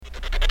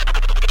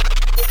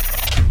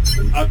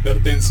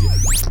Advertencia.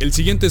 El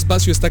siguiente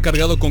espacio está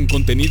cargado con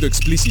contenido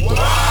explícito. ¡Wow!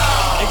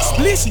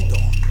 ¡Explícito!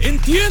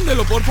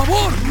 ¡Entiéndelo, por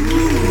favor!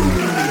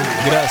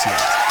 Gracias.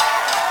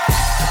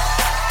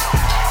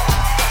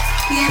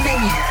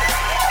 Bienvenido.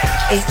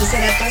 Este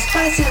será tu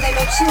espacio del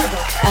absurdo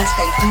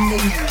hasta el fin del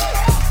mundo.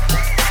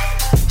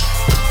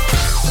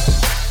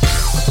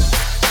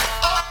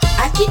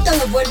 Aquí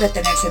todo vuelve a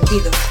tener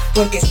sentido,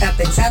 porque está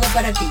pensado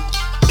para ti.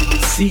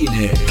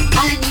 Cine,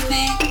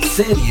 anime,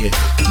 serie,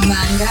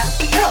 manga,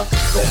 rock.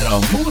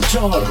 Pero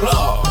mucho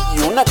rock. Y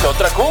una que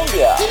otra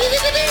cumbia.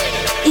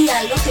 Y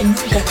algo que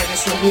nunca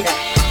debes olvidar.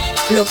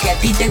 Lo que a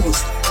ti te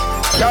gusta.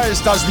 Ya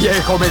estás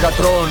viejo,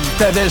 Megatron.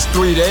 Te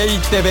destruiré y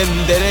te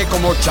venderé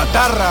como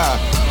chatarra.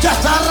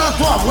 ¡Chatarra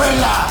tu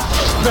abuela!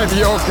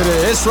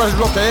 Mediocre, eso es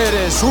lo que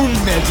eres, un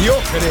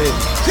mediocre.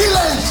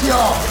 ¡Silencio!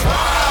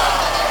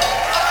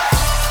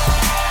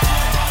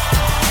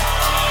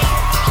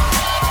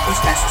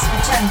 Estás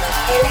escuchando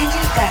el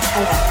Angel Cast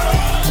al aire.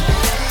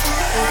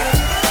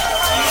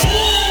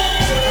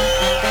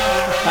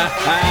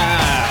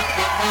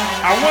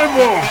 ¡A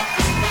huevo!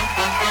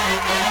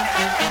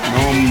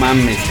 No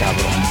mames,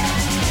 cabrón.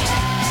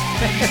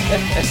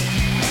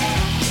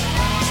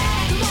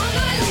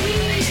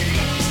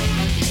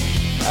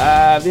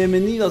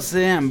 Bienvenidos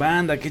sean,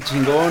 banda, qué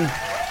chingón.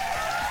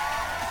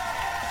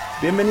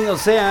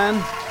 Bienvenidos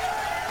sean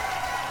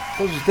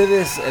todos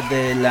ustedes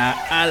de la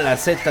A a la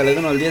Z, del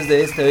 1 al 10,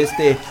 de este a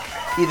oeste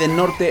y de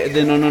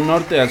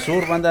norte a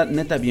sur, banda.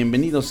 Neta,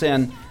 bienvenidos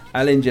sean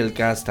al Angel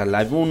Cast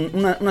Live.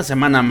 Una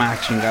semana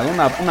más, chingado.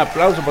 Un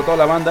aplauso para toda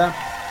la banda.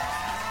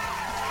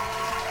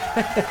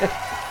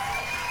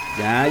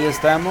 Ya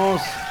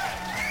estamos.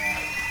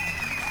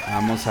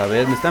 Vamos a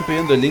ver, me están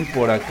pidiendo el link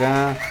por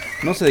acá.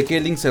 No sé de qué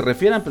link se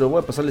refieran, pero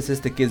voy a pasarles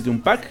este que es de un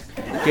pack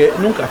que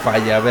nunca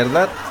falla,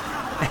 ¿verdad?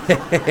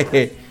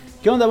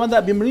 ¿Qué onda,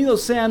 banda?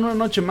 Bienvenidos sean una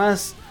noche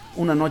más,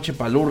 una noche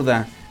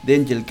palurda de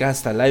Angel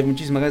Cast Live.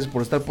 Muchísimas gracias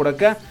por estar por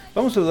acá.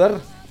 Vamos a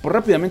saludar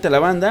rápidamente a la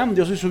banda.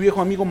 Yo soy su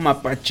viejo amigo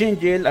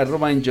Mapachangel,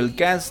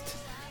 @AngelCast.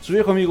 Su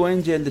viejo amigo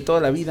Angel de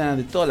toda la vida,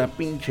 de toda la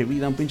pinche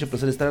vida. Un pinche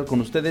placer estar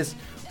con ustedes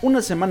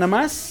una semana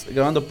más,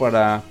 grabando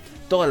para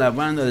toda la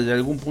banda desde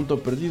algún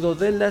punto perdido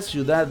de la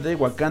ciudad de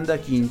Wakanda,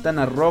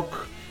 Quintana Roo,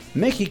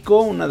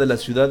 México. Una de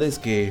las ciudades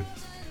que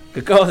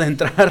acaba de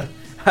entrar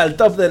al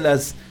top de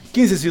las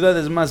 15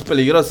 ciudades más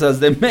peligrosas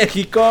de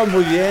México.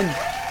 Muy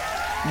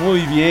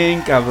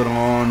bien,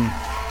 cabrón.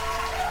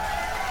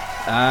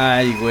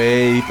 Ay,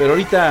 güey, pero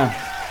ahorita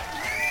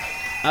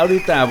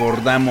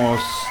abordamos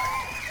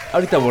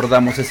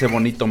ese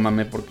bonito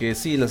mame, porque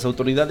sí, las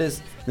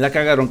autoridades la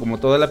cagaron como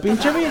toda la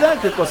pinche vida.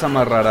 Qué cosa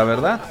más rara,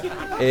 ¿verdad?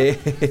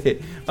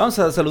 Vamos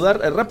a saludar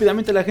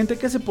rápidamente a la gente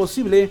que hace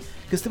posible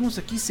que estemos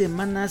aquí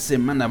semana a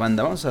semana,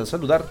 banda. Vamos a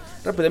saludar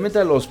rápidamente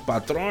a los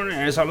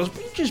patrones, a los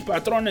pinches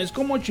patrones,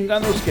 como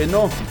chingados que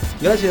no.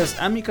 Gracias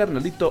a mi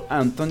carnalito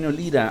Antonio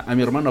Lira, a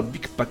mi hermano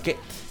Big Paquet,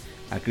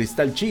 a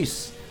Cristal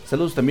Cheese.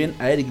 Saludos también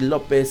a Eric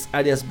López,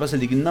 Arias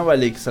Basilic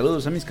Novalik.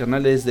 Saludos a mis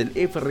carnales del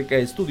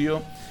FRK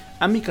Studio,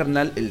 a mi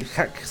carnal El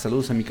Hack.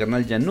 Saludos a mi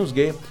carnal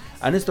Janusgue,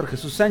 a Néstor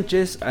Jesús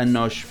Sánchez, a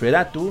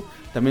Nosferatu.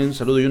 También un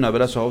saludo y un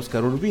abrazo a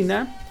Oscar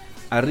Urbina,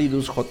 a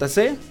Ridus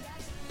JC,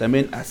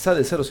 también a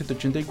Sade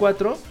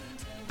 0784,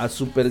 a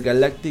Supreme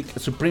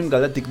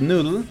Galactic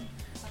Noodle.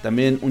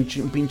 También un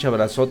pinche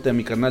abrazote a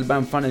mi carnal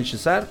Van Fan El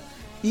Cesar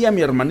y a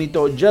mi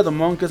hermanito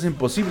Yadomon, que es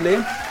imposible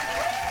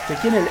que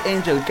aquí en el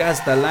Angel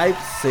Cast Live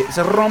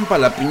se rompa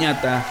la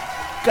piñata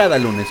cada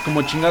lunes,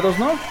 como chingados,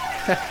 ¿no?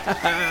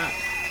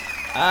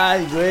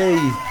 Ay, güey.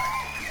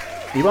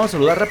 Y vamos a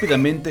saludar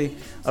rápidamente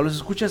a los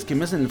escuchas que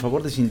me hacen el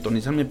favor de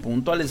sintonizarme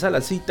puntuales a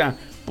la cita.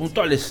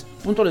 Puntuales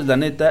la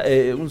neta.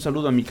 Un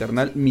saludo a mi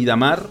carnal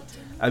Midamar,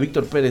 a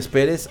Víctor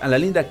Pérez, a la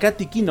linda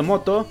Katy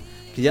Kinomoto,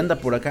 que ya anda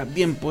por acá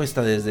bien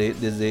puesta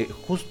desde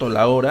justo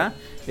la hora.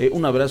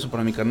 Un abrazo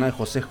para mi carnal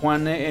José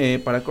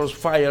Juane, para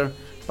Crossfire,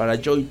 para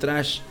Joy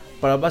Trash,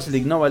 para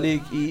Basilic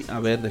Novalik. Y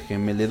a ver,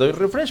 déjenme, le doy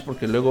refresh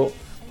porque luego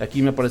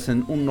aquí me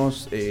aparecen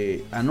unos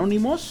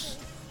anónimos.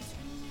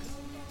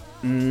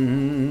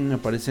 Me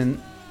aparecen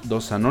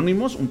dos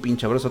anónimos. Un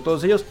pinche abrazo a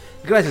todos ellos.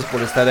 Gracias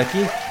por estar aquí,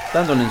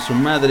 dándole en su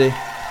madre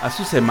a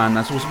su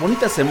semana, su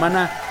bonita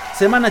semana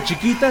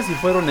chiquita, si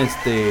fueron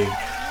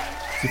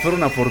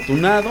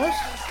afortunados.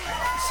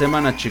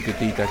 Semana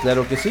chiquitita,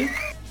 claro que sí.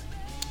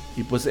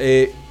 Y pues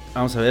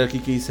vamos a ver aquí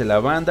qué dice la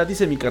banda.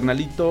 Dice mi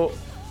carnalito,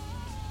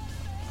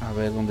 a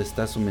ver dónde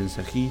está su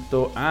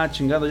mensajito. Ah,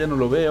 chingado, ya no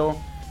lo veo.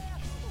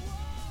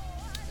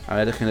 A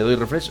ver, déjenle, doy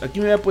refresh.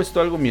 Aquí me había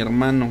puesto algo mi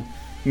hermano,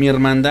 mi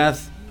hermandad.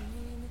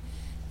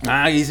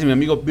 Ah, dice mi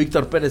amigo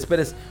Víctor Pérez.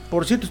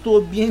 Por cierto,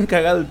 estuvo bien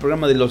cagado el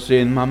programa de los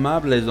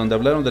Inmamables, donde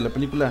hablaron de la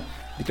película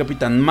de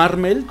Capitán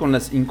Marvel con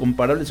las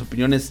incomparables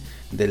opiniones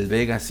del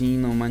Vega. Sí,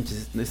 no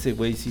manches, ese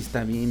güey sí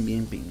está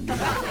bien pendejo.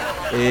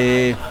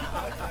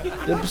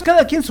 Pues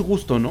cada quien su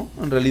gusto, ¿no?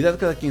 En realidad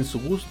cada quien su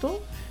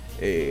gusto.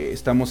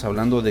 Estamos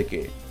hablando de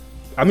que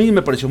a mí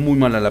me pareció muy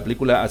mala la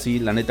película, así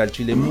la neta al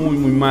chile, muy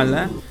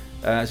mala.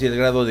 Así al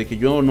grado de que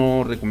yo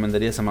no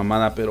recomendaría esa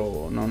mamada,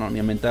 pero no, ni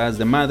a mentadas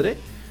de madre.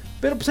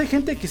 Pero pues hay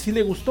gente que sí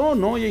le gustó,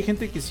 ¿no? Y hay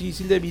gente que sí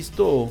le ha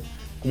visto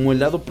como el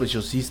lado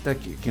preciosista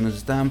que nos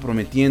estaban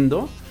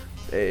prometiendo.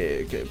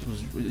 Que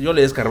pues, yo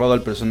le he escarbado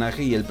al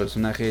personaje y el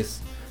personaje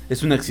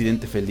es un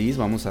accidente feliz.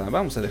 Vamos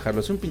a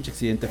dejarlo, es un pinche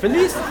accidente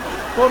feliz.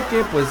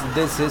 Porque pues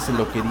DC se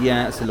lo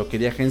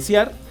quería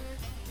agenciar.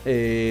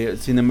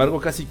 Sin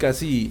embargo,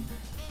 casi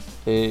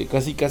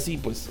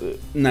pues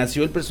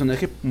nació el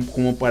personaje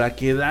como para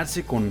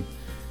quedarse con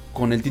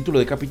el título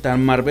de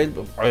Capitán Marvel,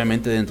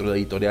 obviamente dentro de la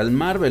editorial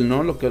Marvel,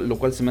 ¿no? Lo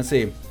cual se me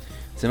hace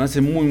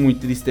muy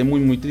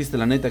triste,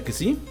 la neta que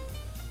sí.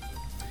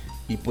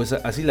 Y pues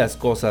así las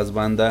cosas,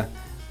 banda.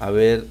 A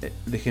ver,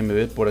 déjenme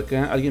ver por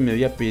acá. Alguien me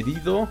había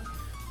pedido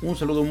un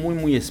saludo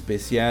muy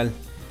especial.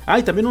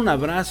 Y también un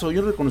abrazo y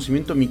un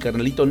reconocimiento a mi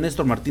carnalito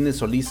Néstor Martínez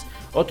Solís,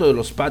 otro de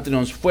los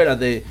Patreons fuera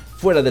de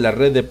la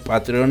red de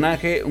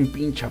patronaje. Un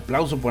pinche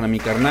aplauso para mi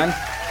carnal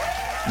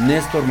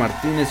Néstor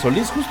Martínez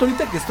Solís. Justo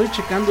ahorita que estoy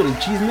checando el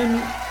chisme,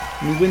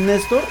 mi buen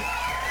Néstor,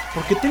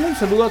 porque tengo un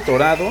saludo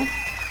atorado.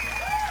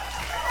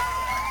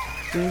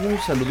 Tengo un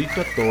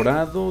saludito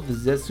atorado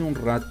desde hace un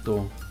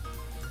rato.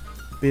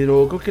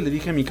 Pero creo que le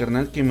dije a mi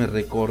carnal que me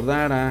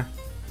recordara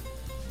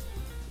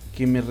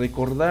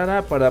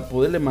para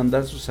poderle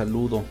mandar su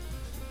saludo.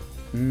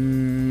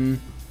 ¿Dónde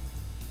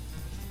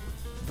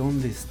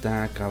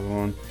está,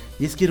 cabrón?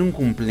 Y es que era un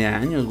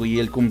cumpleaños, güey.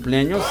 El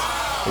cumpleaños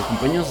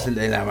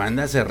de la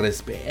banda se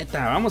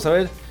respeta. Vamos a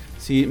ver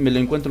si me lo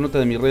encuentro en nota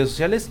de mis redes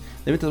sociales.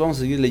 De mientras vamos a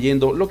seguir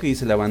leyendo lo que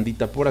dice la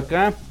bandita por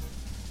acá.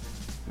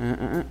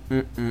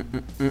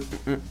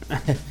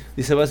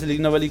 Dice Basilic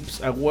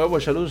Novalix, a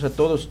huevo, saludos a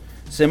todos.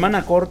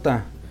 Semana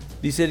corta.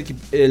 Dice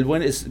el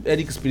buen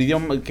Eric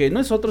Spiridion, que no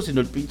es otro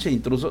sino el pinche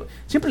intruso.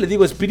 Siempre le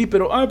digo Spiri,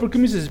 pero ¿por qué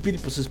me dices Spiri?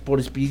 Pues es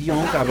por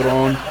Spiridion,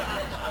 cabrón.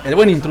 El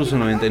buen intruso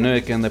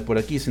 99 que anda por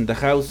aquí, Santa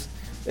House.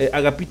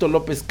 Agapito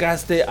López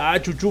Caste.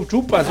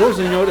 Chupas,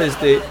 señor.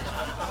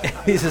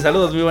 Dice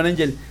saludos, mi buen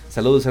Ángel.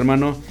 Saludos,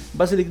 hermano.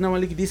 Basilic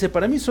Novalix dice,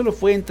 para mí solo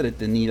fue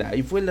entretenida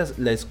y fue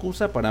la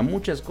excusa para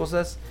muchas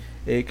cosas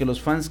que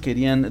los fans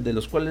querían, de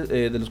los cuales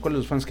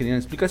los fans querían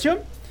explicación.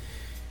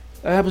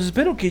 Pues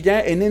espero que ya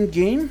en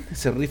Endgame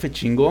se rife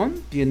chingón.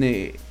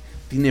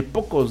 Tiene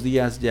pocos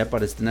días ya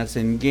para estrenarse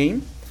Endgame.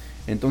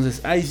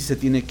 Entonces ahí sí se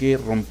tiene que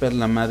romper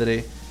la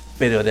madre,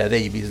 pero de a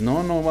Davis,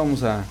 ¿no? No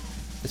vamos a...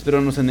 Espero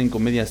no se anden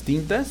comedias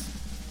tintas.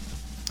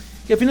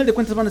 Que al final de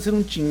cuentas van a ser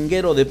un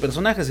chinguero de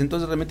personajes.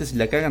 Entonces realmente si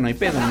la cagan no hay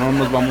pedo. No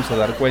nos vamos a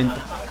dar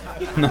cuenta.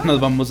 No nos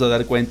vamos a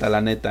dar cuenta,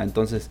 la neta.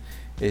 Entonces,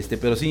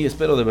 pero sí,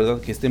 espero de verdad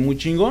que esté muy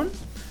chingón.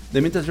 De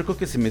mientras yo creo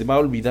que se me va a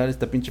olvidar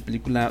esta pinche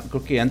película,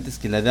 creo que antes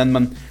que la de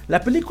Ant-Man. La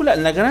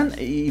gran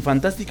y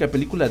fantástica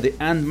película de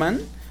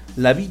Ant-Man,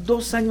 la vi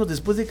 2 años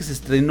después de que se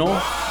estrenó,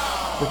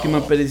 porque me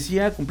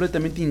parecía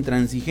completamente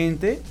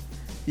intransigente.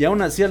 Y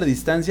aún así a la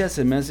distancia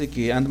se me hace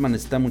que Ant-Man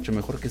está mucho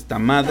mejor que esta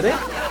madre.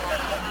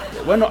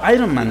 Bueno,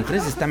 Iron Man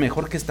 3 está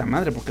mejor que esta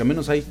madre, porque al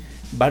menos hay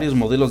varios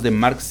modelos de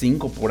Mark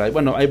V por ahí.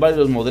 Bueno, hay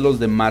varios modelos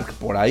de Mark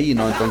por ahí,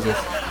 ¿no? Entonces,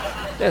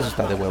 eso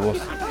está de huevos.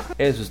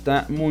 Eso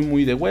está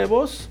muy de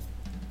huevos.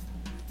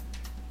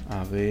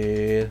 A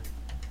ver.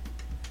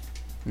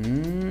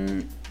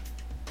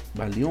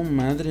 Valió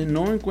madre.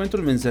 No encuentro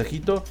el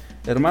mensajito.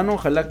 Hermano,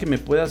 ojalá que me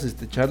puedas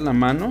echar la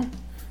mano.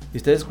 Si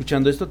estás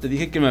escuchando esto, te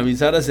dije que me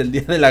avisaras el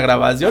día de la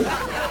grabación.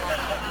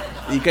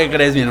 ¿Y qué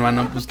crees, mi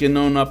hermano? Pues que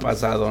no ha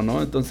pasado,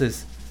 ¿no?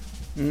 Entonces...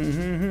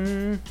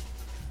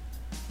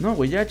 No,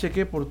 güey, ya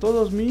chequé por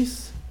todos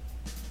mis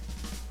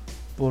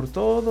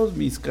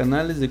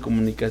canales de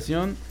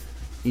comunicación.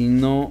 Y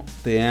no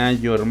te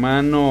hallo,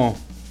 hermano.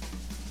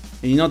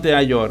 Y no te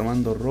hallo,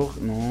 Armando Rojo.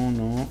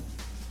 No.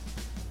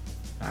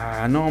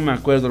 No me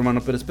acuerdo,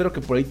 hermano. Pero espero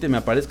que por ahí te me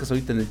aparezcas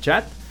ahorita en el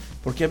chat.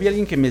 Porque había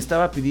alguien que me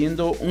estaba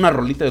pidiendo una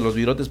rolita de los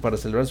Virotes para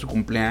celebrar su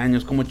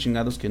cumpleaños. Como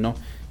chingados que no.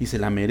 Y se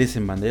la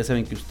merecen, banda. Ya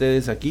saben que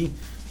ustedes aquí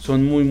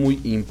son muy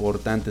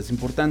importantes.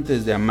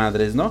 Importantes de a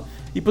madres, ¿no?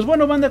 Y pues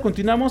bueno, banda,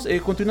 continuamos.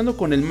 Continuando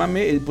con el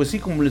mame. Pues sí,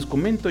 como les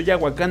comento, ya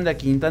Wakanda,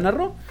 Quintana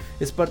Roo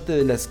es parte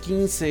de las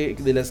 15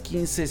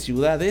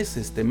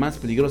 ciudades más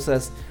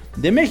peligrosas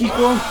de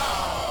México.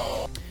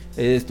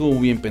 Estuvo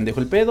bien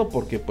pendejo el pedo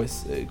porque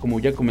pues como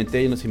ya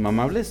comenté en Los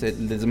Inmamables,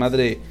 el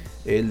desmadre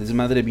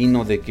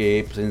vino de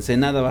que pues,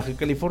 Ensenada, Baja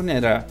California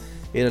era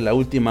la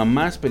última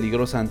más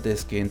peligrosa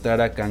antes que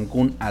entrara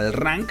Cancún al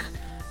rank.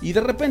 Y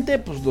de repente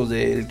pues los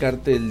del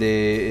cártel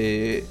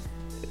de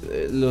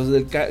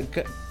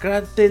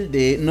cártel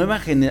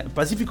de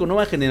Pacífico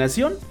Nueva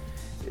Generación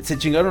se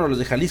chingaron a los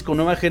de Jalisco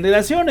Nueva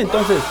Generación.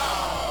 Entonces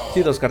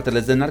sí, 2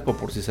 cárteles de narco,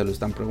 por si se lo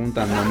están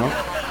preguntando, ¿no?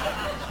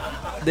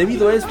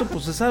 Debido a esto,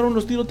 pues cesaron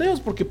los tiroteos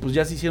porque pues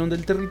ya se hicieron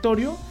del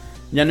territorio.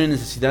 Ya no hay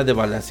necesidad de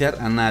balacear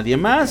a nadie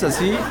más,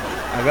 así,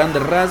 a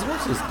grandes rasgos,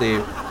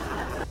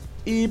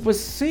 Y pues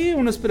sí,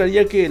 uno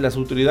esperaría que las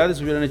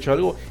autoridades hubieran hecho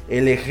algo.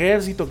 El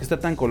ejército que está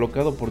tan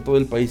colocado por todo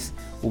el país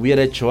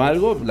hubiera hecho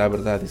algo. La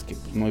verdad es que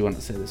pues, no iban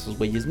a ser esos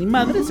güeyes ni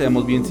madres,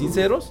 seamos bien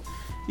sinceros.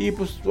 Y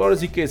pues ahora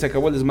sí que se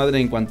acabó el desmadre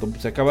en cuanto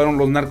se acabaron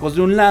los narcos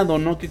de un lado,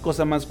 ¿no? Qué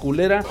cosa más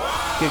culera,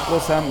 qué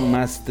cosa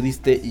más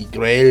triste y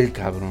cruel,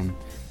 cabrón.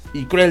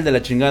 y cruel de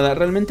la chingada.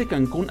 Realmente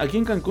aquí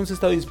en Cancún se ha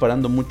estado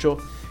disparando mucho.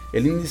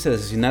 El índice de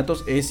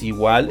asesinatos es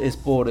igual, es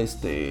por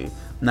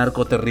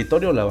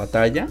narcoterritorio la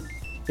batalla.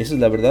 Esa es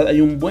la verdad,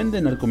 hay un buen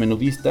de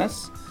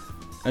narcomenudistas.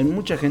 Hay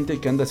mucha gente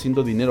que anda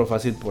haciendo dinero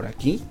fácil por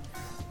aquí.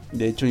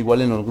 De hecho,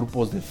 igual en los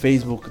grupos de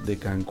Facebook de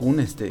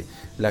Cancún,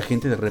 la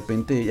gente de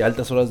repente a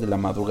altas horas de la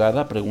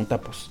madrugada pregunta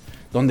pues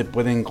dónde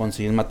pueden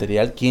conseguir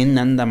material, quién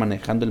anda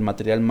manejando el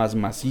material más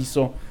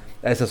macizo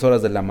a esas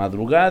horas de la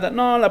madrugada.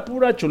 No, la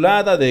pura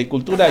chulada de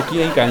cultura aquí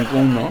en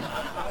Cancún, ¿no?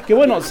 Que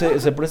bueno,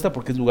 se presta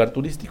porque es lugar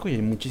turístico y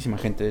hay muchísima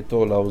gente de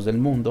todos lados del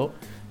mundo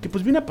que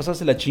pues viene a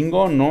pasársela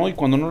chingón, ¿no? Y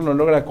cuando no lo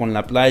logra con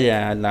la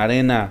playa, la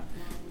arena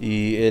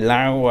y el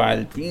agua,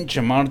 el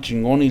pinche mar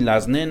chingón y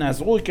las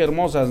nenas, uy, qué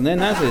hermosas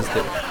nenas,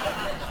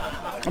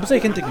 pues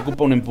hay gente que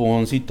ocupa un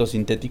empujoncito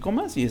sintético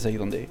más y es ahí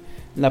donde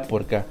la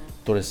puerca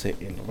torce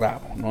el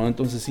rabo, ¿no?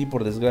 Entonces sí,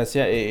 por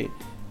desgracia,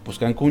 pues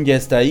Cancún ya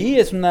está ahí,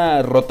 es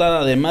una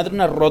rotada de madre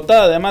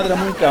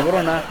muy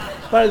cabrona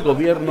para el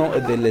gobierno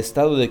del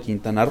estado de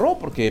Quintana Roo,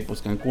 porque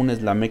pues Cancún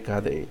es la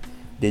meca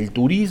del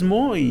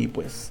turismo y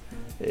pues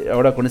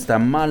ahora con esta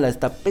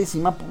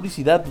pésima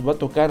publicidad pues va a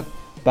tocar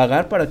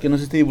pagar para que no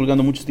se esté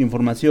divulgando mucho esta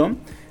información.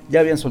 Ya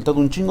habían soltado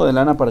un chingo de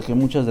lana para que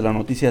muchas de las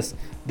noticias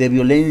de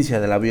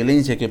la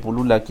violencia que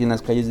pulula aquí en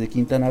las calles de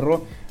Quintana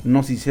Roo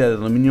no se hiciera de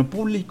dominio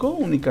público.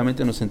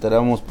 Únicamente nos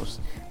enteramos pues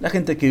la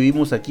gente que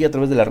vivimos aquí a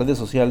través de las redes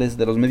sociales,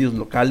 de los medios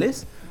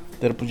locales.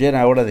 Pero pues ya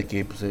era hora de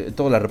que pues,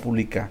 toda la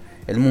república,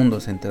 el mundo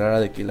se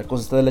enterara de que la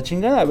cosa está de la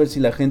chingada. A ver si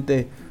la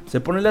gente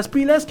se pone las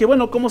pilas, que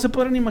bueno, como se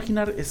podrán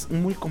imaginar es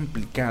muy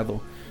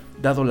complicado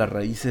dado las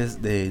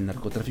raíces del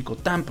narcotráfico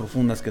tan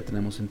profundas que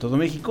tenemos en todo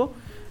México.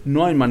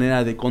 No hay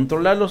manera de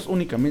controlarlos,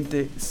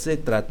 únicamente se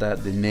trata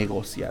de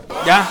negociar.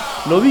 Ya,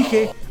 lo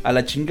dije, a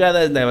la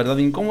chingada es la verdad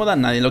incómoda,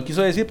 nadie lo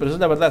quiso decir, pero eso es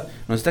la verdad.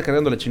 Nos está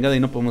cargando la chingada y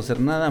no podemos hacer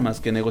nada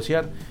más que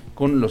negociar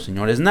con los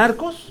señores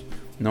narcos,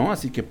 ¿no?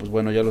 Así que pues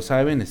bueno, ya lo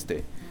saben,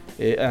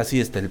 así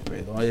está el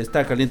pedo,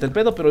 está caliente el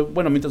pedo, pero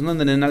bueno, mientras no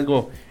anden en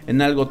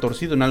algo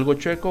torcido, en algo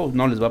chueco,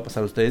 no les va a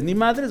pasar a ustedes ni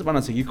madres, van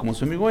a seguir como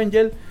su amigo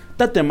Angel,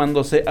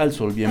 tatemándose al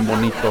sol bien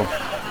bonito.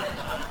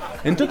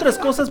 Entre otras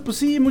cosas, pues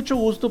sí, mucho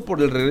gusto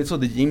por el regreso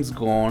de James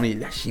Gunn y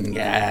la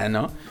chingada,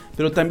 ¿no?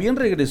 Pero también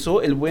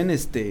regresó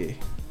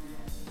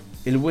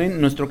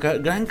nuestro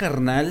gran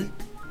carnal,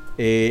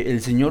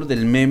 el señor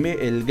del meme,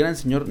 el gran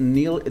señor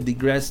Neil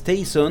deGrasse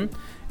Tyson,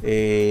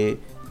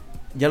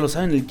 ya lo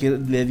saben, el que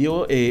le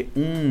dio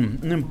un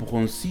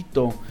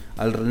empujoncito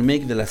al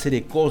remake de la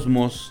serie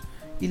Cosmos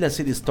y la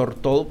serie Star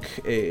Talk.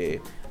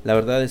 La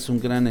verdad es un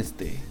gran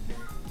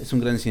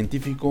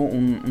científico,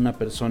 una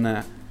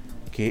persona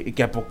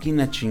que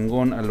apoquina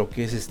chingón a lo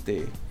que es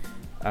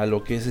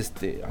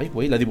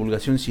la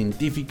divulgación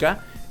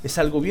científica. Es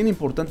algo bien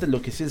importante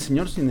lo que sí el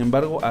señor. Sin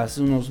embargo,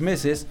 hace unos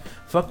meses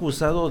fue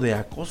acusado de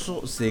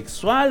acoso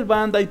sexual,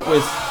 banda, y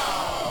pues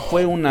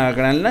fue una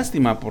gran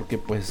lástima porque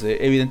pues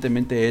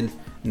evidentemente él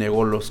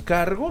negó los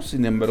cargos.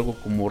 Sin embargo,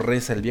 como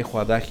reza el viejo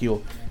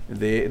adagio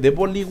de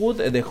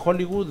Bollywood, de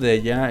Hollywood, de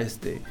allá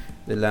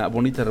de la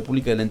bonita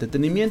república del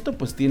entretenimiento,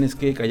 pues tienes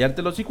que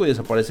callarte el hocico y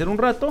desaparecer un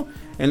rato,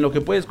 en lo que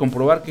puedes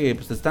comprobar que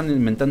pues te están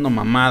inventando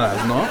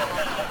mamadas, ¿no?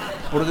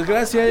 Por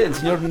desgracia, el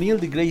señor Neil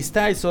deGrasse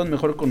Tyson,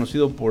 mejor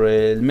conocido por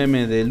el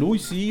meme del uy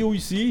sí,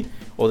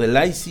 o del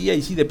ay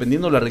sí,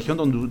 dependiendo de la región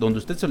donde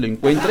usted se lo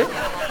encuentre,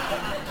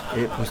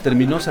 pues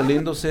terminó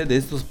saliéndose de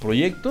estos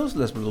proyectos.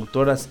 Las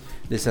productoras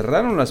le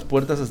cerraron las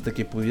puertas hasta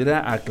que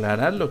pudiera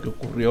aclarar lo que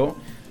ocurrió.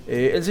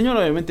 El señor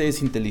obviamente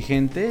es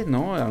inteligente,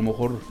 ¿no? A lo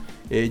mejor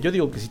yo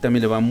digo que sí,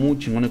 también le va muy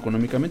chingón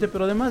económicamente,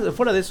 pero además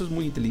fuera de eso es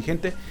muy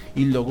inteligente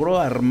y logró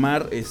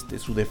armar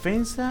su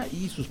defensa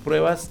y sus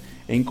pruebas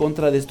en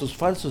contra de estos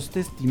falsos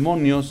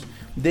testimonios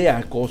de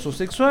acoso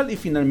sexual, y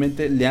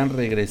finalmente le han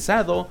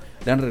regresado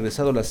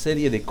la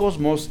serie de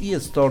Cosmos y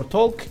Star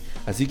Talk.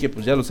 Así que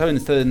pues ya lo saben,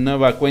 está de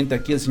nueva cuenta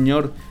aquí el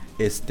señor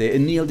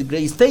Neil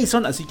deGrasse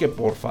Tyson, así que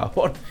por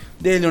favor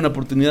denle una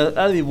oportunidad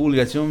a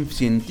divulgación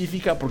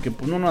científica, porque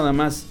pues no nada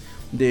más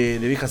de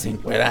viejas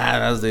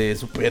encueradas, de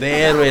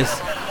superhéroes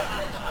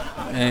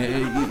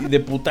y de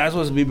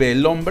putazos vive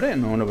el hombre.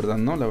 No, la verdad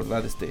no, la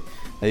verdad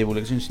la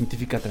divulgación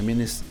científica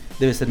también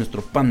debe ser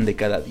nuestro pan de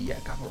cada día,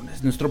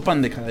 cabrones, nuestro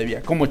pan de cada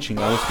día, como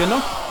chingados que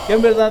no. Y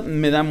en verdad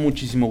me da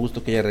muchísimo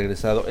gusto que haya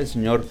regresado el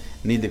señor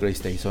Neil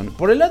deGrasse Tyson.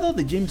 Por el lado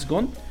de James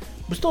Gunn,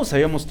 pues todos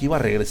sabíamos que iba a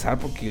regresar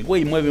porque el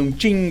güey mueve un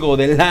chingo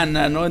de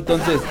lana, ¿no?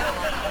 Entonces,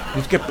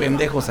 pues qué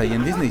pendejos hay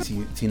en Disney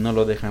si no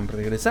lo dejan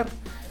regresar.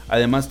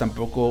 Además,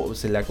 tampoco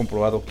se le ha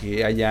comprobado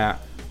que haya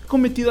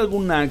cometido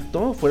algún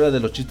acto fuera de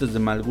los chistes de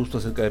mal gusto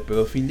acerca de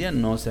pedofilia.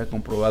 No se ha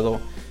comprobado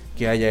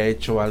que haya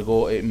hecho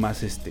algo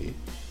más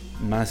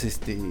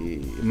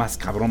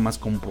cabrón, más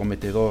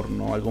comprometedor,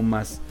 ¿no? Algo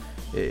más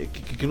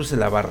que cruce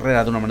la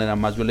barrera de una manera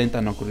más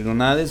violenta. No ha ocurrido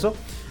nada de eso.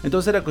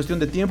 Entonces era cuestión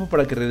de tiempo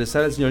para que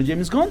regresara el señor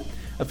James Gunn.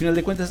 Al final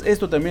de cuentas,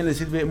 esto también le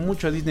sirve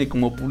mucho a Disney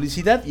como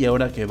publicidad, y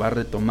ahora que va a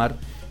retomar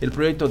el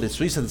proyecto de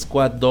Suicide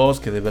Squad 2,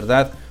 que de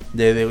verdad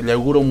le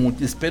auguro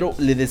mucho,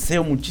 le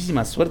deseo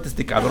muchísima suerte a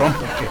este cabrón,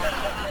 porque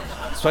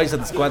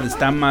Suicide Squad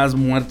está más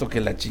muerto que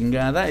la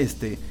chingada.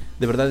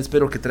 De verdad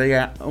espero que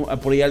traiga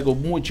por ahí algo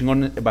muy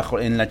chingón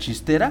en la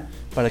chistera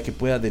para que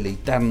pueda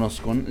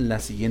deleitarnos con la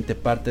siguiente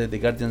parte de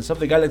Guardians of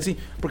the Galaxy.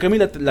 Porque a mí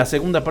la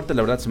segunda parte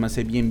la verdad se me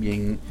hace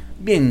bien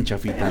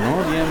chafita, ¿no?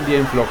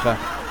 Bien floja.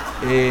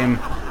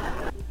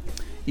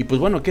 Y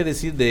pues bueno, qué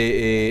decir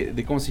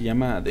de ¿cómo se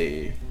llama?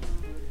 De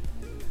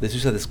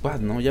Suicide Squad,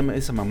 ¿no? Ya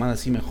esa mamada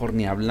así mejor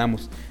ni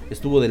hablamos.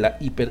 Estuvo de la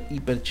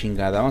hiper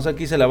chingada. Vamos a ver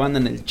qué dice la banda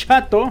en el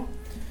chato.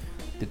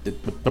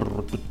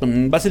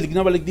 Basilic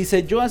Novalik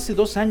dice: yo hace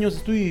 2 años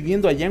estuve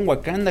viviendo allá en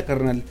Wakanda,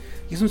 carnal.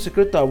 Y es un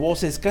secreto a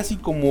voces, casi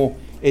como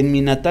en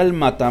mi natal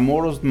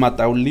Matamoros,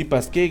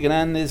 Mataulipas. Qué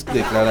grandes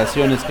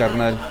declaraciones,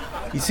 carnal.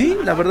 Y sí,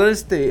 la verdad,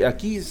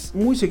 aquí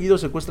muy seguido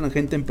secuestran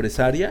gente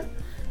empresaria.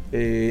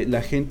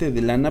 La gente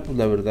de lana, pues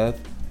la verdad,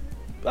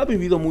 ha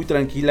vivido muy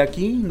tranquila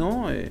aquí,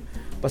 ¿no?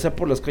 Pasa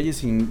por las calles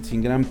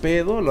sin gran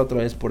pedo. La otra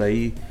vez por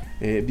ahí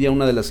vi a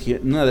una de las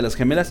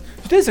gemelas.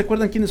 ¿Ustedes se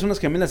acuerdan quiénes son las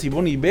gemelas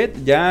Ivonne y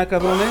Beth? Ya,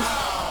 cabrones.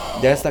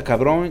 Ya está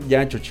cabrón,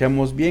 ya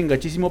chocheamos bien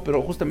gachísimo.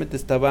 Pero justamente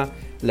estaba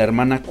la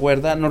hermana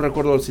Cuerda. No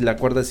recuerdo si la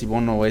Cuerda es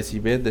Ivonne o es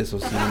Ivette, de eso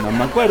sí no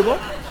me acuerdo.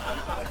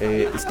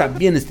 Está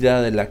bien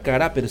estirada de la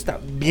cara, pero está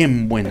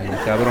bien buena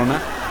la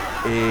cabrona.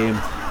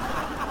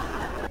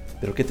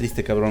 Pero qué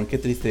triste, cabrón, qué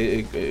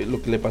triste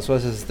lo que le pasó a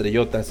esas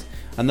estrellotas.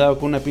 Andaba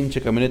con una pinche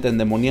camioneta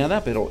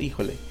endemoniada, pero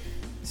híjole.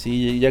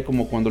 Sí, ya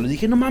como cuando les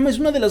dije, no mames,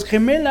 una de las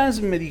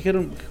gemelas. Me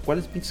dijeron,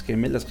 ¿cuáles pinches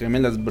gemelas?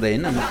 Gemelas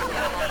Brennan.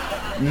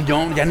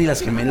 Yo, ya ni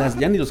las gemelas,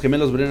 ya ni los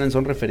gemelos Brennan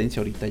son referencia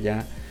ahorita.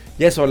 Ya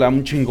eso habla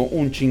un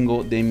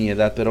chingo de mi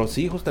edad. Pero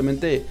sí,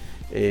 justamente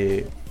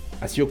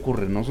así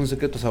ocurre, ¿no? Son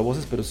secretos a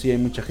voces, pero sí hay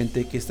mucha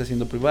gente que está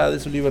siendo privada de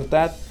su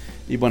libertad.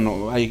 Y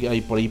bueno,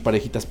 hay por ahí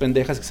parejitas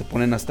pendejas que se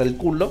ponen hasta el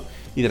culo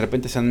y de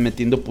repente se van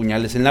metiendo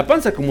puñales en la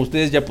panza, como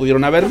ustedes ya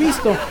pudieron haber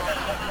visto.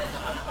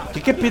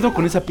 ¿Qué pedo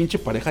con esa pinche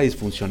pareja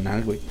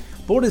disfuncional, güey?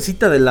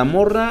 Pobrecita de la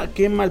morra,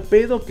 qué mal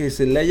pedo que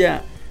se le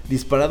haya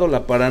disparado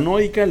la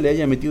paranoica, le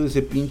haya metido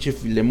ese pinche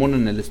filemón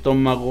en el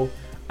estómago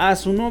a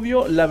su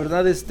novio. La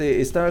verdad,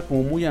 estaba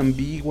como muy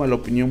ambigua la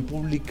opinión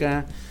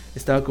pública,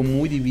 estaba como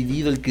muy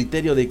dividido el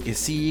criterio de que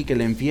sí, que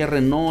le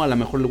enfierren, no, a lo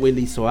mejor el güey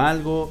le hizo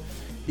algo.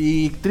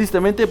 Y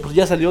tristemente pues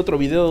ya salió otro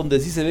video donde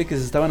sí se ve que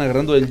se estaban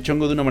agarrando del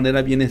chongo de una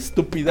manera bien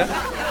estúpida.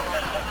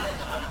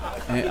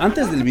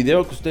 Antes del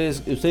video que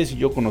ustedes y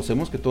yo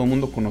conocemos, que todo el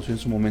mundo conoció en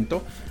su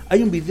momento,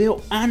 hay un video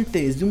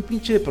antes de un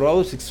pinche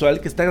depravado sexual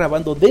que está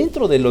grabando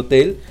dentro del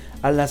hotel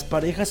a las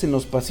parejas en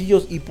los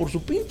pasillos. Y por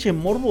su pinche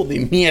morbo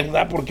de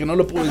mierda, porque no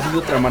lo puedo decir de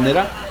otra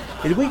manera,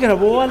 el güey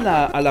grabó a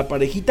la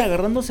parejita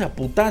agarrándose a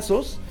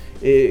putazos.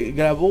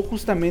 Grabó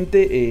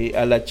justamente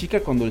a la chica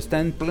cuando está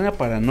en plena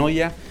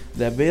paranoia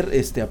de haber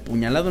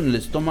apuñalado en el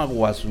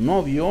estómago a su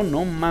novio,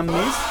 no mames.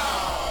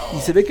 Y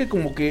se ve que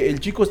como que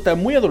el chico está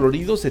muy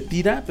adolorido, se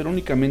tira, pero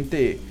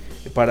únicamente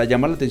para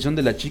llamar la atención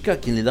de la chica, a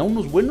quien le da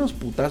unos buenos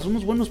putazos,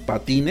 unos buenos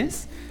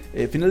patines.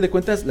 Final de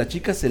cuentas, la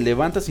chica se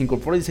levanta, se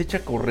incorpora y se echa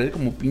a correr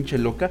como pinche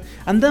loca.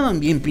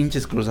 Andaban bien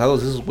pinches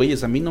cruzados esos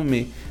güeyes, a mí no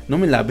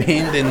me la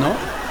venden, ¿no?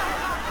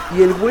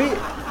 Y el güey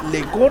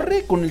le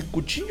corre con el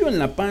cuchillo en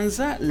la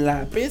panza,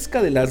 la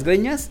pesca de las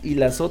greñas y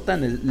la azota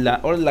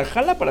la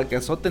jala para que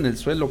azote en el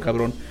suelo,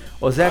 cabrón.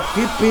 O sea,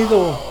 ¿qué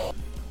pedo?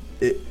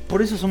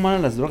 Por eso son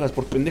malas las drogas,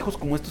 por pendejos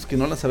como estos que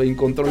no las saben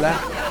controlar.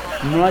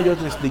 No hay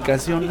otra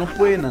explicación, no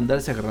pueden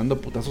andarse agarrando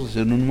putazos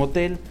en un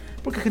motel,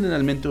 porque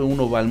generalmente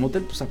uno va al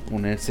motel pues a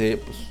ponerse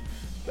pues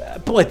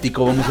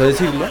poético, vamos a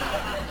decirlo.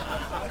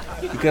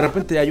 Y que de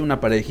repente hay una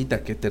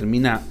parejita que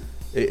termina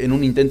en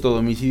un intento de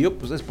homicidio,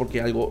 pues es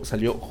porque algo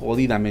salió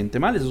jodidamente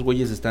mal. Esos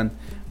güeyes están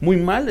muy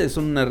mal, es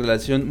una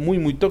relación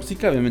muy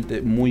tóxica,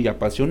 obviamente muy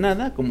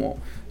apasionada, como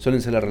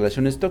suelen ser las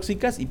relaciones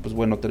tóxicas. Y pues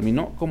bueno,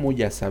 terminó como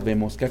ya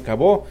sabemos que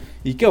acabó.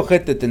 Y qué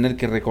ojete tener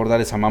que recordar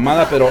esa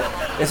mamada, pero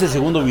ese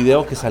segundo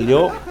video que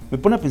salió me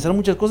pone a pensar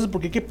muchas cosas,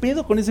 porque qué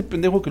pedo con ese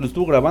pendejo que lo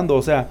estuvo grabando.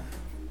 O sea,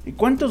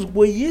 ¿cuántos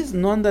güeyes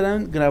no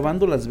andarán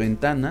grabando las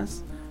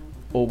ventanas?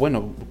 O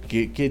bueno,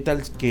 ¿qué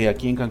tal que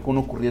aquí en Cancún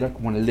ocurriera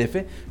como en el DF?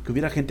 Que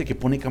hubiera gente que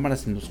pone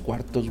cámaras en los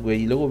cuartos,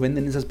 güey, y luego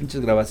venden esas pinches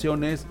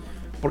grabaciones.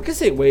 ¿Por qué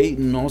ese güey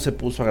no se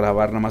puso a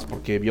grabar nada más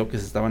porque vio que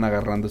se estaban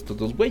agarrando estos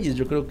dos güeyes?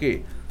 Yo creo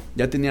que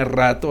ya tenía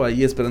rato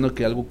ahí esperando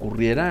que algo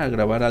ocurriera, a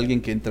grabar a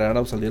alguien que entrara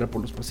o saliera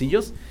por los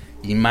pasillos.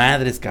 Y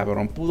madres,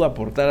 cabrón, pudo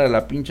aportar a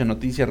la pinche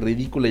noticia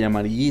ridícula y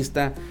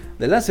amarillista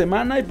de la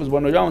semana. Y pues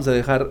bueno, ya vamos a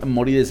dejar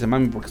morir ese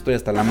mami porque estoy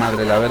hasta la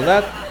madre, la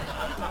verdad.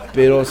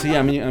 Pero sí,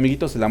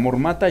 amiguitos, el amor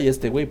mata. Y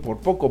este güey por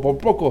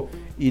poco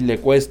y le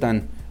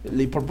cuestan.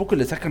 Y por poco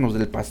le sacan los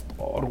del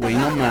pastor, güey,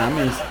 no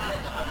mames.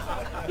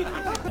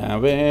 A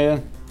ver,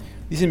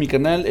 dice mi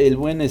canal, el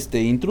buen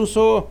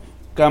intruso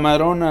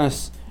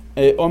Camaronas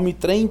Omi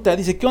 30,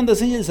 dice, ¿qué onda,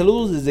 señor?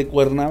 Saludos desde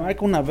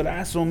Cuernavaca, un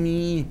abrazo,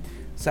 mi.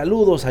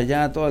 Saludos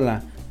allá a toda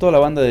la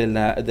banda de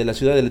la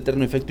ciudad del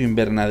eterno efecto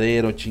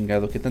invernadero,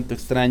 chingado, que tanto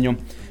extraño.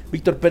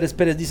 Víctor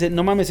Pérez dice,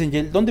 no mames,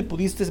 Angel, ¿dónde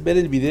pudiste ver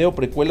el video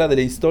precuela de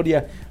la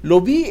historia? Lo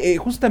vi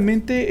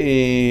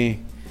justamente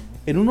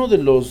en uno de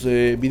los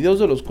videos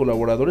de los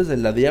colaboradores de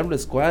la Diablo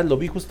Squad. Lo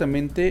vi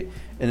justamente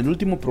en el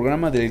último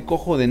programa del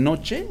Cojo de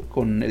Noche,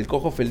 con el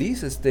Cojo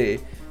Feliz, este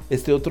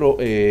otro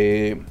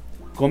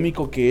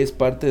cómico que es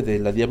parte de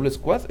la Diablo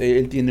Squad.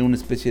 Él tiene una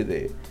especie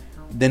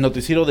de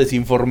noticiero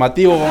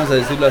desinformativo, vamos a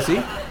decirlo así,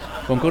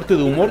 con corte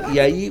de humor, y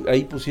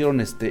ahí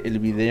pusieron el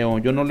video.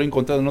 Yo no lo he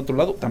encontrado en otro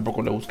lado,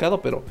 tampoco lo he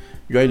buscado, pero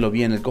yo ahí lo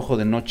vi en el Cojo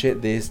de Noche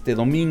de este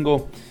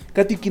domingo.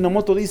 Katy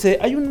Kinomoto dice: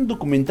 hay un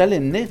documental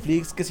en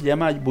Netflix que se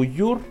llama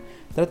Buyur.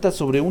 Trata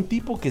sobre un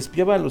tipo que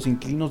espiaba a los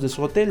inquilinos de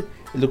su hotel.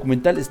 El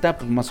documental está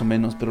pues más o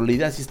menos, pero la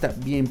idea sí está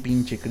bien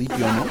pinche creepy,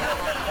 ¿no?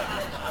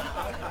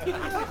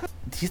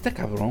 Sí está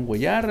cabrón,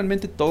 güey. Ya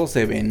realmente todo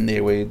se vende,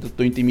 güey.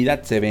 Tu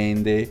intimidad se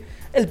vende,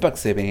 el pack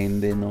se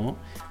vende, ¿no?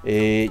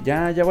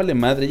 Ya vale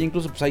madre. Ya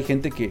incluso pues hay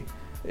gente que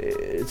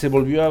se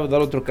volvió a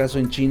dar otro caso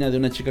en China de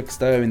una chica que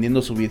estaba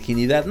vendiendo su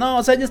virginidad. No,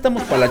 o sea, ya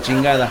estamos para la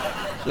chingada.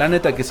 La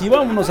neta que sí,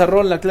 vámonos a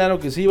rola,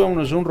 claro que sí,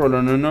 vámonos a un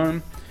rolón, no.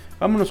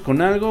 Vámonos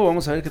con algo,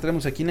 vamos a ver qué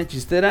traemos aquí en la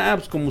chistera.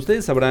 Pues como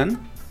ustedes sabrán,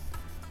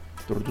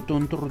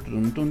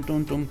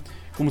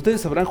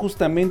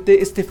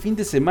 justamente este fin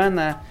de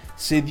semana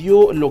se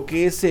dio lo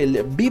que es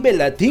el Vive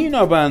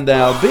Latino,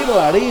 banda, Vive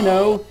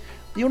Latino.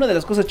 Y una de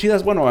las cosas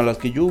chidas, bueno, a las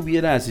que yo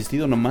hubiera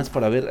asistido nomás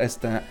para ver a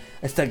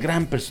esta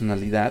gran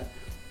personalidad,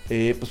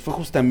 pues fue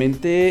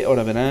justamente,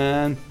 ahora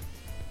verán,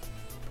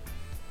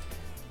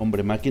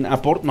 Hombre Máquina.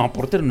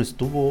 Porter no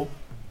estuvo,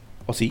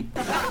 ¿o sí?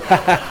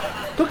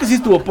 Creo que sí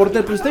estuvo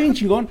Porter, pero está bien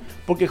chingón,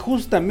 porque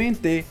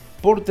justamente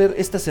Porter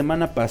esta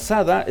semana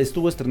pasada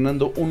estuvo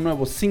estrenando un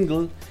nuevo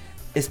single,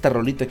 esta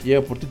rolita que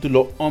lleva por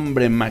título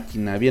Hombre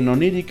Máquina, bien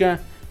onírica,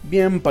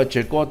 bien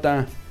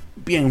pachecota,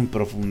 bien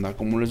profunda,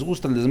 como les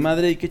gusta el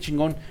desmadre. Y qué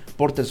chingón,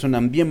 Porter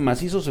suenan bien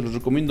macizos, se los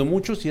recomiendo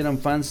mucho si eran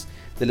fans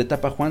de la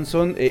etapa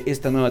Juanson.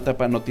 Esta nueva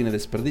etapa no tiene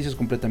desperdicios,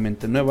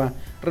 completamente nueva,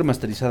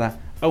 remasterizada,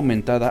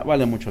 aumentada,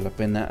 vale mucho la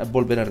pena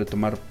volver a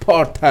retomar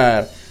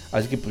Porter.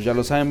 Así que pues ya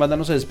lo saben, banda,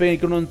 no se despeguen,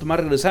 que un momento más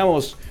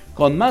regresamos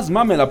con más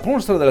Mame, la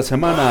pornstar de la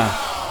semana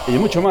y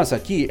mucho más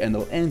aquí en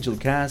el Angel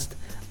Cast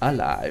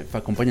Alive.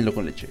 Acompáñenlo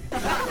con leche.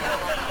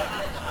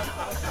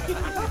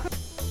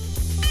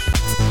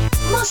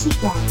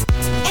 Música,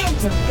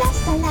 Angel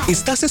Cast Alive.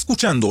 Estás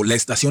escuchando la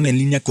estación en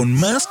línea con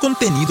más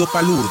contenido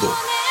palurdo,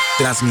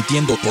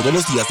 transmitiendo todos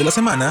los días de la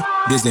semana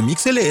desde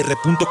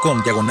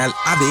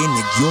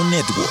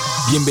mixlr.com/ADN-Network.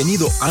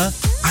 Bienvenido a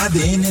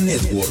ADN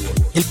Network,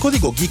 el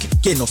código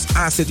geek que nos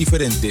hace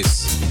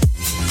diferentes.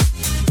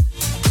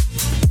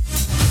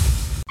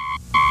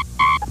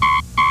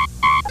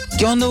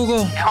 ¿Qué onda,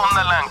 Hugo? ¿Qué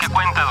onda, Alan? ¿Qué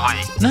cuentas, güey?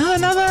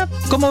 Nada.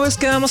 ¿Cómo ves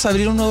que vamos a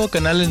abrir un nuevo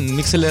canal en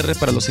MixLR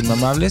para los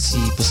inmamables? Y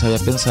pues había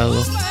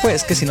pensado,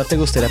 pues, que si no te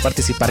gustaría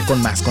participar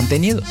con más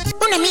contenido.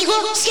 Un amigo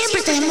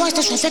siempre te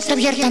demuestra su afecto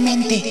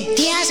abiertamente,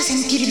 te hace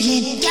sentir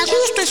bien y a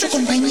gusto en su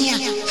compañía.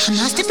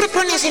 Jamás te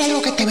propone hacer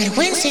algo que te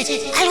avergüence,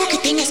 algo que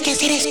tengas que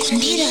hacer a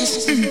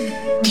escondidas,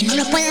 que no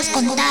lo puedas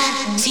contar.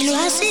 Si lo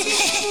hace,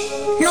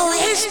 no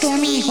es tu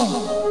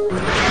amigo.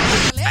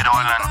 Pero,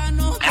 Alan,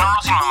 ¿que no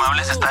los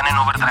inmamables están en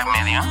Overdrive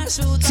Media?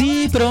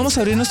 Sí, pero vamos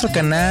a abrir nuestro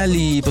canal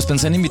y pues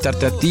pensé en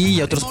invitarte a ti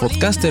y a otros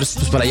podcasters,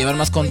 pues para llevar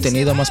más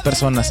contenido a más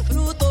personas.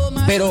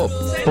 Pero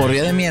por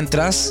vía de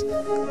mientras,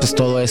 pues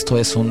todo esto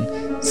es un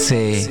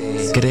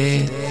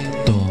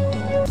secreto.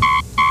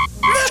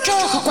 Mucho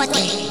ojo,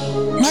 cuate.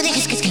 No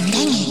dejes que te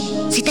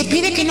engañe. Si te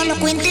pide que no lo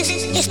cuentes,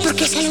 es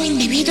porque es algo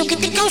indebido que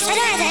te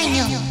causará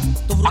daño.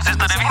 Pues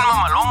estaré bien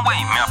mamalón,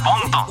 güey, me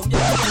apunto.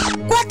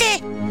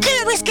 Cuate, ¿qué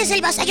lo ves que es el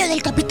vasallo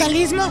del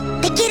capitalismo?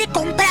 Te quiere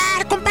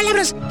comprar con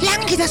palabras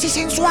lánguidas y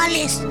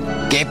sensuales.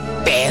 ¿Qué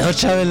pedo,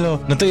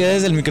 Chabelo? ¿No te olvides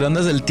desde el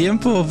microondas del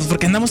tiempo? ¿Por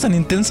qué andamos tan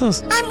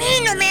intensos? A mí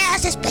no me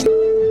haces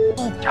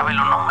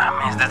Chabelo, no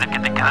mames, desde que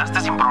te quedaste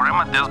sin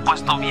programa te has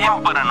puesto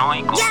bien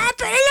paranoico. Ya,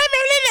 pero no me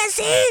hablen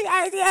así.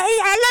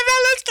 No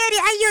los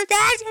quería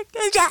ayudar.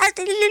 Ya,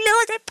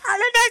 luego de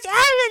Pablo no se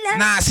habla.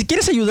 Nah, si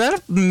quieres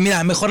ayudar,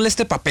 mira, mejor lee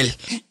este papel.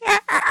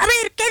 A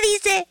ver, ¿qué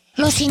dice?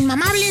 Los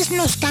inmamables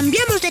nos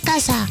cambiamos de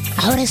casa.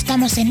 Ahora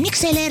estamos en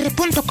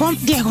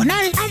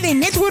mixlr.com/AD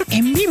Network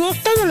en vivo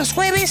todos los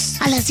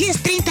jueves a las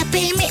 10:30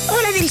 p.m.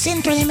 hora del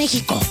centro de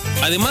México.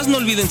 Además, no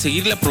olviden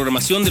seguir la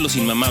programación de Los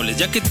Inmamables,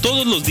 ya que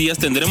todos los días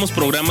tendremos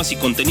programas y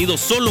contenido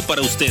solo para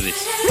ustedes.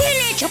 Bien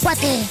hecho,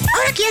 cuate.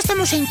 Ahora que ya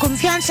estamos en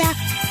confianza,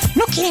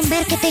 ¿no quieren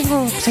ver qué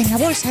tengo en la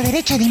bolsa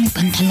derecha de mi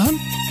pantalón?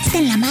 Está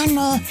en la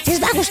mano. Les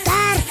va a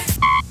gustar.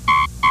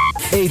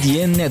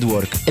 ADN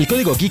Network, el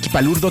código geek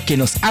palurdo que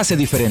nos hace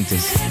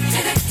diferentes.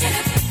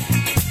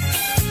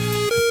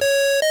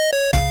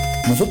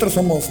 Nosotros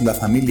somos la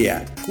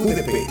familia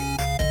QDP.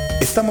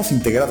 Estamos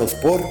integrados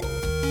por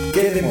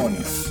 ¿Qué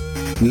demonios?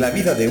 La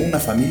vida de una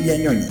familia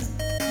ñoña.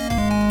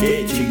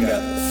 ¿Qué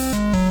chingados?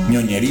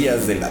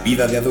 Ñoñerías de la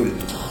vida de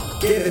adulto.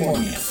 ¿Qué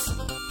demonios?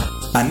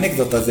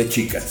 Anécdotas de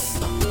chicas.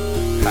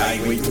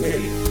 Highway to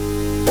Hell.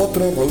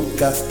 Otro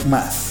roadcast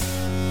más.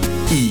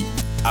 Y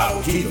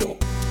Aullido.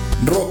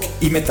 Rock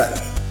y metal,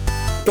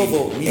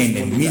 todo en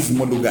el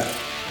mismo lugar.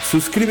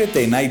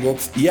 Suscríbete en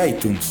iVoox y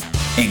iTunes,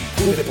 en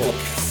QD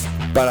Podcast,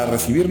 para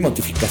recibir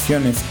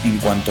notificaciones en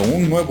cuanto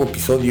un nuevo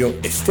episodio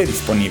esté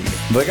disponible.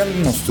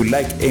 Regálanos tu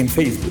like en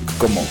Facebook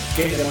como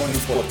 ¿Qué demonios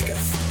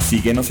podcast?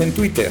 Síguenos en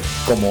Twitter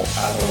como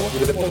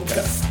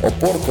 @QDPodcast o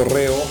por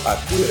correo a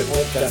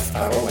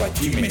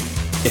qdpodcast@gmail.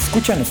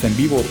 Escúchanos en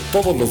vivo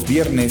todos los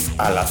viernes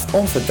a las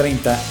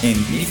 11:30 en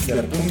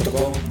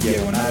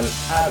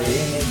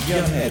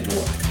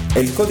mixler.com/ADN-network.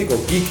 El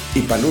código geek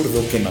y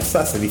palurdo que nos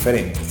hace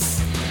diferentes.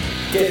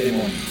 ¿Qué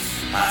demonios?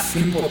 Más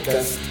un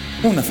podcast,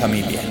 una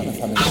familia.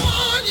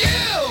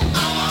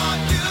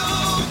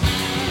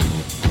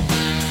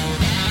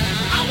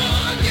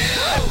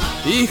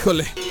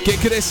 Híjole, ¿qué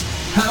crees?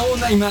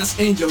 Aún hay más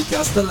Angel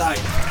Cast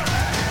Alive.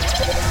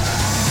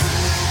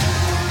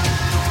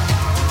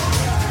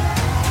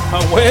 ¡A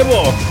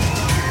huevo!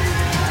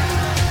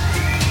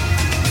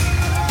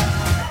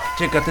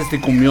 Chécate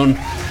este cumbión.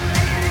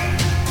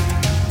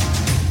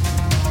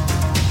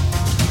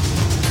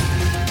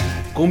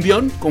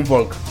 Cumbión con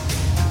folk.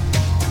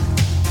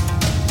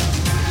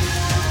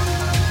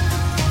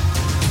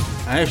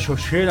 A eso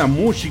sí era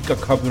música,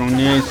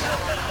 cabrones.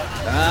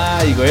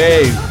 Ay,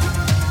 güey.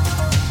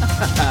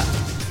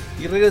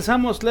 Y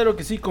regresamos, claro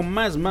que sí, con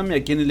más mami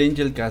aquí en el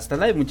Angel Cast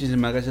Alive.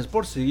 Muchísimas gracias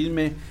por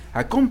seguirme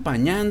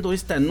acompañando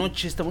esta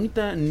noche, esta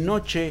bonita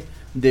noche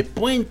de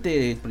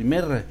puente.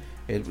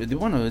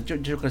 Bueno, yo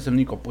creo que es el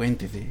único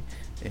puente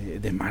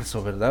de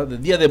marzo, ¿verdad? De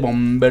día de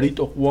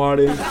Bomberito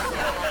Juárez.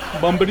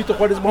 Bomberito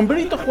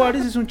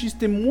Juárez es un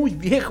chiste muy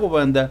viejo,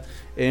 banda.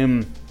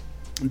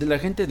 De la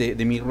gente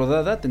de mi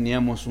rodada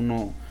teníamos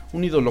un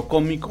ídolo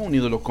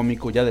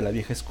cómico ya de la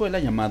vieja escuela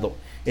llamado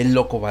El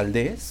Loco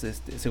Valdés.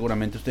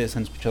 Seguramente ustedes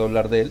han escuchado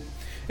hablar de él.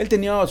 Él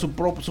tenía su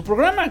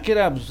programa que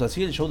era pues,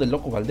 así, el show del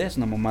Loco Valdés,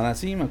 una mamada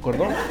así, me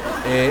acuerdo.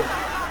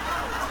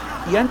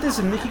 Y antes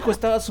en México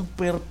estaba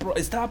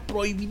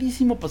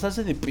prohibidísimo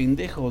pasarse de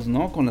pendejos,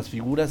 ¿no? Con las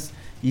figuras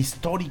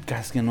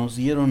históricas que nos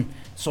dieron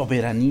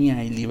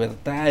soberanía y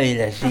libertad y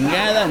la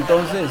chingada.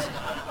 Entonces,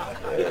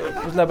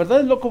 pues la verdad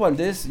el Loco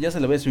Valdés ya se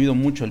le había subido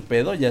mucho el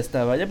pedo, ya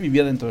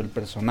vivía dentro del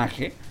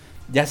personaje,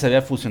 ya se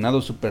había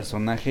fusionado su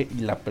personaje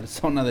y la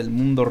persona del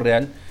mundo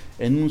real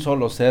en un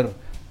solo ser,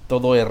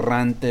 todo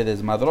errante,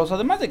 desmadroso.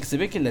 Además de que se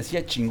ve que le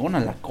hacía chingón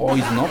a la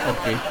Cois, ¿no?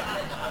 Porque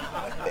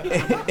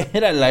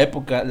era la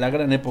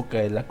gran época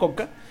de la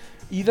coca.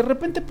 Y de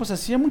repente pues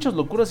hacía muchas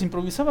locuras,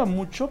 improvisaba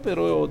mucho,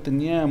 pero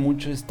tenía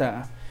mucho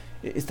esta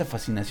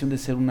fascinación de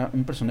ser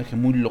un personaje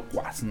muy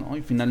locuaz, ¿no?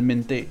 Y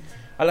finalmente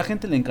a la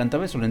gente le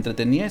encantaba eso, le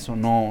entretenía eso.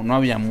 No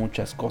había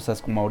muchas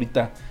cosas como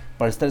ahorita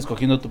para estar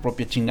escogiendo tu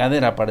propia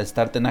chingadera, para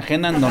estarte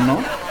enajenando, ¿no?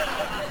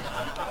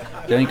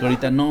 Ya ven que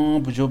ahorita, no,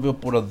 pues yo veo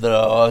puro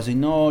Dross, y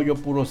no, yo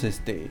puros,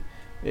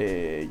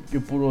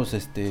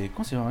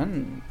 ¿cómo se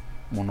llaman?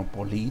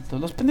 Monopolitos,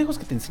 los pendejos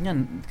que te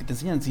enseñan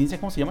ciencia,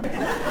 ¿cómo se llaman?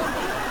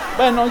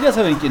 Bueno, ya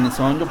saben quiénes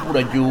son, yo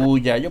pura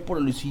Yuya, yo puro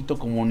Luisito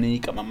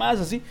Comunica, mamás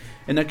así.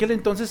 En aquel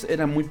entonces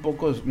eran muy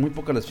pocas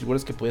las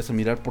figuras que podías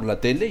mirar por la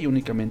tele, y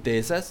únicamente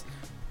esas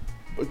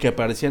que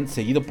aparecían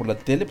seguido por la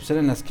tele, pues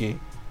eran las que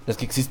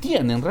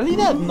existían en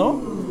realidad,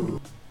 ¿no?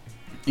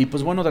 Y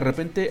pues bueno, de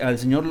repente al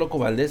señor Loco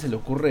Valdés se le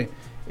ocurre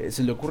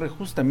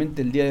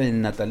justamente el día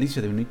del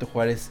natalicio de Benito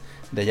Juárez,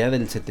 de allá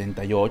del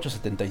 78,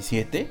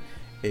 77,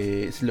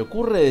 se le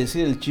ocurre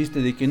decir el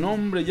chiste de que no,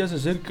 hombre, ya se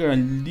acerca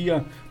el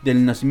día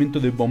del nacimiento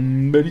de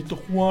Bomberito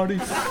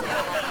Juárez.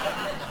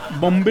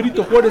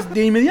 Bomberito Juárez.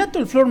 De inmediato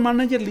el floor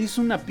manager le hizo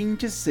una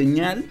pinche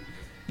señal,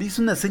 le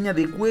hizo una seña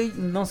de güey,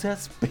 no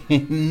seas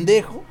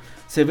pendejo.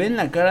 Se ve en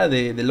la cara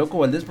de Loco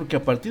Valdés, porque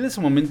a partir de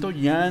ese momento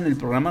ya en el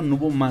programa no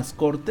hubo más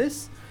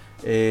cortes.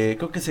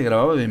 Creo que se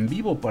grababa en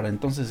vivo para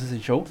entonces ese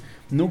show.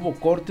 No hubo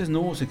cortes, no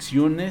hubo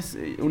secciones,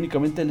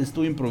 únicamente él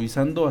estuvo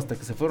improvisando hasta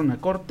que se fueron a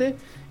corte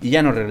y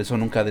ya no regresó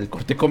nunca del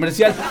corte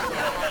comercial.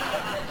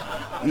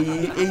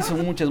 Y hizo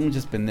muchas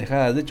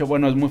pendejadas. De hecho,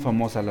 bueno, es muy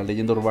famosa la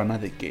leyenda urbana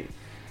de que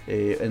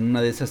en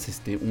una de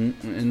esas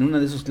en uno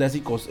de esos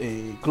clásicos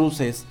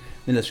cruces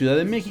de la Ciudad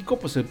de México,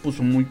 pues se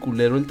puso muy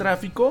culero el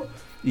tráfico.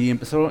 Y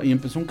empezó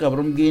un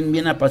cabrón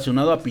bien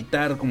apasionado a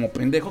pitar como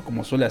pendejo,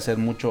 como suele hacer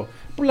mucho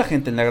pues, la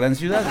gente en la gran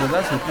ciudad,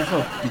 ¿verdad? Se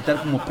puso a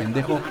pitar como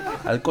pendejo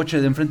al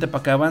coche de enfrente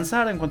para que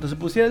avanzara en cuanto se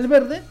pusiera el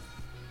verde.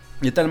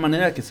 De tal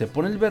manera que se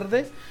pone el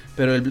verde,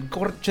 pero el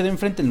coche de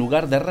enfrente, en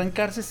lugar de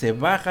arrancarse, se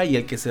baja, y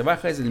el que se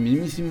baja es el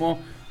mismísimo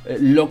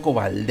Loco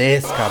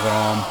Valdés,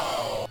 cabrón.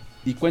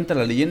 Y cuenta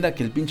la leyenda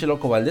que el pinche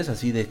Loco Valdés,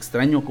 así de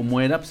extraño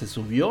como era, pues, se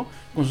subió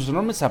con sus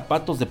enormes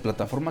zapatos de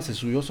plataforma, se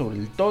subió sobre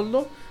el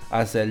toldo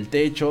hacia el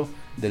techo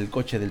del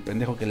coche del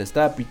pendejo que le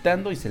estaba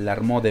pitando y se la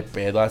armó de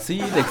pedo. Así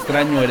de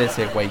extraño era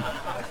ese güey,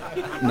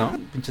 ¿no?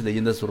 Pinches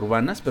leyendas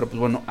urbanas, pero pues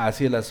bueno,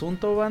 así el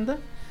asunto, banda.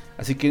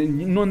 Así que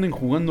no anden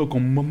jugando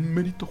con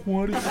Bomberito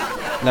Juárez.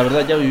 La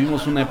verdad ya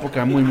vivimos una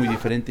época muy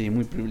diferente y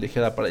muy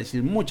privilegiada para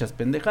decir muchas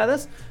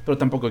pendejadas, pero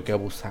tampoco hay que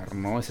abusar,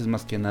 ¿no? Esa es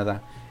más que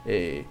nada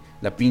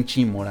la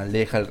pinche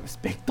moraleja al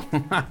respecto.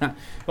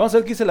 Vamos a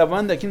ver qué dice la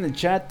banda aquí en el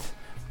chat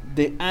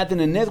de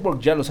ADN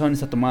Network. Ya lo saben,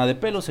 esta tomada de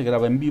pelo se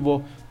graba en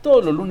vivo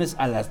todos los lunes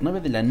a las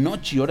 9 de la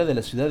noche, hora de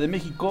la Ciudad de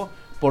México,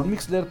 por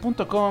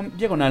mixler.com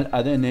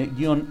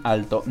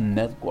 /ADN-alto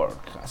network.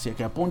 Así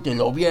que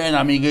apúntelo bien,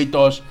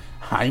 amiguitos.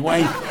 Ay,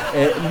 güey.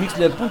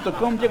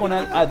 Mixler.com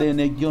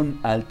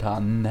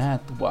 /ADN-alto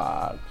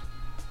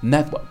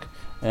network.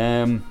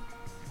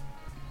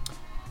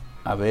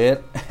 A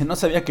ver, no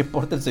sabía que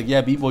Porter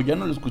seguía vivo. Ya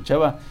no lo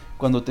escuchaba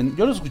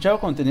yo lo escuchaba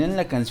cuando tenían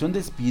la canción de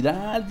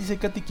Espiral. Dice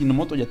Katy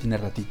Kinomoto, ya tiene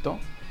ratito.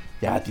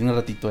 Ya tiene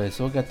ratito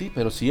eso, Katy,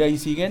 pero sí, ahí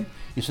siguen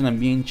y suenan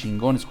bien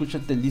chingón.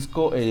 Escúchate el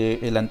disco,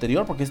 el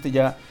anterior, porque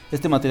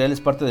este material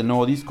es parte del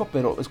nuevo disco,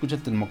 pero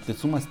escúchate el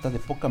Moctezuma, está de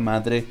poca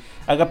madre.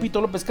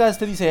 Agapito López Cáceres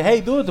te dice,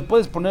 hey dude, ¿te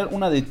puedes poner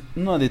una de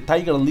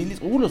Tiger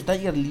Lilies? Los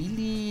Tiger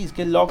Lilies,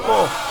 qué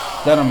loco.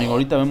 Claro, amigo,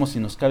 ahorita vemos si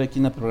nos cabe aquí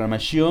en la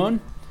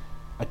programación.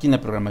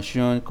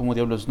 ¿Cómo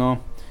diablos no?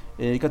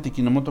 Katy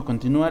Kinomoto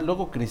continúa,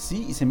 luego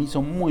crecí y se me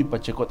hizo muy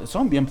pachecote.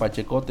 Son bien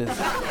pachecotes,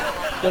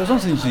 pero son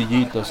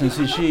sencillitos.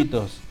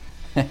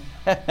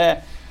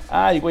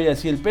 Ay, güey,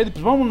 así el pedo.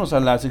 Pues vámonos a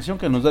la sección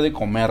que nos da de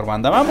comer,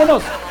 banda.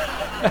 ¡Vámonos!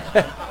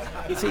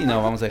 Sí,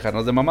 no, vamos a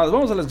dejarnos de mamadas.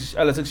 Vamos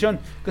a la sección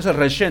que es el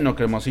relleno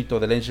cremosito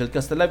del Angel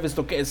Cast Live.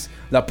 Esto que es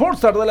la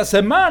Pornstar de la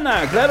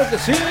semana. ¡Claro que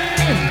sí!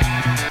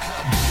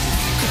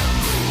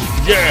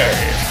 ¡Yeah!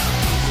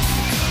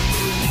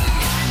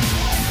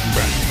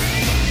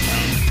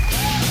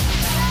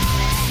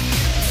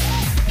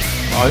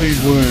 Ay,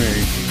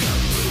 güey.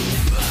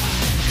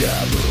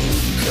 Cabrón.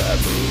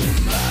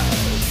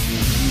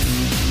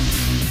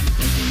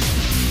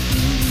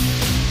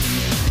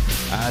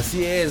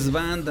 Así es,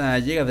 banda,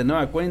 llega de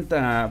nueva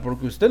cuenta,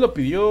 porque usted lo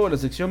pidió, la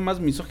sección más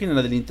misógina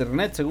del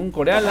internet, según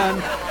Corealan,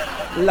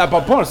 la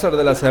Pornstar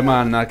de la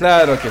semana.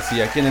 Claro que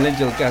sí, aquí en el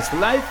Angel Cast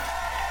Live.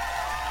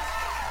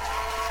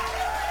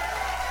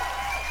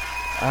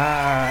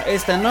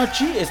 Esta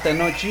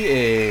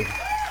noche, el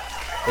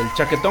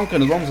chaquetón que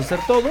nos vamos a hacer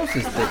todos,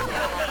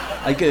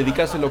 hay que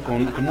dedicárselo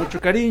con mucho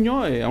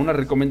cariño, a una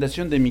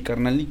recomendación de mi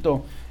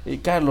carnalito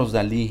Carlos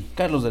Dalí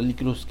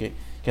Cruz,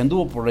 que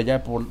anduvo por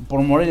allá,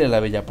 por Morelia la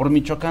Bella, por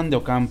Michoacán de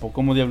Ocampo,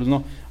 como diablos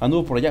no,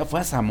 anduvo por allá, fue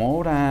a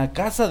Zamora,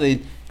 casa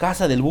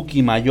del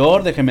Buki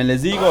Mayor, déjenme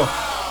les digo.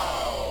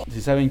 Si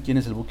saben quién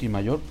es el Buki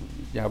Mayor,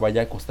 ya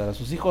vaya a acostar a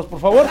sus hijos, por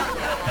favor.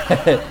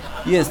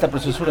 Y esta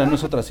preciosura no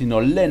es otra sino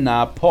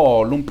Lena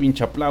Paul, un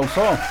pinche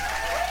aplauso.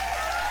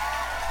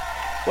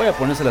 Voy a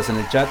ponérselas en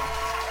el chat.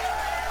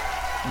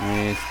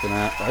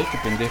 Ay, qué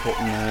pendejo.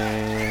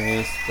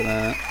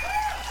 Nuestra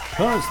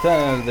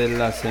Pornstar de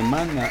la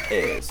semana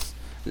es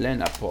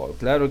Lena Paul,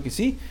 claro que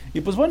sí.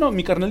 Y pues bueno,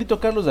 mi carnalito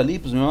Carlos Dalí,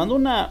 pues me mandó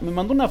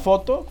una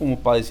foto como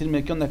para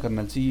decirme, ¿qué onda,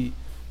 carnal? ¿Sí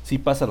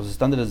pasa los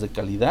estándares de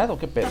calidad o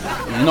qué pedo?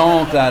 Y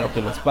no, claro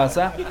que los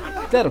pasa.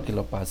 Claro que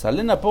lo pasa.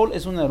 Lena Paul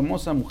es una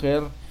hermosa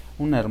mujer,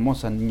 una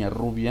hermosa niña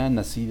rubia,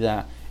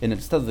 nacida en el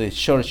estado de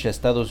Georgia,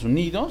 Estados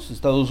Unidos,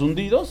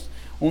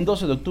 un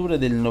 12 de octubre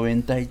del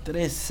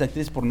 93,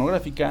 actriz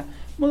pornográfica,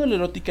 modelo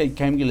erótica y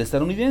camgirl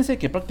estadounidense,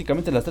 que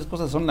prácticamente las tres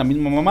cosas son la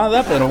misma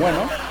mamada, pero bueno.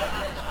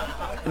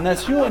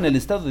 Nació en el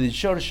estado de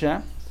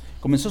Georgia,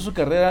 comenzó su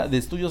carrera de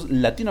estudios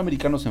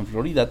latinoamericanos en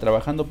Florida,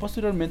 trabajando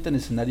posteriormente en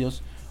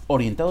escenarios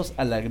orientados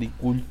a la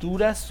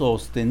agricultura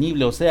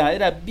sostenible. O sea,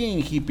 era bien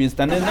hippie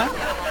esta nena.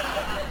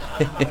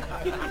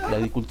 La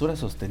agricultura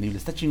sostenible,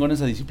 está chingona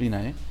esa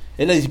disciplina,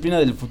 es la disciplina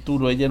del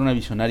futuro. Ella era una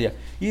visionaria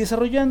y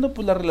desarrollando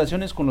pues las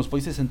relaciones con los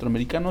países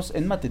centroamericanos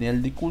en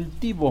material de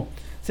cultivo.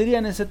 Sería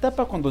en esa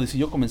etapa cuando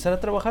decidió comenzar a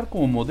trabajar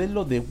como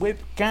modelo de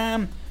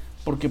webcam,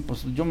 porque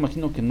pues yo me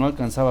imagino que no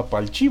alcanzaba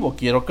para el chivo,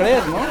 quiero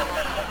creer,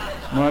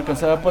 no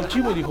alcanzaba para el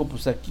chivo, y dijo,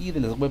 pues aquí de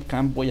las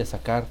webcam voy a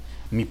sacar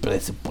mi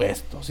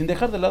presupuesto. Sin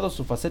dejar de lado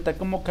su faceta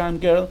como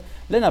camgirl,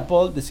 Lena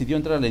Paul decidió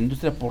entrar a la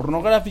industria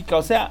pornográfica.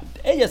 O sea,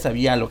 ella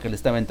sabía lo que le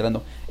estaba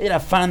entrando, era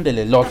fan del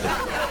elote,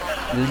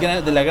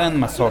 de la gran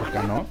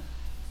mazorca, ¿no?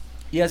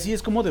 Y así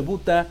es como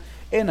debuta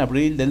en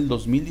abril del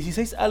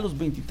 2016 a los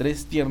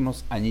 23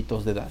 tiernos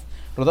añitos de edad,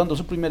 rodando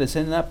su primera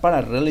escena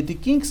para Reality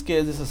Kings, que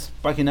es de esas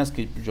páginas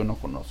que yo no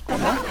conozco,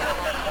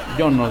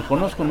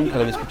 nunca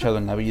la había escuchado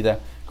en la vida.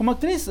 Como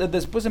actriz,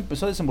 después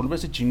empezó a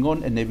desenvolverse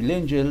chingón en Evil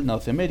Angel,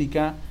 North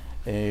America,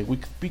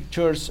 Wicked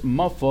Pictures,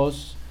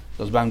 Mofos,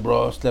 los Bang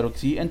Bros, claro que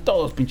sí, en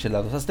todos pinches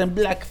lados, hasta en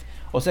Black.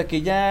 O sea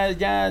que ya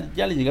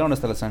le llegaron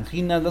hasta las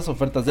anginas, las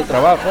ofertas de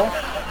trabajo.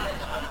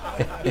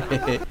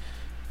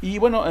 Y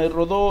bueno,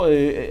 rodó,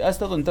 ha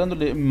estado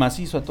entrándole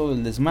macizo a todo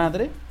el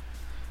desmadre.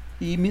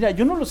 Y mira,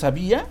 yo no lo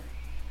sabía,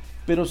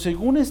 pero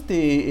según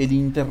el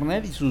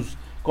internet y sus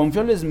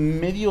confiables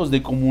medios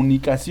de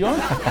comunicación,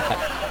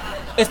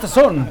 estas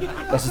son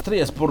las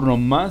estrellas porno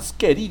más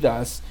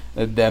queridas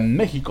de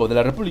México, de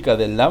la República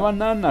de la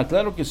Banana,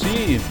 claro que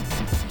sí.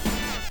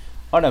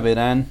 Ahora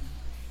verán.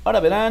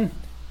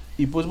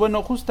 Y pues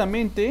bueno,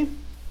 justamente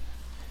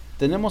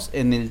tenemos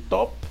en el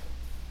top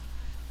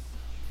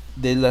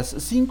de las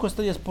 5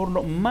 estrellas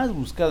porno más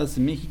buscadas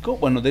en México.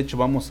 Bueno, de hecho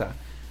vamos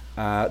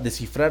a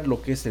descifrar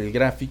lo que es el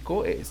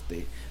gráfico.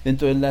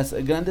 Dentro de las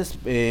grandes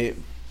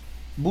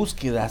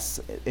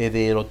búsquedas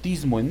de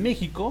erotismo en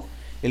México,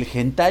 el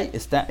hentai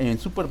está en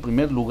super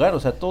primer lugar. O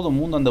sea, todo el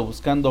mundo anda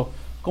buscando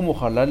cómo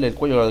jalarle el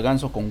cuello al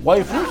ganso con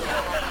waifus.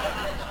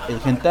 El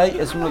hentai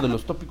es uno de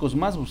los tópicos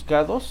más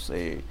buscados.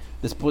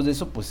 Después de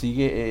eso, pues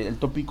sigue el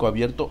tópico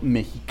abierto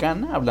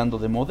mexicana, hablando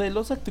de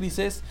modelos,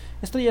 actrices,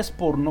 estrellas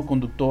porno,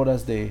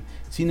 conductoras de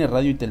cine,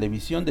 radio y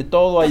televisión. De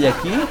todo hay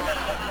aquí.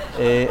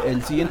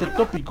 El siguiente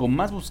tópico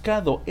más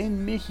buscado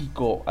en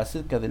México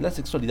acerca de la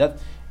sexualidad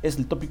es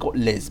el tópico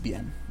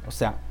lesbian. O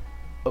sea,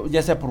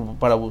 ya sea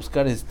para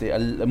buscar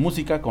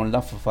música con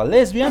la fafa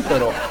lesbian,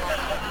 pero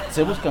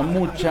se busca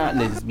mucha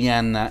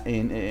lesbiana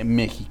en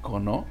México,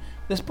 ¿no?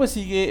 Después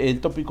sigue el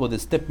tópico de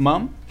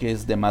stepmom, que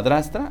es de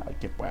madrastra. ¡Ay,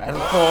 qué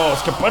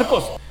puercos, qué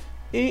puercos!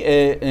 Y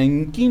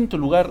en quinto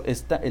lugar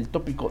está el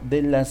tópico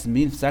de las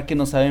MILFs. ¿A que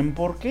no saben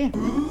por qué?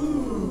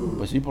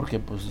 Pues sí, porque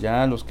pues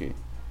ya los que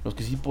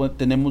sí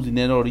tenemos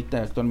dinero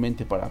ahorita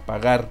actualmente para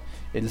pagar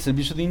el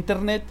servicio de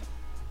internet,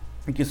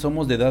 que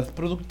somos de edad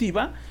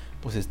productiva,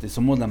 pues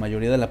somos la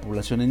mayoría de la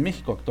población en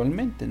México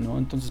actualmente, ¿no?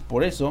 Entonces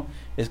por eso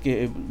es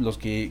que los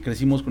que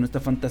crecimos con esta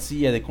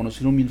fantasía de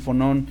conocer un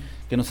milfonón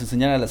que nos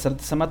enseñara las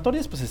artes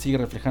amatorias, pues se sigue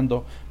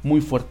reflejando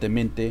muy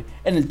fuertemente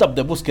en el top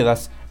de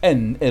búsquedas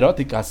en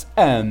eróticas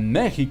en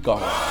México.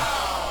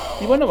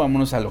 Y bueno,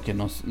 vámonos a lo que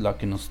nos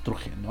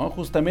truje, ¿no?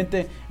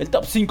 Justamente el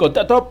top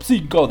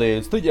 5 de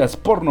estrellas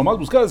porno más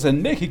buscadas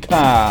en México.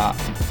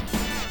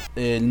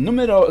 El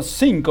número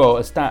 5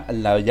 está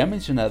la ya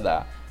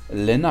mencionada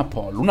Lena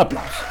Paul. Un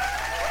aplauso.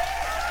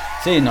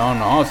 Sí,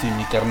 sí,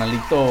 mi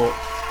carnalito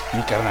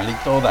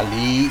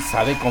Dalí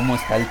sabe cómo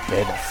está el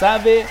pedo,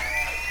 sabe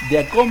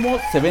de cómo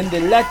se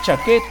vende la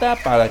chaqueta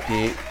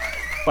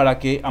para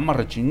que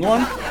amarre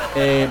chingón.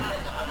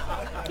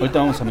 Ahorita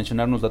vamos a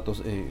mencionar unos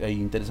datos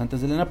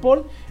interesantes de Lena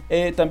Paul.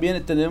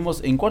 También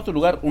tenemos en cuarto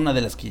lugar una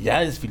de las que ya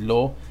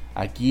desfiló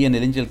aquí en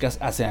el Angel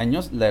Cast hace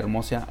años, la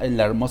hermosa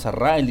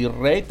Riley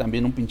Ray.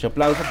 También un pinche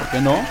aplauso, ¿por qué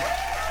no?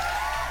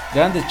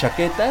 Grandes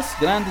chaquetas.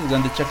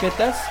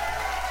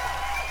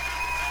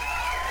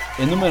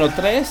 En número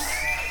 3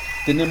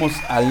 tenemos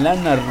a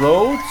Lana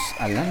Rhoades.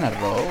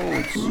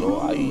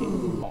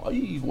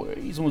 Ay,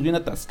 güey, somos bien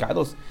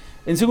atascados.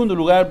 En segundo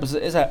lugar, pues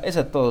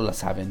esa todos la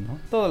saben, ¿no?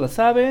 Todos la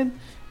saben,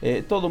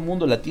 todo el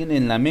mundo la tiene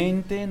en la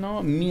mente,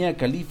 ¿no? Mia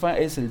Khalifa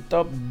es el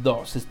top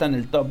 2, está en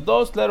el top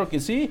 2, claro que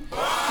sí,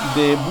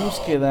 de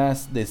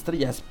búsquedas de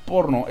estrellas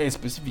porno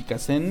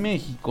específicas en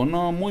México,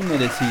 ¿no? Muy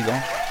merecido.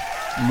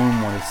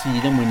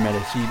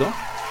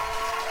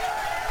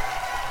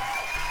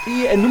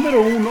 Y el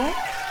número 1,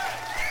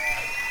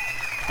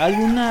 hay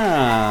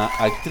una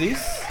actriz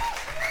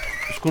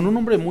pues, con un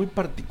nombre muy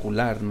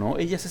particular, ¿no?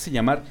 Ella se hace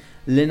llamar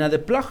Lena de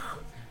Plug.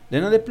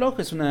 Lena de Plug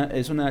es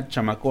una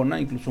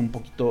chamacona, incluso un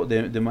poquito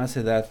de más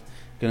edad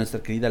que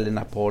nuestra querida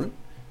Lena Paul.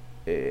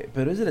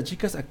 Pero es de las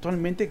chicas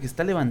actualmente que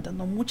está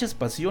levantando muchas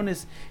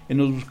pasiones en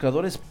los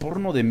buscadores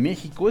porno de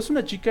México. Es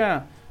una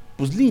chica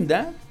pues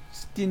linda,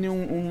 tiene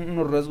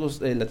unos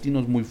rasgos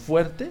latinos muy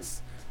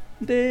fuertes,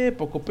 de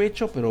poco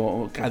pecho,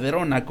 pero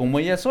caderona como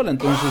ella sola.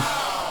 Entonces,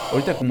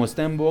 ahorita como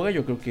está en boga,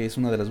 yo creo que es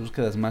una de las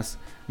búsquedas más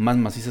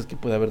macizas que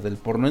puede haber del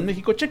porno en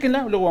México.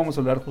 Chéquenla, luego vamos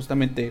a hablar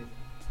justamente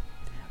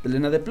de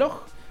Lena de Plug.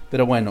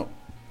 Pero bueno,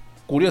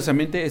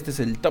 curiosamente este es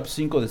el top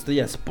 5 de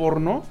estrellas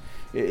porno.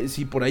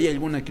 Si por ahí hay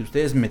alguna que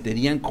ustedes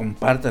meterían,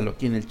 compártalo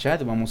aquí en el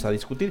chat, vamos a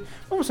discutir.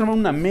 Vamos a armar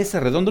una mesa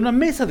redonda, una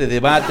mesa de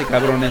debate,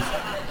 cabrones,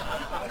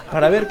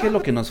 para ver qué es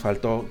lo que nos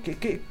faltó,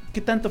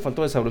 qué tanto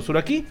faltó de sabrosura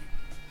aquí.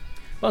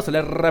 Vamos a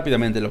leer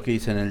rápidamente lo que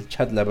dice en el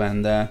chat la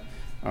banda.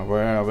 A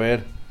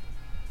ver.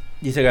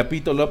 Dice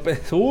Gapito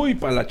López, uy,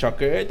 para la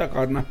chaqueta,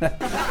 carnal.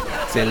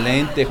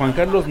 Excelente. Juan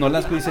Carlos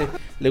Nolasco dice,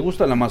 le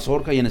gusta la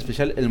mazorca y en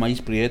especial el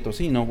maíz prieto.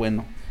 Sí, no,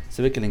 bueno,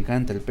 se ve que le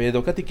encanta el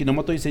pedo. Katy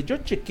Kinomoto dice, yo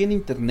chequé en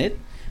internet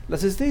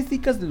las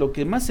estadísticas de lo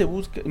que más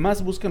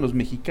buscan los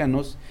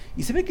mexicanos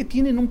y se ve que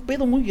tienen un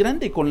pedo muy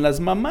grande con las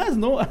mamás,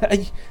 ¿no?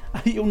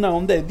 Hay una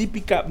onda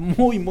edípica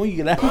muy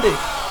grande.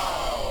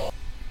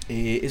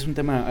 Es un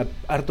tema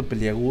harto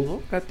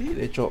peliagudo, Katy.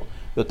 De hecho,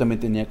 yo también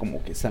tenía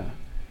como que esa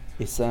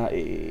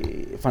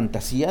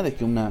fantasía de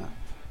que una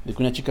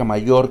chica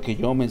mayor que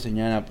yo me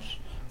enseñara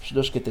pues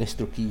 2 que 3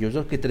 truquillos,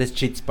 2 que 3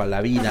 cheats para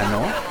la vida,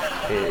 ¿no?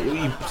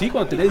 Y sí,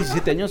 cuando tenía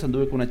 17 años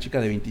anduve con una chica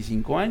de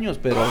 25 años,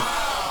 pero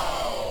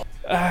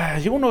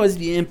yo uno es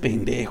bien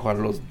pendejo a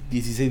los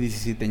 16,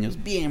 17 años,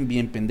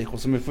 bien pendejo,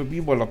 se me fue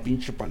vivo a la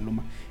pinche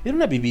paloma. Era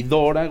una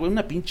vividora, güey,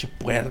 una pinche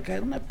puerca,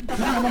 era una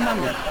no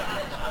mames.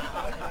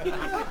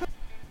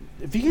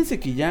 Fíjense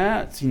que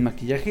ya sin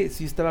maquillaje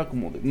sí estaba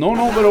como de... No,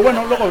 pero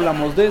bueno, luego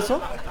hablamos de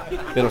eso.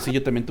 Pero sí,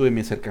 yo también tuve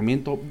mi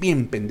acercamiento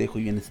bien pendejo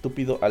y bien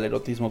estúpido al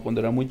erotismo cuando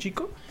era muy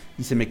chico.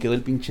 Y se me quedó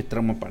el pinche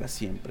trauma para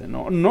siempre,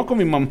 ¿no? No con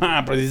mi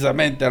mamá,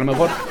 precisamente. A lo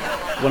mejor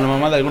con la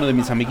mamá de alguno de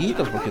mis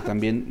amiguitos. Porque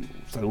también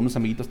pues, algunos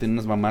amiguitos tienen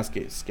unas mamás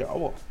que...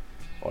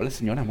 hola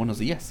señora, buenos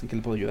días. ¿En qué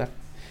le puedo ayudar?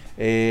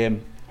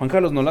 Juan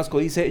Carlos Nolasco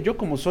dice, yo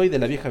como soy de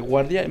la vieja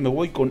guardia, me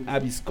voy con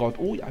Abby Scott.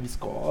 Uy, Abby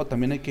Scott,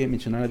 también hay que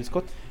mencionar a Abby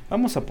Scott.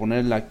 Vamos a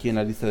ponerla aquí en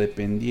la lista de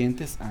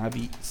pendientes,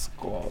 Abby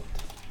Scott.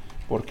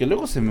 Porque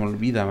luego se me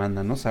olvida,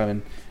 banda, ¿no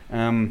saben?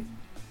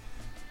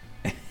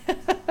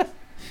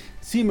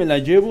 Sí me la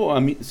llevo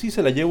sí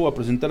se la llevo a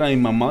presentar a mi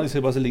mamá, dice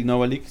Basilic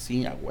Novalik.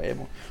 Sí, a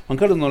huevo. Juan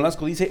Carlos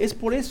Nolasco dice, es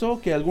por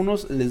eso que a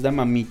algunos les da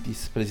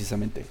mamitis,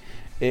 precisamente.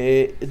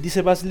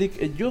 Dice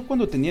Basilic, yo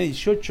cuando tenía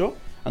 18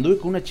 anduve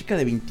con una chica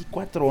de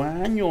 24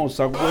 años,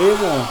 a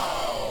huevo.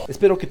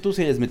 Espero que tú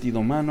se hayas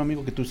metido mano,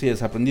 amigo, que tú se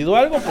hayas aprendido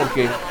algo,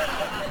 porque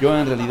yo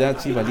en realidad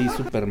sí valí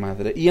super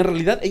madre. Y en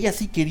realidad ella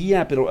sí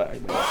quería, pero... Ay,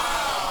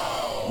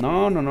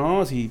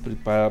 no, sí,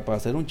 para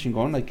ser un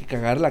chingón hay que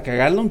cagarla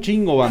un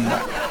chingo,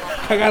 banda.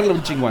 Cagarla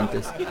un chingo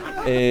antes.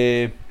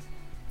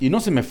 Y no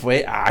se me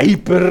fue. ¡Ay,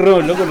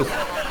 perro!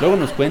 Luego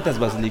nos cuentas,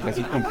 Basilic,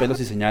 así con pelos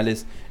y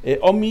señales.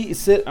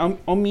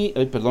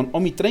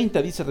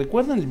 Omi30 dice,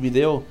 ¿recuerdan el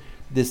video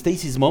de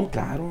Stacy's Mom?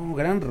 Claro,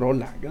 gran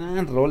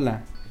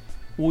rola.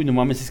 Uy, no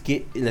mames, es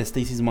que la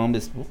Stacy's Mom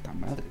es puta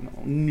madre, no,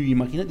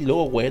 imagínate, y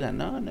luego güera,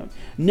 no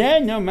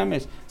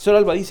mames. Sor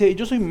Alba dice,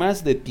 yo soy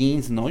más de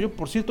teens, ¿no? Yo,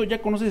 por cierto,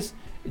 ¿ya conoces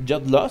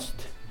Jot Lost?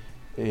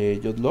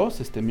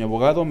 Mi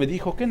abogado me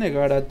dijo que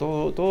negara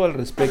todo al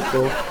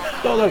respecto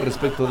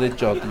de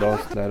Jot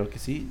Lost, claro que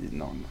sí.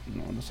 No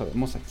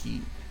sabemos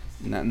aquí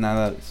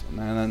nada de eso,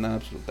 nada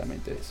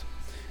absolutamente de eso.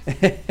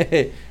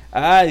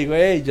 Ay,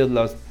 güey, Jot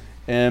Lost.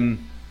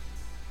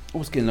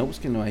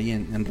 Búsquenlo ahí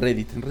en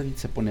Reddit. En Reddit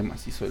se pone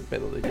macizo el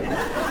pedo de Jot Lost.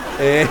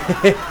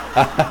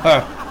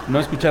 No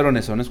escucharon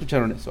eso.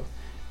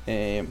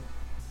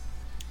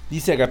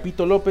 Dice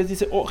Agapito López,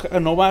 dice,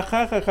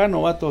 jajaja,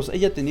 novatos.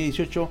 Ella tenía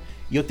 18,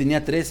 yo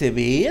tenía 13,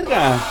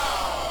 verga.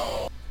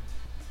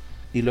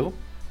 Y luego,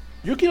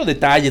 yo quiero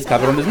detalles,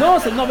 cabrones. No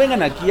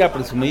vengan aquí a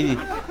presumir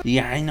y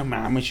ay, no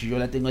mames, yo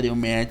la tengo de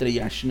 1 metro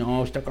y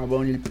no, está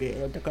cabrón el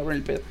pedo.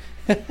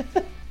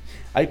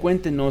 Ay,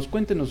 cuéntenos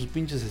sus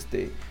pinches,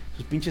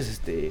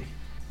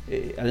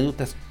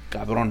 anécdotas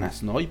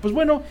cabronas, ¿no? Y pues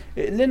bueno,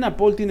 Lena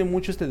Paul tiene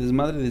mucho este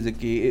desmadre desde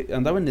que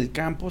andaba en el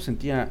campo,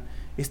 sentía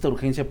esta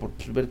urgencia por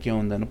ver qué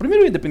onda, ¿no?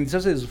 Primero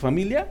independizarse de su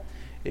familia,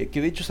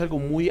 que de hecho es algo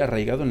muy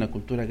arraigado en la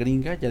cultura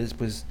gringa. Ya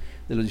después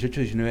de los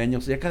 18, 19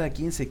 años, ya cada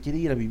quien se quiere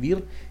ir a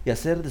vivir y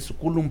hacer de su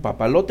culo un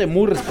papalote,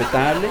 muy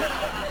respetable,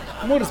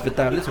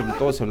 sobre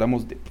todo si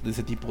hablamos de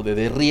ese tipo de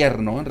derrier,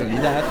 ¿no? En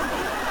realidad.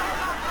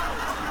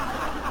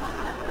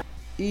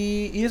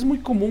 Y es muy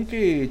común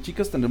que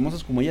chicas tan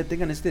hermosas como ella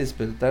tengan este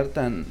despertar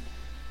tan,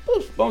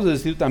 pues vamos a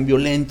decir, tan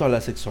violento a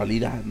la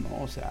sexualidad,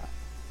 ¿no? O sea,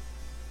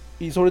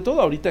 y sobre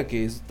todo ahorita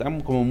que está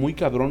como muy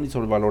cabrón y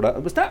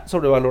sobrevalorado, está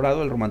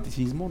sobrevalorado el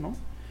romanticismo, ¿no?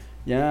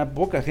 Ya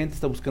poca gente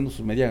está buscando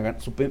su media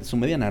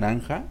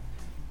naranja,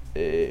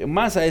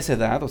 más a esa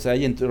edad, o sea,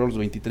 ya entre los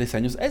 23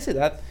 años, a esa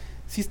edad,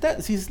 si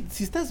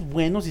estás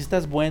bueno, si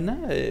estás buena,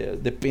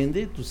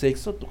 depende tu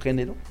sexo, tu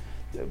género.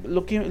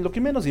 Lo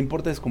que menos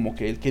importa es como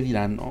que el qué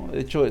dirán, ¿no?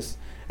 De hecho es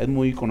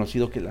muy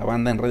conocido que la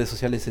banda en redes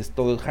sociales es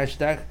todo el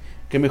hashtag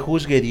que me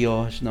juzgue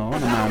Dios, no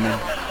mames.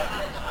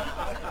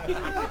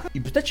 Y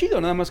pues está chido,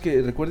 nada más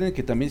que recuerden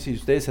que también si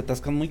ustedes se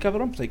atascan muy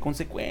cabrón, pues hay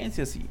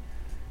consecuencias y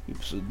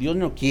pues Dios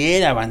no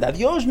quiera, banda,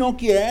 Dios no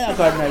quiera,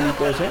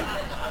 carnalitos,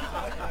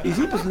 Y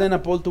sí, pues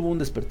Lena Paul tuvo un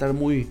despertar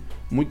muy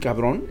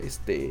cabrón,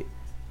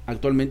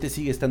 actualmente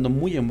sigue estando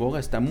muy en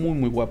boga, está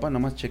muy guapa, nada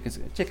más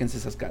chéquense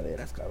esas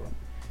caderas, cabrón.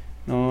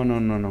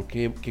 No,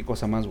 qué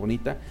cosa más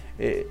bonita.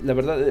 La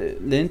verdad,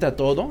 le entra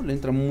todo, le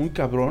entra muy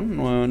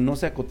cabrón, no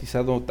se ha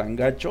cotizado tan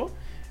gacho,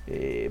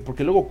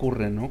 porque luego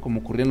ocurre, ¿no? Como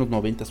ocurría en los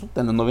 90s.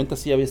 En los 90s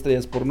sí había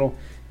estrellas porno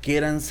que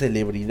eran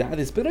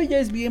celebridades, pero ella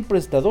es bien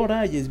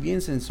prestadora, ella es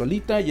bien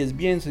sensualita, ella es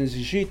bien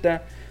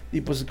sencillita, y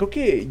pues creo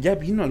que ya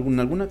vino en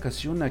alguna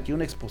ocasión aquí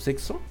un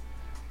exposexo.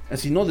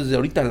 Así no, desde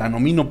ahorita la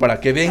nomino para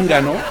que venga,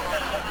 ¿no?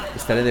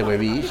 Estaré de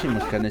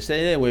huevísimos, carne,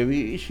 estaré de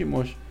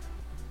huevísimos.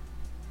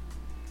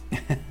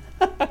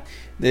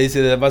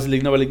 Dice de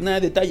Basilic Novalik, nada,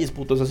 detalles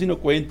putos, así no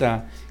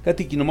cuenta.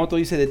 Katy Kinomoto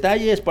dice,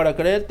 detalles para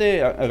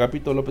creerte.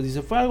 Agapito López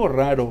dice, fue algo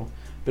raro,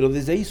 pero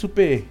desde ahí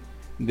supe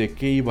de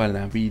qué iba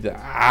la vida.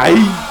 ¡Ay!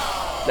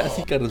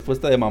 Clásica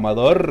respuesta de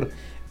mamador.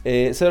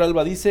 Cero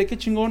Alba dice, qué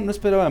chingón, no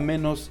esperaba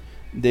menos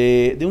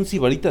de un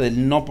cibarita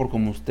del no por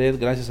como usted.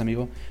 Gracias,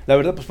 amigo. La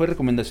verdad, pues fue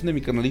recomendación de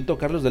mi carnalito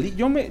Carlos Dalí.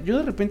 Yo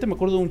de repente me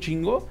acuerdo de un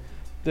chingo,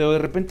 pero de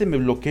repente me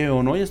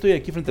bloqueo, ¿no? Ya estoy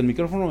aquí frente al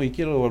micrófono y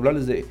quiero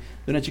hablarles de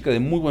una chica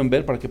de muy buen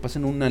ver para que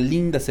pasen una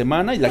linda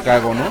semana y la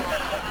cago, ¿no?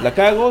 La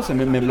cago,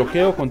 me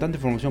bloqueo con tanta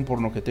información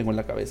porno que tengo en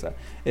la cabeza.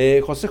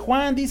 José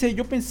Juan dice,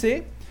 yo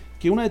pensé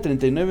que una de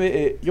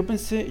 39, yo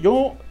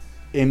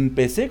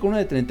empecé con una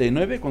de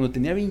 39 cuando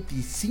tenía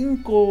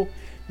 25,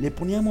 le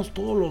poníamos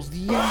todos los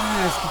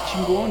días, qué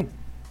chingón.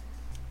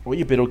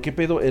 Oye, pero qué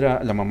pedo,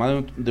 ¿era la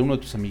mamá de uno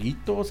de tus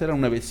amiguitos? ¿Era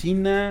una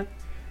vecina?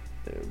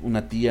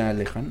 ¿Una tía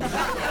lejana?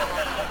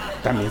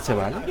 También se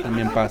vale,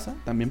 también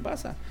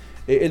pasa.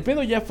 El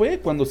pedo ya fue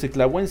cuando se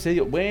clavó en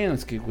serio. Bueno,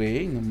 es que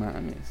güey, no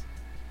mames.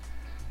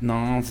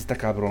 No, se está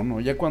cabrón, ¿no?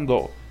 Ya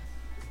cuando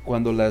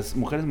las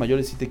mujeres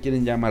mayores sí te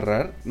quieren ya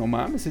amarrar, no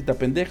mames, si te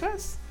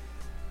apendejas,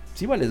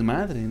 sí vales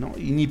madre, ¿no?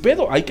 Y ni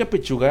pedo, hay que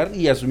apechugar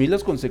y asumir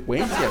las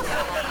consecuencias.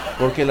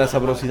 Porque la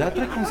sabrosidad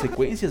trae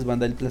consecuencias,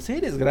 banda. El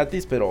placer es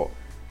gratis, pero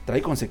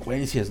trae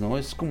consecuencias, ¿no?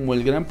 Es como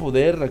el gran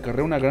poder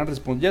acarrea una gran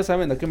responsabilidad. Ya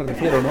saben a qué me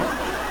refiero, ¿no?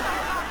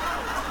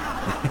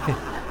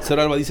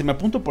 Cero Alba dice, me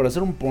apunto por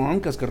hacer un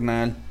podcast,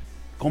 carnal.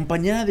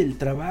 Compañera del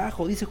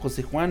trabajo, dice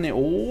José Juane.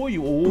 Uy,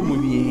 muy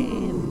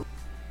bien.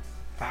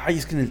 Ay,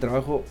 es que en el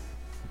trabajo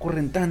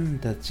ocurren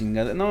tantas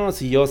chingadas. No,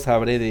 si yo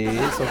sabré de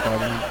eso,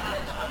 cabrón.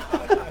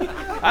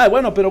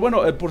 Bueno, pero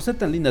bueno, por ser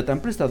tan linda, tan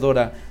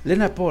prestadora,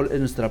 Lena Paul es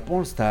nuestra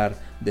pornstar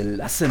de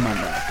la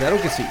semana. Claro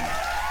que sí.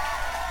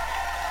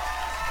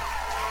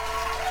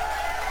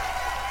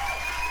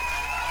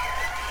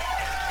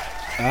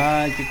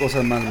 Ay, qué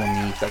cosa más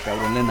bonita,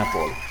 cabrón, Lena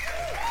Paul.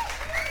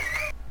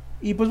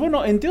 Y pues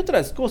bueno, entre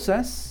otras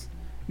cosas,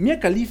 Mia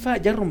Khalifa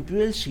ya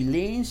rompió el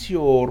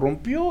silencio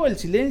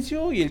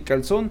y el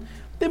calzón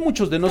de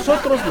muchos de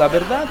nosotros, la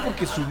verdad,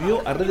 porque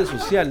subió a redes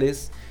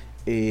sociales,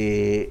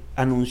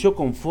 anunció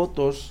con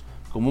fotos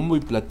como muy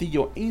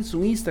platillo en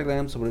su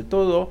Instagram, sobre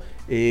todo,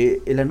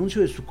 el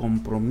anuncio de su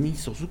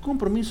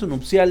compromiso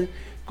nupcial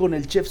con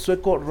el chef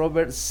sueco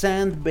Robert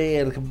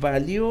Sandberg.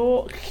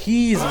 Valió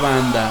his,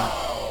 banda.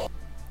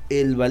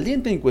 El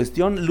valiente en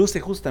cuestión luce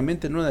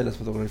justamente en una de las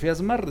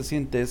fotografías más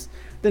recientes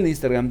del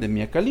Instagram de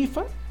Mia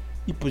Khalifa.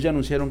 Y pues ya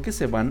anunciaron que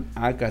se van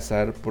a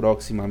casar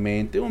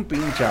próximamente. Un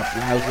pinche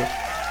aplauso.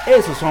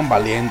 Esos son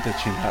valientes,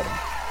 chingado.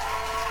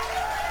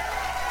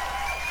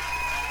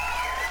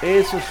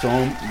 Esos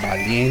son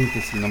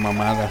valientes y no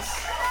mamadas.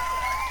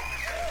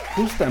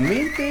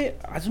 Justamente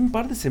hace un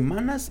par de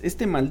semanas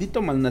este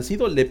maldito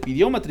malnacido le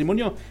pidió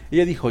matrimonio.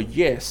 Ella dijo,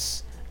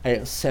 yes, I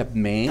accept,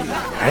 man.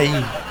 Ay.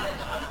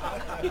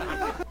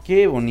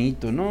 Qué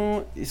bonito,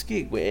 ¿no? Es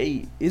que,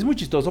 güey, es muy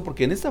chistoso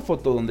porque en esta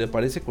foto donde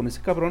aparece con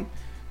ese cabrón,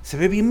 se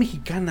ve bien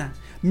mexicana.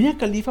 Mia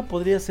Khalifa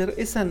podría ser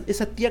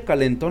esa tía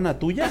calentona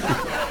tuya.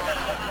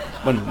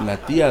 Bueno, la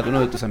tía de uno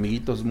de tus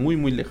amiguitos muy,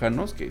 muy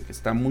lejanos, que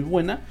está muy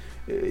buena.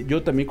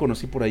 Yo también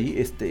conocí por ahí,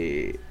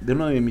 de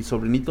uno de mis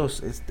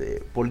sobrinitos,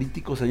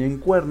 políticos allá en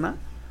Cuerna.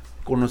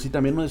 Conocí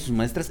también una de sus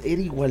maestras,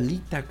 era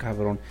igualita,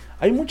 cabrón.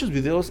 Hay muchos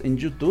videos en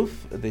YouTube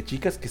de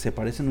chicas que se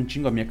parecen un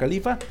chingo a Mia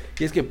Khalifa.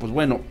 Y es que, pues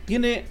bueno,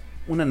 tiene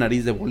una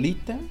nariz de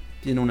bolita,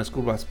 tiene unas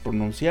curvas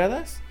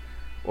pronunciadas.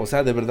 O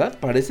sea, de verdad,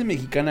 parece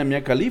mexicana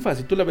Mia Khalifa.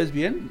 Si tú la ves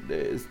bien,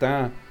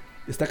 está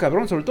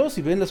cabrón. Sobre todo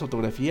si ven las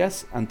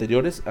fotografías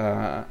anteriores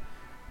a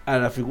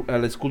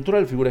la escultura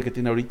de la figura que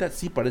tiene ahorita,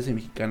 sí parece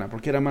mexicana,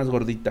 porque era más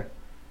gordita.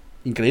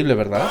 Increíble,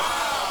 ¿verdad?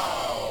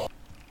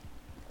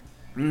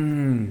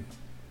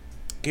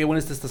 Qué buena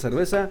está esta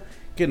cerveza,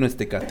 que no es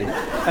Tecate.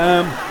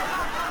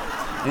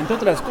 Entre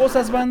otras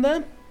cosas,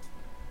 banda.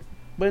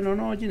 Bueno,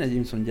 no, Gina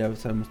Jameson ya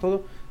sabemos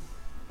todo.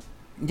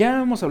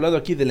 Ya hemos hablado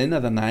aquí de Elena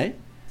Danae,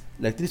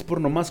 la actriz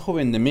porno más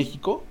joven de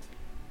México.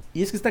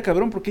 Y es que está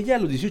cabrón porque ella a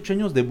los 18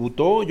 años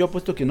debutó. Yo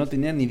apuesto que no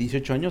tenía ni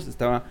 18 años,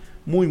 estaba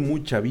muy,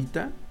 muy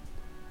chavita.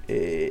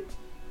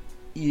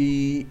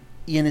 Y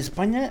en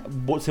España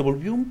se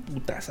volvió un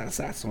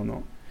putazazazo,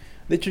 ¿no?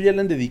 De hecho ya le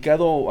han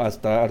dedicado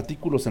hasta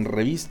artículos en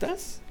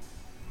revistas.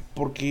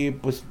 Porque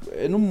pues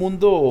en un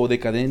mundo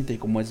decadente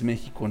como es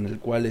México, en el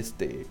cual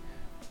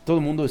todo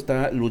el mundo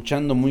está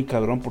luchando muy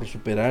cabrón por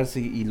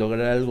superarse y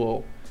lograr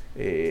algo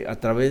a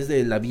través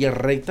de la vía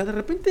recta, de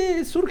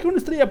repente surge una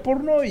estrella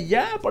porno y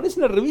ya aparece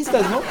en las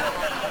revistas, ¿no?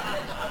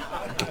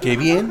 Qué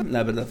bien,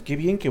 la verdad, qué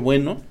bien, qué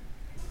bueno.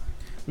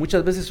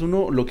 Muchas veces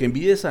uno lo que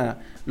envidia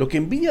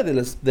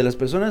de las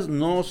personas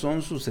no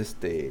son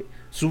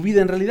su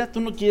vida. En realidad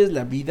tú no quieres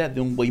la vida de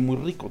un güey muy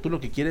rico, tú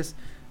lo que quieres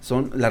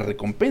son las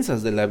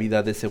recompensas de la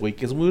vida de ese güey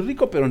que es muy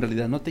rico, pero en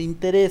realidad no te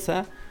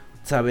interesa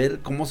saber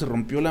cómo se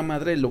rompió la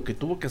madre, lo que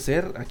tuvo que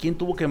hacer, a quién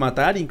tuvo que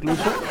matar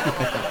incluso.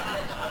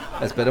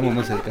 Esperemos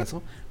no sea el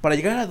caso, para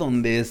llegar a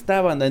donde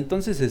está, banda.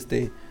 Entonces,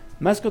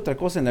 más que otra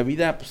cosa en la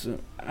vida, pues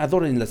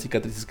adoren las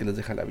cicatrices que les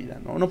deja la vida,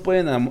 ¿no? No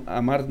pueden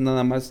amar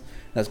nada más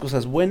las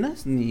cosas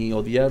buenas, ni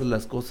odiar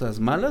las cosas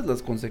malas,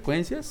 las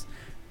consecuencias.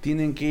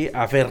 Tienen que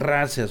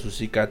aferrarse a sus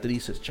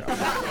cicatrices, chavos.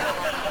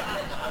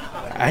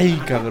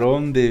 Ay,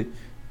 cabrón de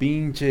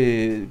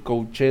pinche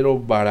coachero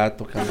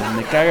barato, cabrón.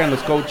 Me cagan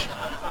los coach.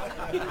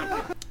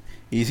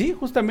 Y sí,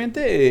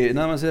 justamente,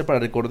 nada más era para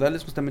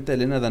recordarles justamente a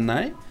Elena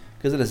Danae,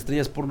 que es de las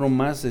estrellas porno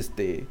más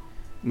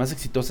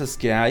exitosas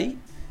que hay.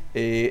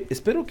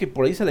 Espero que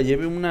por ahí se la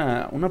lleve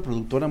una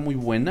productora muy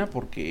buena,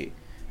 porque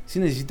sí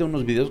necesita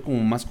unos videos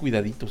como más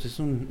cuidaditos. Es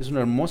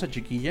una hermosa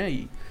chiquilla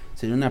y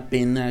sería una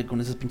pena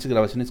con esas pinches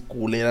grabaciones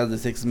culeras de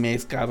Sex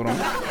Mex, cabrón.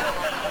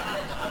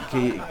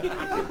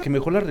 Que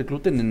mejor las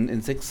recluten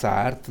en Sex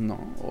Art,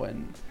 ¿no? O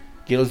en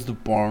Girls Do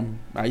Porn.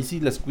 Ahí sí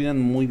las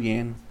cuidan muy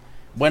bien.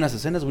 Buenas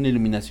escenas, buena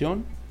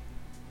iluminación.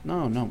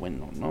 No.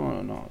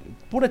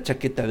 Pura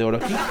chaqueta de oro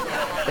aquí.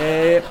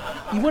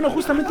 Y bueno,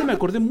 justamente me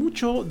acordé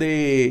mucho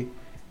de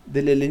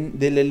la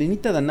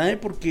Elenita Danae,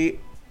 porque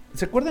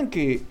 ¿se acuerdan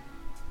que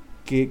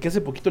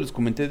hace poquito les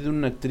comenté de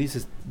un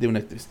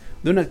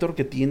actor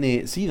que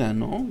tiene SIDA,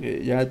 ¿no?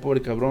 Que ya el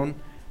pobre cabrón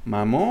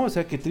mamó, o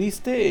sea, qué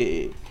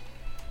triste.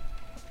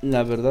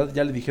 La verdad,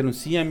 ya le dijeron,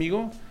 sí,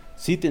 amigo,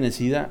 sí tienes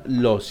SIDA,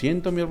 lo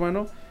siento, mi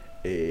hermano.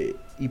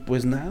 Y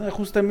pues nada,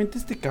 justamente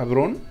este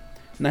cabrón,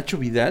 Nacho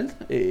Vidal,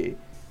 que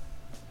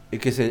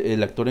es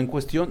el actor en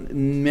cuestión,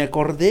 me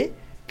acordé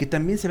que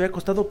también se había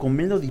acostado con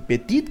Melody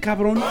Petit,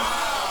 cabrón.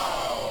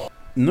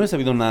 No he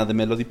sabido nada de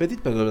Melody Petit,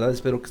 pero la verdad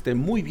espero que esté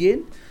muy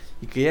bien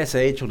y que ya se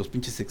ha hecho los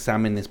pinches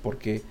exámenes,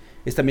 porque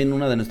es también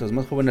una de nuestras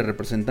más jóvenes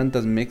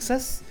representantes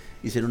mexas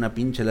y sería una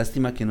pinche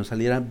lástima que nos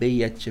saliera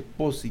VIH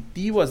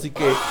positivo. Así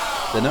que,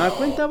 de nueva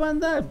cuenta,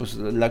 banda, pues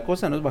la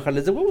cosa no es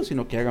bajarles de huevos,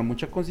 sino que hagan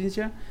mucha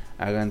conciencia,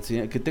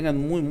 que tengan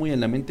muy en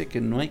la mente que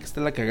no hay que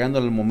estarla cagando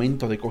al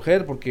momento de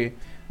coger, porque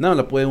nada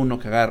la puede uno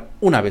cagar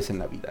una vez en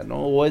la vida, ¿no?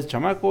 O es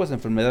chamaco, o es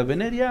enfermedad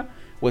venérea,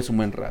 o es un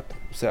buen rato.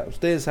 O sea,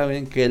 ustedes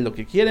saben qué es lo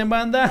que quieren,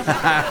 banda.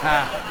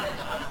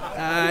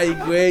 Ay,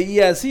 güey,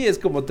 y así es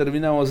como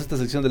terminamos esta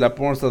sección de la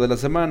pornstar de la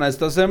semana.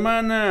 Esta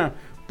semana,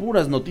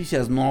 puras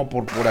noticias no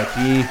por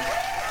aquí.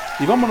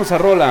 Y vámonos a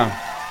rola.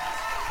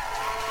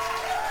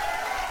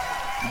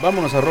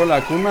 Vámonos a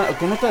rola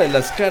con otra de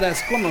las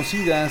caras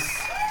conocidas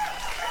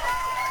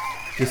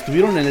que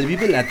estuvieron en el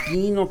Vive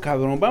Latino,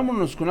 cabrón.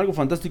 Vámonos con algo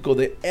fantástico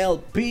de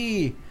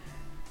LP.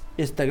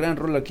 Esta gran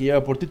rola que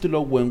lleva por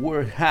título When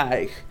We're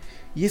High.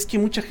 Y es que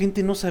mucha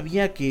gente no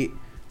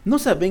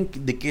saben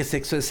de qué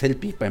sexo es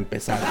LP para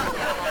empezar.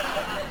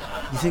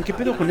 Dicen, ¿qué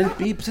pedo con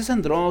LP? Pues es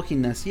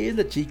andrógina, sí es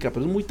la chica,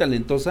 pero es muy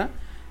talentosa.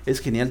 Es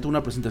genial, tuvo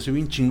una presentación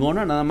bien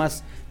chingona. Nada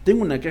más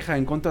tengo una queja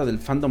en contra del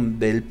fandom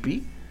de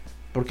LP,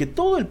 porque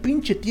todo el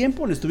pinche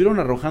tiempo le estuvieron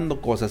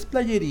arrojando cosas,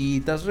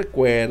 playeritas,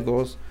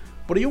 recuerdos.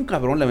 Por ahí un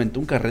cabrón le aventó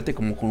un carrete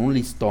como con un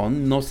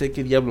listón. No sé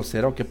qué diablos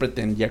era o qué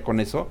pretendía con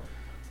eso,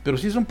 pero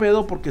sí es un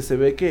pedo porque se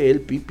ve que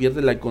LP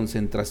pierde la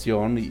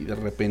concentración y de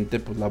repente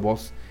pues la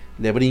voz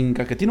le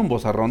brinca, que tiene un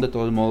vozarrón. De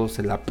todos modos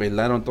se la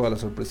pelaron todas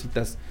las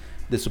sorpresitas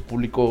de su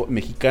público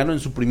mexicano en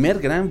su primer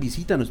gran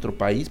visita a nuestro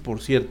país,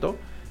 por cierto.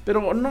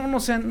 Pero no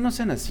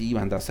sean así,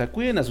 banda. O sea,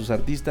 cuiden a sus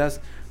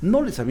artistas,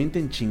 no les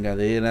avienten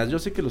chingaderas. Yo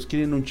sé que los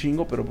quieren un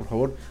chingo, pero por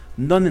favor,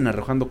 no anden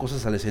arrojando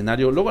cosas al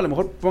escenario. Luego a lo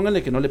mejor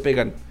pónganle que no le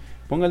pegan,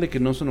 pónganle que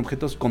no son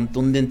objetos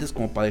contundentes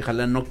como para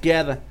dejarla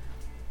noqueada.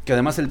 Que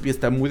además el pie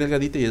está muy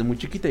delgadita y es muy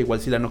chiquita,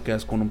 igual si la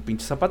noqueas con un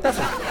pinche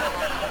zapatazo.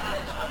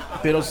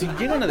 Pero si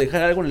llegan a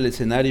dejar algo en el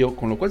escenario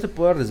con lo cual se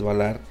pueda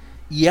resbalar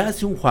y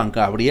hace un Juan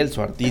Gabriel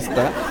su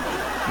artista,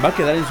 va a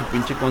quedar en su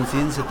pinche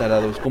conciencia,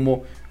 tarados.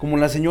 Como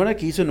la señora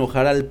que hizo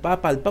enojar al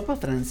Papa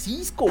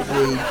Francisco,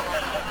 güey.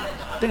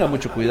 Tengan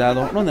mucho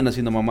cuidado, no anden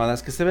haciendo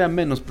mamadas, que se vea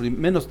menos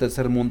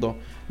tercer mundo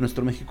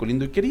nuestro México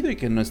lindo y querido, y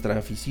que nuestra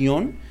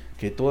afición,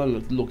 que todo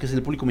lo que es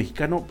el público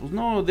mexicano, pues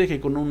no deje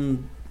con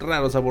un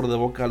raro sabor de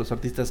boca a los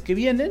artistas que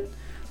vienen,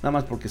 nada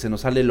más porque se nos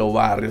sale lo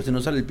barrio, se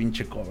nos sale el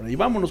pinche cobre. Y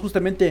vámonos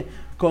justamente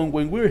con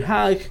When We're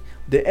High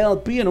de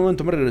LP. En un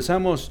momento más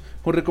regresamos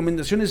con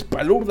recomendaciones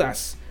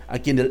palurdas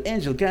aquí en el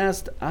Angel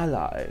Cast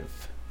Alive.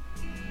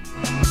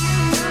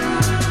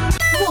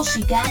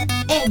 Música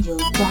Angel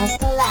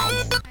Cast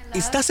Alive.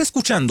 Estás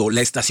escuchando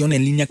la estación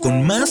en línea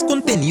con más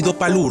contenido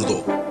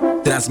palurdo,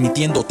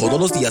 transmitiendo todos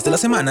los días de la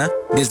semana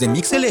desde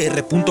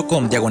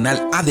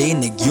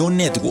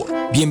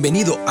mixlr.com/ADN-Network.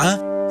 Bienvenido a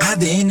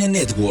ADN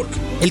Network,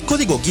 el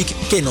código geek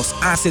que nos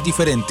hace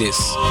diferentes.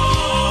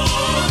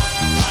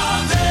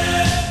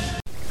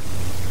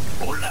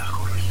 Hola,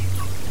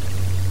 Jorgito.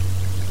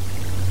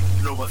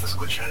 ¿No vas a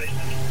escuchar el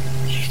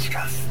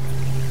Geekcast?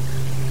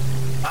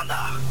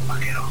 Anda,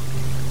 vaquero.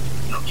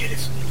 ¿No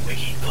quieres un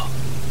jueguito?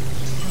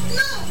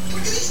 No,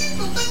 porque dice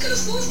mi papá que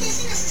los juegos te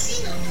hacen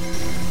asesino.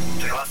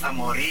 Te vas a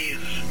morir.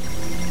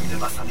 Te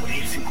vas a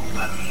morir sin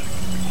jugar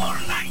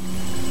Fortnite.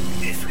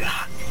 Es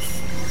gratis.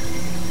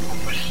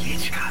 Como el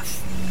Geekcast.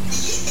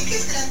 ¿Dijiste que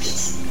es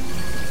gratis?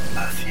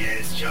 Así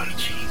es,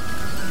 Georgie.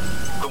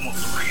 Como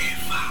tu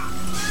jefa.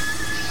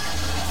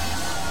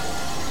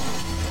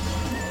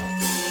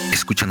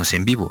 Escúchanos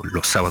en vivo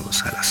los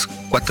sábados a las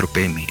 4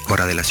 p.m.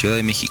 hora de la Ciudad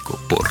de México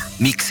por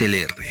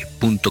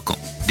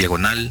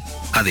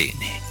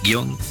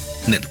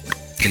mixlr.com/ADN-Network,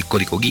 el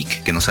código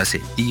geek que nos hace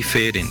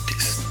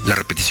diferentes. Las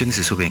repeticiones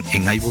se suben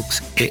en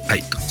iVoox e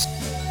iTunes.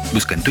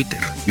 Busca en Twitter,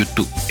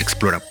 YouTube,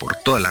 explora por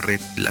toda la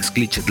red las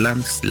Glitched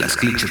Lands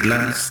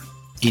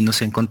y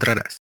nos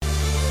encontrarás.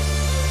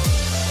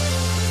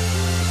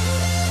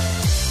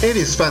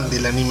 ¿Eres fan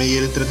del anime y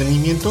el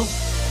entretenimiento?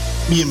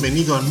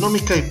 Bienvenido a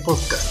Nomikai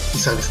Podcast. ¿Y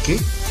sabes qué?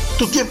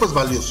 Tu tiempo es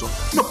valioso.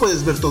 No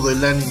puedes ver todo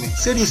el anime,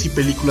 series y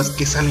películas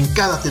que salen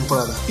cada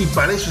temporada. Y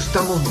para eso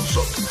estamos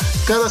nosotros.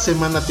 Cada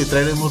semana te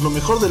traeremos lo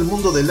mejor del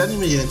mundo del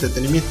anime y el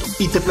entretenimiento.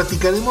 Y te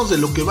platicaremos de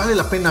lo que vale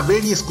la pena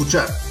ver y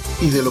escuchar.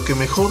 Y de lo que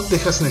mejor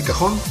dejas en el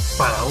cajón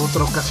para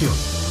otra ocasión.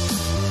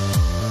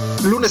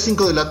 Lunes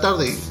 5 de la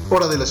tarde,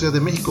 hora de la Ciudad de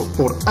México,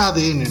 por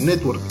ADN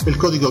Network, el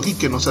código geek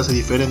que nos hace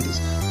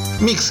diferentes.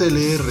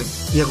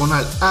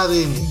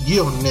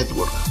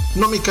 MixLR/ADN-Network.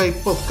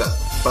 Nomikai Podcast,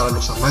 para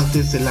los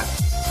amantes del anime.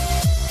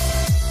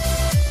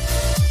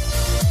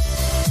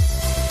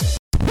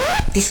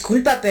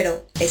 Disculpa,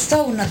 pero esto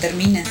aún no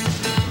termina.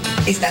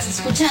 Estás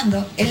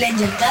escuchando el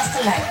Angel Cast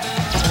Alive.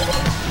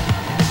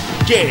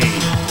 Yeah.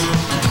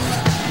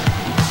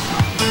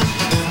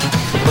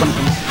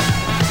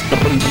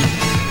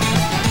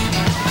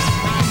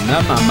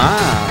 Una mamá.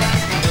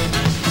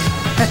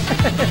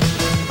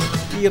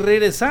 Y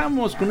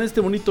regresamos con este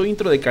bonito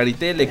intro de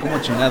Caritele,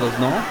 como chingados,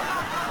 ¿no?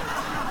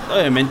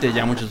 Obviamente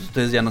ya muchos de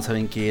ustedes ya no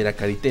saben qué era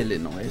Caritele,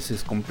 ¿no? Eso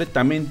es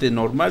completamente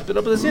normal,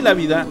 pero pues así es la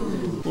vida.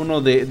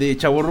 Uno de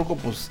chavorruco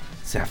pues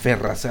se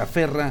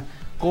aferra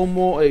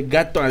como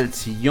gato al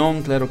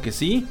sillón, claro que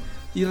sí.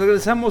 Y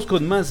regresamos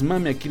con más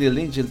mame aquí del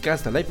Angel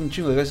Cast Live. Un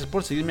chingo de gracias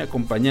por seguirme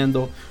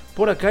acompañando.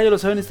 Por acá, ya lo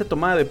saben, esta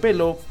tomada de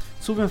pelo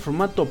sube en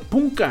formato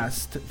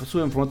Punkast.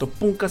 Sube en formato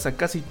Punkast a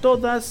casi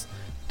todas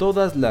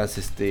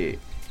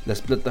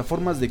las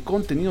plataformas de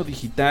contenido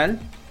digital.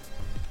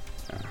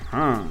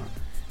 Ajá.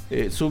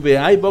 Sube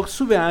a iVoox,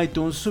 sube a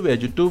iTunes, sube a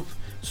YouTube,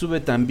 sube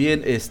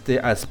también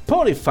a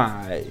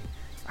Spotify.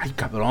 Ay,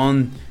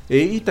 cabrón.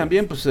 Y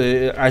también pues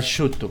a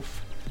YouTube.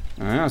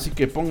 Así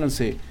que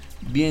pónganse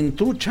bien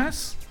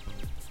truchas.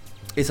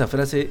 Esa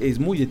frase es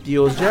muy de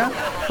tíos ya.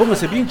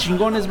 Pónganse bien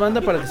chingones, banda,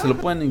 para que se lo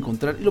puedan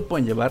encontrar y lo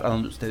puedan llevar a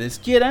donde ustedes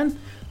quieran.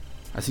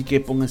 Así que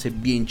pónganse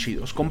bien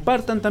chidos.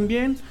 Compartan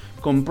también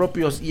con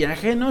propios y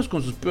ajenos,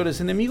 con sus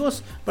peores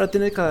enemigos, para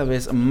tener cada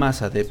vez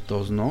más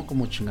adeptos, ¿no?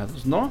 Como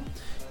chingados, ¿no?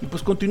 Y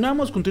pues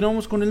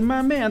continuamos con el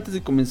mame. Antes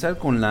de comenzar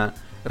con la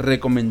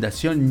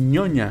recomendación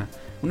ñoña,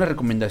 una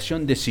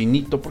recomendación de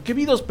cinito, porque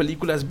vi dos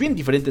películas bien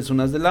diferentes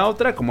unas de la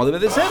otra, como debe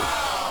de ser.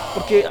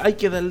 Porque hay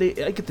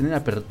que tener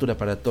apertura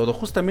para todo.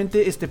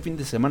 Justamente este fin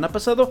de semana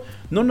pasado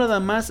no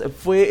nada más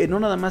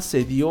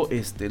se dio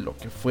lo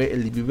que fue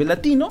el Vive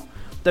Latino.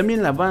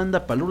 También la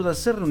banda Palurda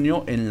se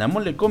reunió en la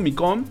Mole Comic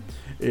Con.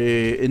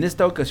 En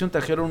esta ocasión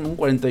trajeron un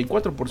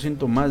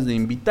 44% más de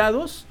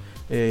invitados.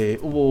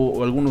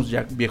 Hubo algunos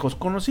ya viejos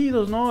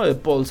conocidos, ¿no?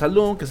 Paul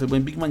Salón, que es el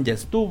buen Big Man, ya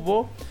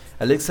estuvo.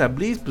 Alexa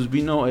Bliss, pues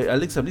vino.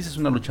 Alexa Bliss es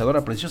una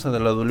luchadora preciosa de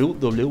la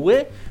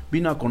WWE.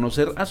 Vino a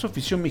conocer a su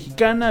afición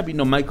mexicana.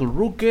 Vino Michael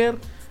Rooker.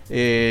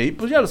 Y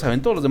pues ya lo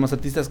saben, todos los demás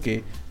artistas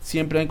que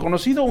siempre han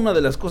conocido. Una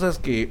de las cosas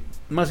que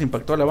más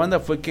impactó a la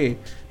banda fue que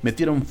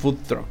metieron food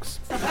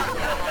trucks.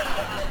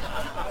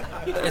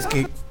 Es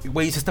que,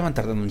 güey, se estaban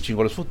tardando un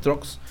chingo. Los food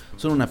trucks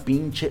son una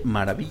pinche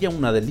maravilla,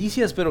 una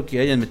delicia. Espero que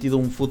hayan metido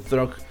un food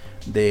truck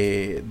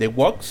de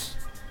woks.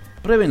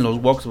 Prueben los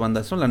woks,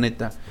 banda, son la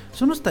neta.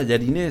 Son unos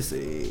tallarines,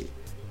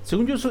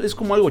 según yo es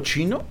como algo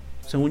chino.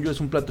 Según yo es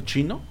un plato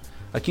chino.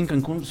 Aquí en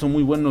Cancún son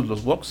muy buenos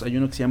los woks. Hay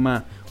uno que se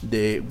llama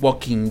The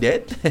Walking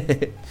Dead.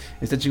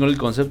 Está chingón el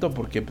concepto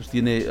porque pues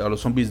tiene a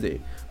los zombies de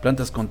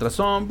Plantas contra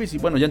Zombies. Y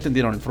bueno, ya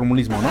entendieron el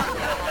formulismo, ¿no?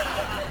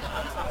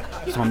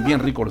 Son bien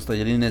ricos los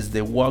tallarines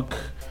de wok.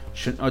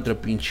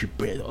 Otro pinche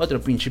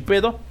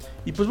pedo.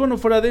 Y pues bueno,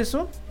 fuera de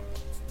eso,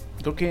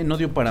 creo que no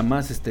dio para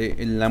más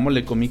en la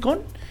Mole Comic Con.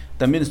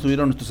 También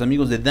estuvieron nuestros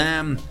amigos de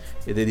DAM,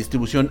 de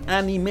distribución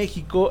Ani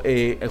México,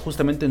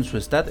 justamente en su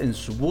stand, en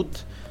su booth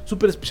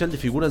súper especial de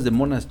figuras de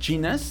monas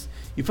chinas.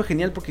 Y fue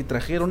genial porque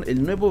trajeron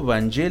el nuevo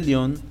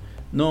Evangelion.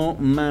 No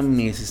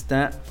mames,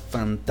 está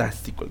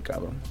fantástico el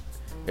cabrón.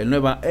 El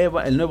nuevo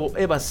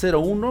Eva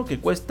 01 que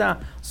cuesta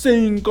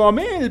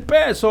 5,000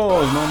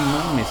 pesos. No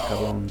mames,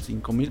 cabrón,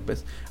 5,000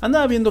 pesos.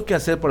 Andaba viendo qué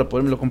hacer para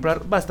podérmelo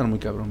comprar. Va a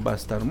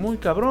estar muy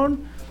cabrón.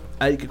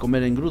 Hay que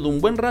comer engrudo un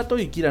buen rato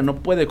y Kira no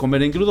puede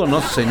comer engrudo.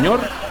 No,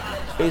 señor.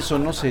 Eso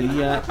no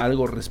sería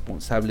algo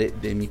responsable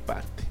de mi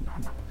parte. No.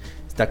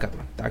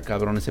 Está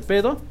cabrón ese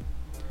pedo.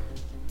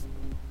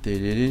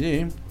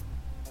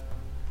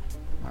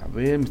 A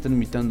ver, me están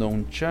invitando a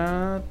un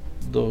chat.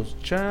 2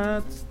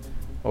 chats.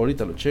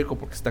 Ahorita lo checo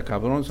porque está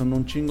cabrón. Son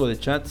un chingo de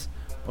chats.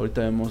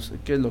 Ahorita vemos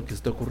qué es lo que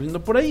está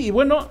ocurriendo por ahí. Y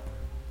bueno,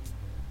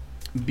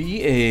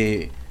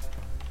 vi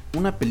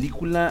una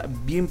película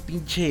bien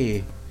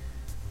pinche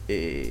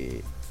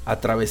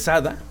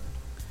atravesada.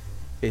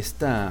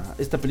 Esta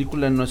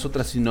película no es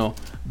otra sino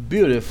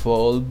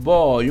Beautiful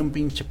Boy. Un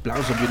pinche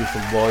aplauso,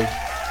 Beautiful Boy.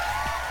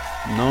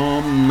 No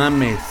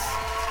mames.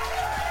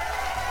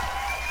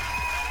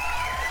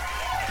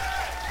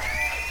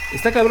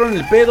 Está cabrón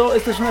el pedo.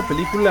 Esta es una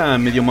película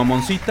medio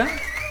mamoncita.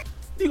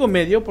 Digo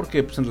medio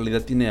porque pues en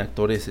realidad tiene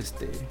actores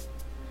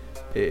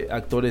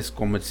actores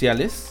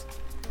comerciales.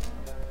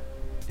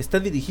 Está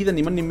dirigida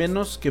ni más ni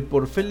menos que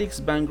por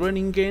Felix Van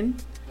Groningen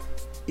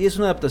y es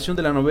una adaptación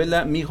de la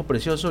novela Mi hijo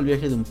precioso, el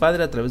viaje de un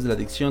padre a través de la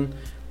adicción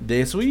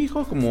de su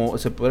hijo, como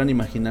se podrán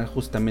imaginar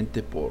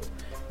justamente por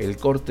el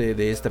corte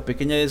de esta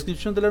pequeña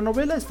descripción de la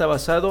novela. Está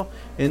basado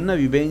en una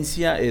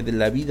vivencia de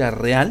la vida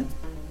real,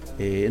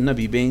 una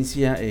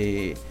vivencia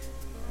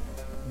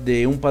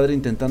de un padre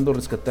intentando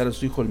rescatar a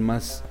su hijo,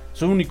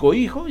 su único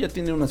hijo. Ya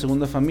tiene una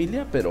segunda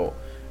familia, pero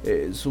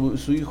su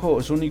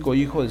único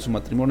hijo de su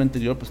matrimonio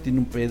anterior pues tiene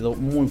un pedo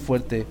muy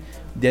fuerte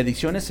de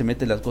adicciones. Se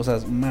mete las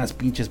cosas más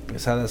pinches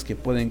pesadas que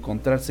puede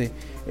encontrarse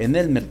en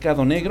el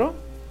mercado negro.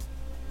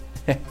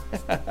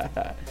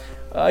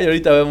 Ay,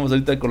 ahorita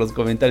con los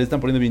comentarios,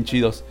 están poniendo bien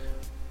chidos.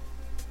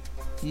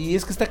 Y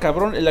es que está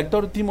cabrón. El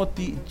actor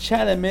Timothy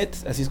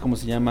Chalamet, así es como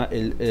se llama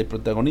el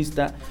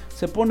protagonista,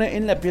 se pone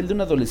en la piel de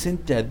un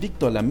adolescente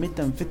adicto a la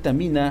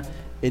metanfetamina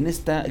en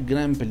esta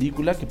gran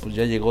película que pues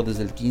ya llegó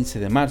desde el 15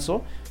 de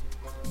marzo,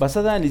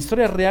 basada en la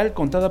historia real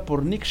contada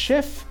por Nick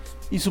Sheff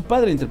y su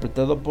padre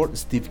interpretado por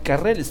Steve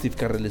Carell. Steve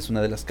Carell es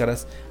una de las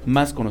caras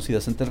más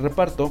conocidas entre el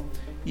reparto.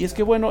 Y es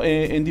que bueno,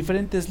 en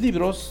diferentes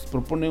libros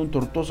propone un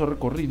tortuoso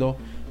recorrido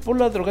por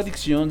la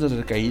drogadicción, las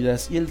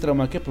recaídas y el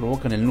trauma que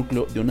provocan el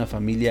núcleo de una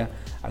familia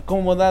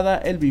acomodada,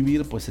 el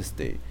vivir pues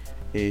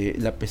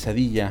la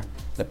pesadilla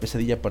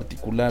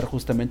particular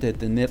justamente de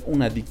tener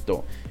un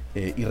adicto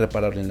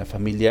irreparable en la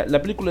familia.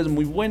 La película es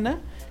muy buena,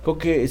 creo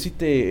que sí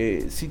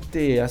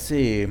te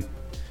hace,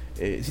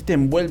 sí te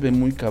envuelve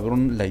muy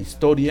cabrón la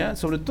historia,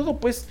 sobre todo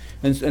pues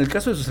en el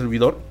caso de su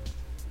servidor.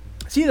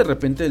 Sí, de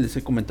repente les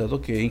he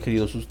comentado que he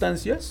ingerido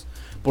sustancias,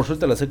 por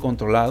suerte las he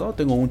controlado,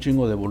 tengo un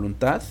chingo de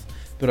voluntad,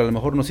 pero a lo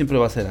mejor no siempre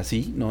va a ser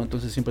así, ¿no?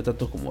 Entonces siempre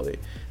trato como de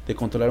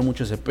controlar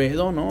mucho ese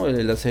pedo, ¿no?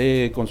 Las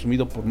he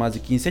consumido por más de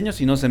 15 años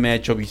y no se me ha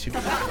hecho vicio.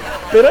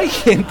 Pero hay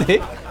gente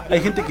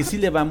que sí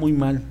le va muy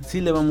mal,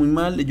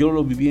 yo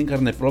lo viví en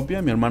carne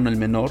propia, mi hermano el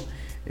menor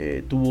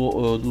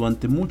tuvo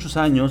durante muchos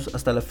años,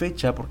 hasta la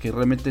fecha, porque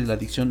realmente la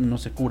adicción no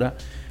se cura,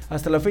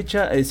 hasta la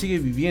fecha sigue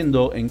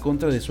viviendo en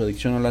contra de su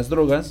adicción a las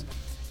drogas.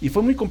 Y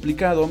fue muy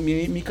complicado.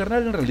 Mi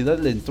carnal en realidad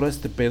le entró a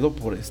este pedo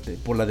por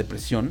la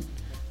depresión.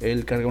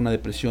 Él carga una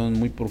depresión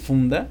muy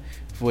profunda.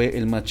 Fue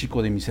el más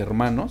chico de mis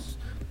hermanos.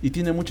 Y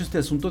tiene mucho este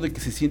asunto de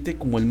que se siente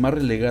como el más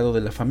relegado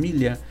de la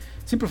familia.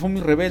 Siempre fue muy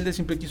rebelde,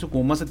 siempre quiso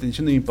como más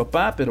atención de mi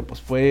papá. Pero pues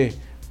fue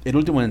el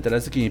último en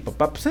enterarse que mi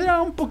papá pues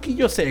era un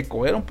poquillo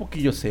seco, era un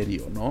poquillo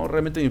serio, ¿no?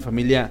 Realmente mi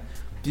familia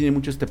tiene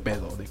mucho este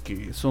pedo de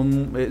que es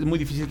muy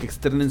difícil que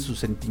externen sus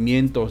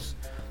sentimientos.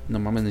 No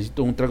mames,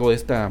 necesito un trago de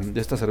esta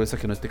cerveza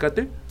que no es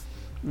Tecate.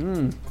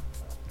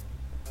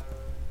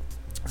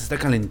 Se está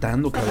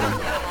calentando, cabrón.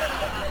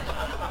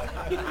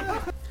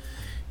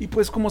 Y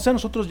pues como sea,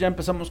 nosotros ya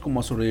empezamos como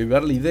a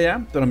sobrevivir la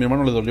idea, pero a mi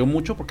hermano le dolió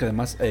mucho porque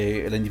además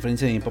la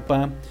indiferencia de mi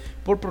papá,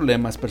 por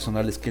problemas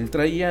personales que él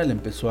traía, le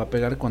empezó a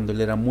pegar cuando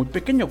él era muy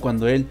pequeño,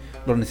 cuando él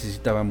lo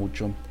necesitaba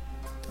mucho.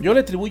 Yo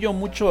le atribuyo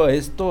mucho a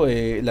esto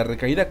la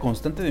recaída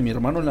constante de mi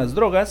hermano en las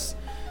drogas.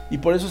 Y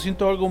por eso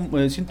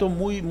siento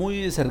muy,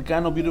 muy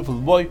cercano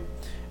Beautiful Boy.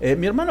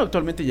 Mi hermano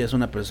actualmente ya es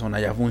una persona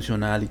ya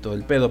funcional y todo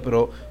el pedo,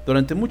 pero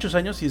durante muchos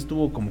años sí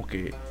estuvo como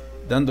que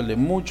dándole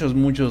muchos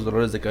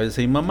dolores de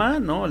cabeza. Y mamá,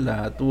 ¿no?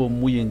 La tuvo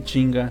muy en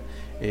chinga,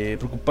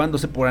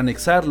 preocupándose por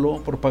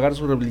anexarlo, por pagar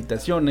sus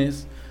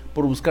rehabilitaciones,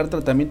 por buscar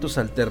tratamientos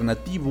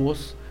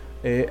alternativos.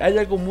 Hay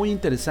algo muy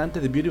interesante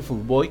de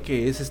Beautiful Boy,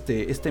 que es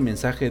este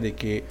mensaje de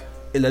que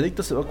el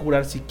adicto se va a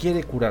curar si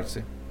quiere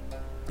curarse.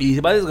 Y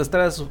va a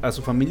desgastar a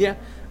su familia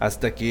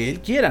hasta que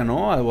él quiera,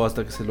 ¿no? O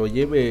hasta que se lo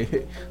lleve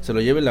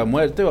la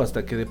muerte, o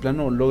hasta que de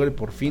plano logre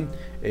por fin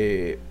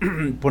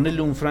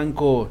ponerle un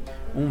franco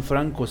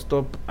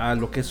stop a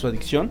lo que es su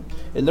adicción.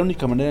 Es la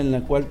única manera en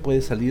la cual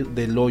puede salir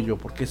del hoyo,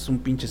 porque es un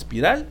pinche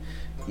espiral.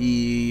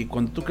 Y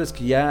cuando tú crees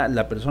que ya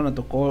la persona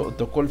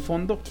tocó el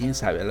fondo, quién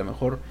sabe, a lo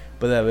mejor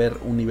puede haber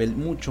un nivel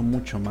mucho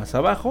más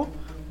abajo.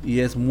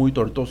 Y es muy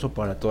tortuoso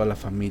para toda la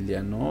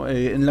familia, ¿no?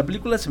 En la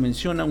película se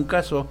menciona un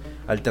caso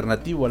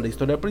alternativo a la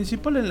historia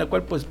principal, en la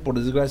cual pues por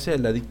desgracia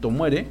el adicto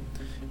muere,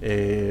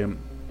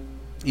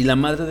 y la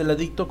madre del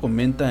adicto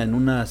comenta en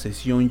una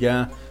sesión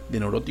ya de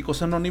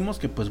Neuróticos Anónimos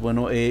que pues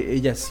bueno,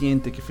 ella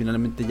siente que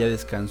finalmente ya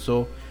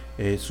descansó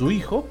su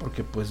hijo,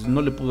 porque pues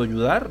no le pudo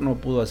ayudar, no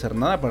pudo hacer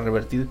nada para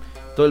revertir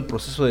todo el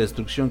proceso de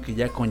destrucción que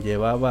ya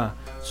conllevaba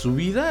su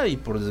vida, y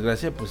por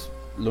desgracia pues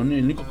el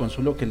único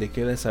consuelo que le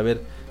queda es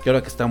saber que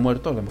ahora que está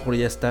muerto, a lo mejor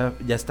ya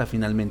está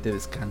finalmente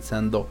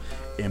descansando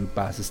en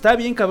paz. Está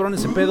bien cabrón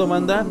ese pedo,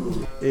 banda.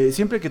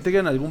 Siempre que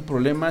tengan algún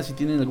problema, si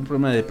tienen algún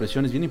problema de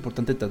depresión, es bien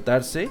importante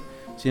tratarse.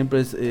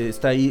 Siempre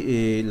está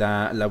ahí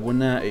la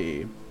buena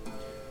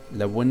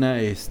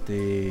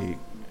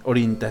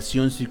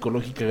orientación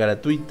psicológica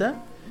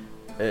gratuita.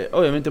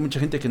 Obviamente mucha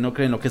gente que no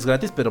cree en lo que es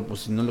gratis, pero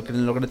pues si no lo creen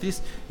en lo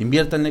gratis,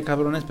 inviértanle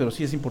cabrones. Pero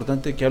sí es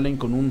importante que hablen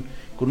con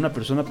una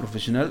persona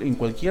profesional en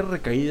cualquier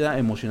recaída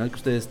emocional que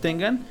ustedes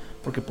tengan,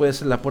 porque puede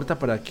ser la puerta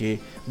para que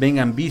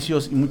vengan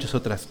vicios y muchas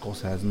otras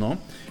cosas, ¿no?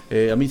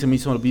 A mí se me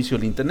hizo el vicio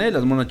el internet,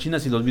 las monas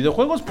chinas y los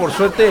videojuegos. Por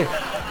suerte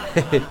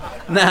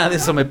nada de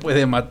eso me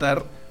puede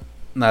matar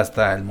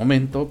hasta el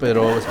momento,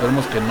 pero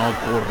esperemos que no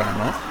ocurra,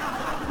 ¿no?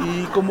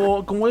 Y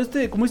como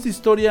esta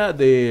historia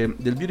del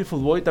Beautiful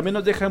Boy también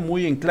nos deja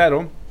muy en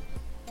claro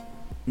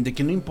de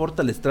que no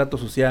importa el estrato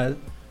social,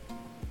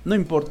 no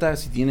importa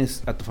si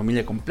tienes a tu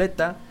familia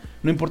completa,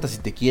 no importa si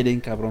te quieren,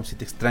 cabrón, si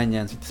te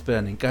extrañan, si te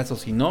esperan en casa o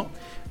si no,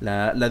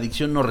 la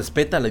adicción no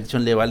respeta, la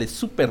adicción le vale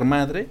super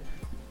madre.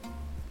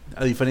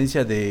 A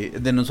diferencia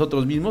de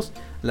nosotros mismos,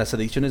 las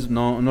adicciones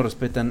no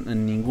respetan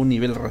ningún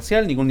nivel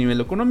racial, ningún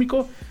nivel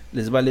económico,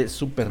 les vale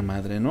super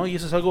madre, ¿no? Y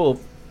eso es algo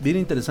bien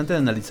interesante de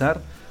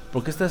analizar,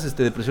 porque estas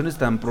depresiones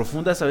tan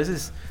profundas a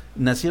veces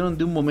nacieron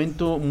de un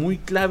momento muy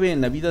clave en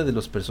la vida de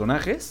los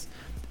personajes.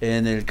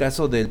 En el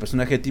caso del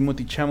personaje de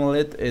Timothy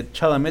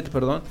Chalamet,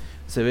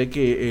 se ve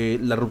que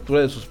la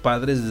ruptura de sus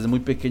padres desde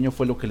muy pequeño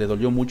fue lo que le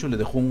dolió mucho, le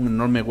dejó un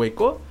enorme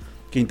hueco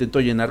que intentó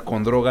llenar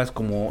con drogas,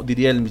 como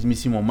diría el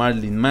mismísimo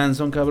Marilyn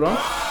Manson, cabrón.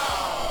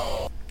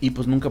 Y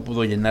pues nunca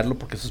pudo llenarlo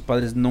porque sus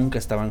padres nunca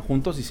estaban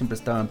juntos y siempre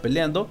estaban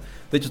peleando.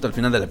 De hecho hasta el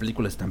final de la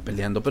película están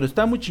peleando, pero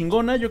está muy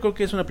chingona. Yo creo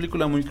que es una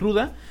película muy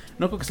cruda.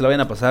 No creo que se la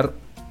vayan a pasar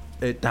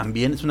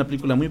también es una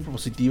película muy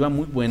propositiva,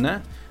 muy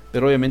buena,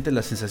 pero obviamente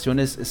las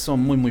sensaciones son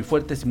muy muy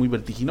fuertes y muy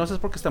vertiginosas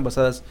porque están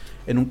basadas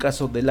en un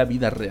caso de la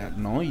vida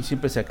real, ¿no? Y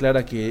siempre se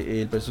aclara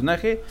que el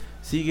personaje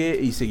sigue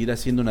y seguirá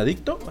siendo un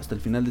adicto hasta el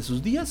final de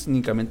sus días,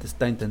 únicamente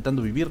está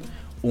intentando vivir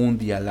un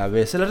día a la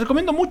vez. Se las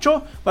recomiendo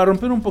mucho para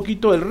romper un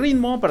poquito el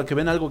ritmo, para que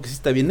vean algo que sí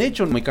está bien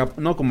hecho,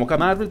 no como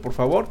Marvel, por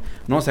favor,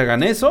 no se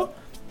hagan eso.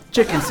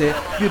 Chéquense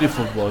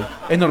Beautiful Boy,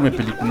 enorme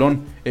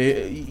peliculón,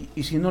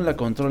 y si no la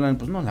controlan,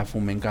 pues no la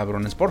fumen,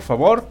 cabrones, por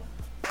favor.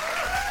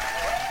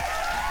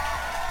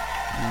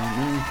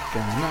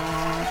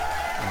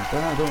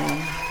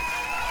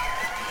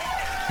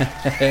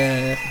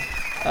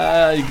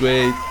 Ay,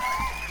 güey.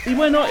 Y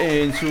bueno,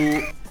 en su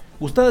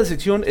gustada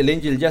sección, el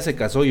Angel ya se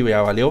casó y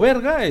ya valió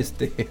verga.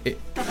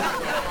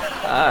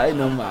 Ay,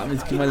 no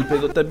mames, qué mal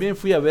pedo. También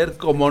fui a ver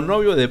Como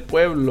novio de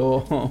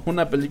pueblo,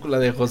 una película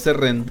de José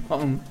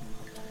Rendón.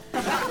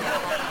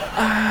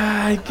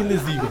 Ay, ¿qué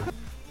les digo?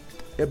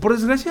 Por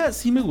desgracia,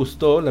 sí me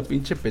gustó la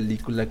pinche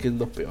película, que es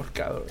lo peor,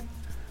 cabrón.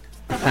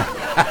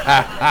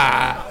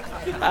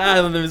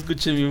 Donde me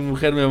escuche mi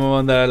mujer me va a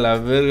mandar a la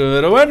verga.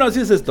 Pero bueno,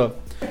 así es esto.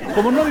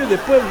 Como novio de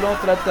pueblo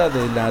trata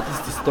de la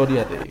triste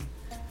historia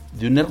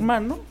de un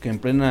hermano que en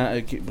plena...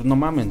 pues no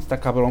mames, está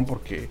cabrón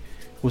porque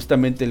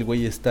justamente el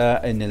güey está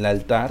en el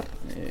altar.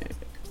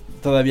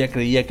 Todavía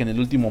creía que en el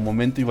último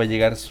momento iba a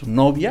llegar su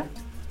novia.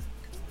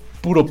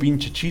 Puro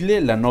pinche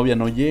chile, la novia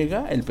no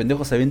llega. El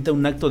pendejo se avienta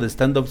un acto de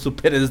stand-up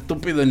súper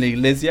estúpido en la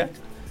iglesia.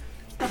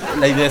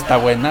 La idea está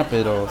buena,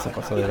 pero se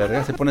pasó de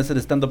verga. Se pone a hacer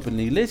stand-up en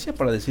la iglesia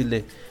para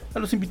decirle a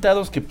los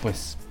invitados que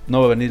pues no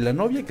va a venir la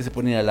novia, que se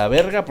pone a la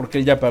verga porque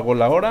él ya pagó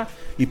la hora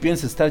y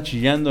piensa estar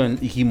chillando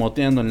y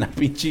gimoteando en la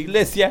pinche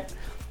iglesia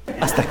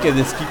hasta que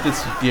desquite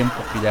su tiempo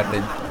que ya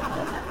rentó, ¿no?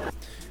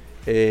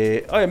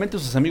 Obviamente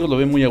sus amigos lo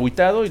ven muy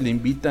agüitado y lo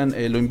invitan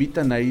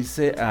a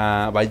irse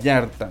a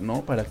Vallarta,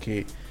 ¿no? Para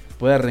que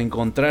pueda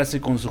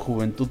reencontrarse con su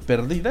juventud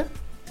perdida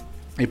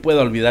y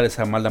pueda olvidar a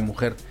esa mala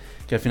mujer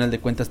que al final de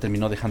cuentas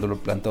terminó dejándolo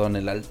plantado en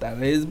el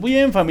altar. Es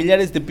bien familiar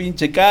este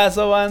pinche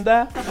caso,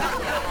 banda.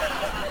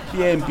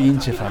 Bien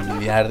pinche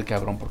familiar,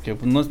 cabrón, porque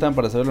pues, no están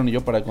para saberlo ni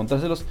yo para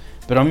contárselos,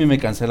 pero a mí me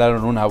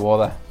cancelaron una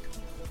boda.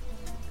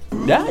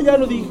 Ya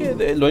lo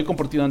dije, lo he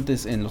compartido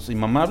antes en Los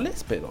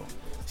Inmamables, pero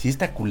sí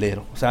está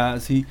culero. O sea,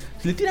 si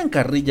le tiran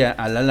carrilla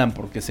al Alan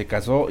porque se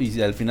casó y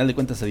si al final de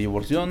cuentas se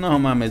divorció, no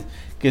mames,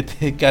 que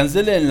te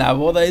cancelen la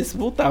boda es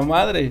puta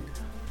madre.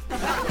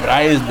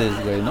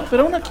 Priceless, güey, ¿no?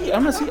 Pero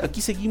aún así,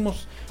 aquí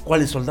seguimos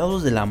cuales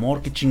soldados del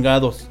amor, qué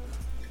chingados.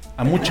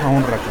 A mucha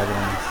honra,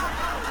 cabrones.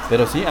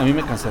 Pero sí, a mí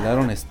me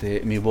cancelaron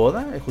mi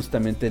boda,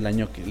 justamente el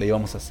año que le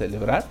íbamos a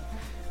celebrar.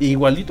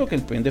 Igualito que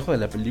el pendejo de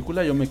la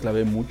película, yo me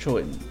clavé mucho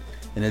en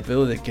el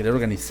pedo de querer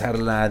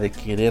organizarla, de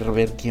querer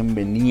ver quién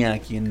venía,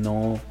 quién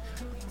no.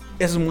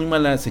 Es muy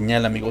mala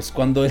señal, amigos.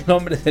 Cuando el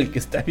hombre es el que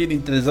está bien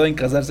interesado en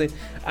casarse,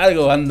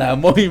 algo anda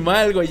muy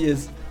mal,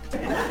 güeyes.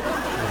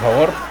 Por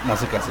favor, no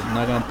se casen, no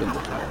hagan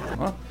pendejadas,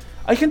 ¿no?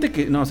 Hay gente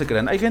que, no se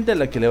crean, hay gente a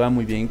la que le va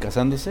muy bien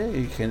casándose,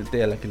 hay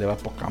gente a la que le va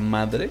poca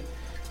madre.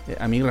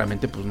 A mí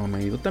realmente pues no me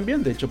ha ido tan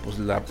bien. De hecho, pues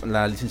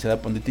la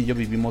licenciada Pondit y yo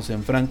vivimos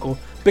en franco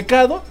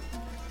pecado.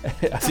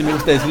 Así me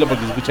gusta decirlo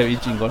porque se escucha bien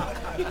chingón.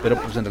 Pero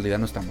pues en realidad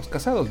no estamos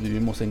casados,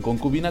 vivimos en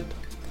concubinato.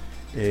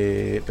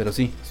 Pero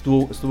sí,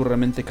 estuvo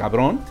realmente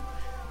cabrón.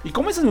 Y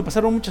como esas me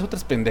pasaron muchas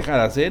otras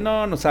pendejadas,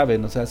 no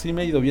saben, o sea, sí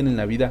me ha ido bien en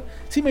la vida.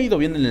 Sí me ha ido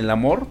bien en el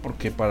amor,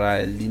 porque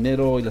para el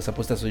dinero y las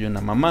apuestas soy una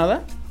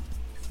mamada.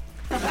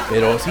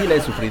 Pero sí la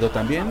he sufrido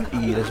también,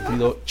 y la he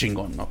sufrido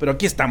chingón, ¿no? Pero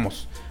aquí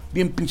estamos,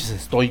 bien pinches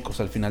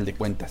estoicos al final de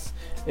cuentas.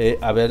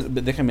 A ver,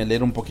 déjenme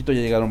leer un poquito, ya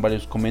llegaron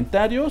varios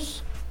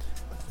comentarios.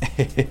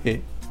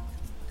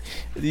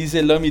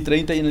 Dice Lomi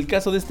 30, y en el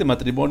caso de este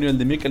matrimonio, el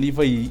de Mia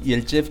Khalifa y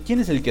el chef, ¿quién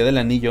es el que da el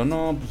anillo?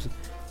 No, pues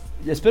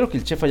espero que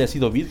el chef haya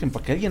sido virgen,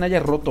 para que alguien haya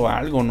roto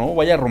algo, ¿no?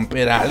 Vaya a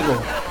romper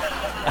algo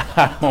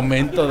al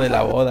momento de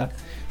la boda.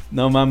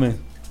 No mames.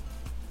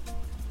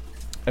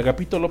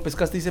 Agapito López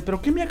Casta dice,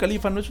 ¿pero qué Mia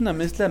Khalifa no es una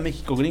mezcla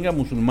México-gringa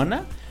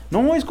musulmana?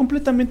 No, es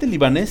completamente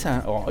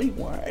libanesa. Ay,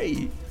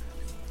 güey.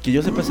 Que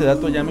yo sepa ese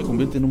dato ya me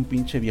convierte en un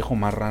pinche viejo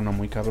marrano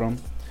muy cabrón.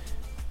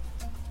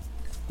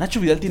 Nacho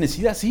Vidal tiene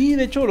sida. Sí,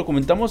 de hecho lo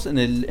comentamos en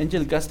el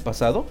Angel Cast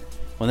pasado,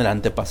 o en el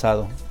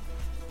antepasado.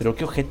 Pero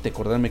qué ojete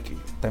acordarme que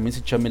también se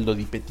echó a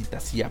Melodipetita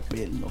así a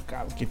pelo,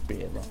 cabrón, qué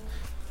pedo.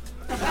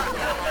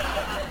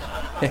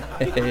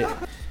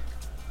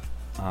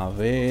 A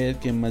ver,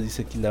 ¿qué más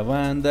dice aquí la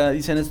banda?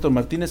 Dice Néstor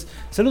Martínez,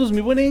 saludos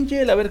mi buen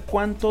Angel, a ver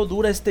cuánto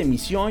dura esta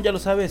emisión, ya lo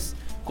sabes,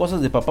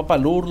 cosas de papá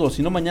palurdo,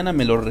 si no mañana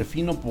me lo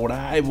refino por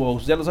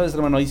iVoox, ya lo sabes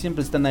hermano, ahí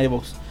siempre está en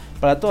iVoox,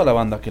 para toda la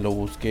banda que lo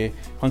busque.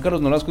 Juan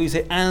Carlos Nolasco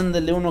dice,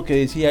 ándale uno que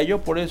decía,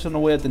 yo por eso no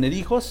voy a tener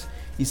hijos,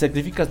 y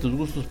sacrificas tus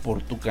gustos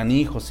por tu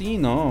canijo, sí,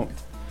 no...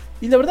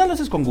 Y la verdad lo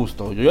haces con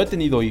gusto. Yo he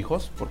tenido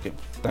hijos, porque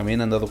también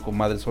he andado con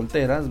madres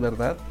solteras,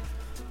 ¿verdad?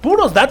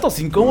 Puros datos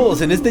incómodos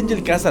en este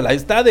Angel Casa, la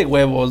está de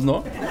huevos,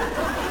 ¿no?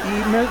 Y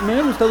me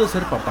ha gustado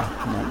ser papá,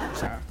 ¿no? O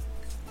sea,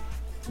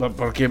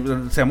 porque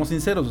seamos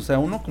sinceros, o sea,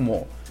 uno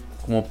como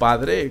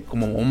padre,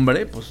 como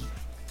hombre, pues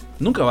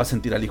nunca va a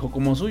sentir al hijo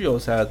como suyo. O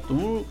sea,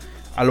 tú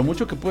a lo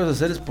mucho que puedes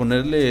hacer es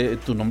ponerle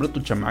tu nombre a tu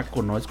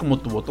chamaco, ¿no? Es como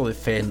tu voto de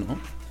fe, ¿no?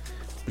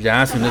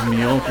 Ya, si no es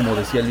mío, como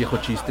decía el viejo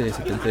chiste de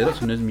setentero,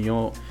 si no es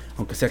mío,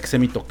 aunque sea que sea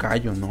mi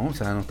tocayo, ¿no? O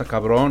sea, no está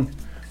cabrón.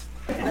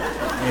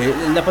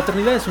 La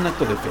paternidad es un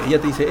acto de fe. Ella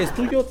te dice, es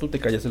tuyo, tú te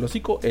callas el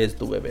hocico, es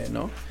tu bebé,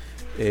 ¿no?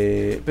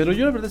 Pero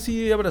yo la verdad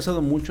sí he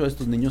abrazado mucho a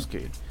estos niños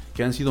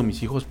que han sido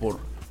mis hijos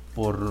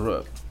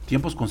por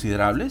tiempos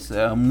considerables.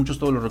 A muchos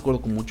todos los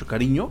recuerdo con mucho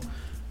cariño.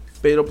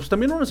 Pero pues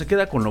también uno se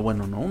queda con lo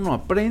bueno, ¿no? Uno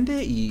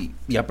aprende y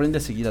aprende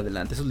a seguir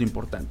adelante. Eso es lo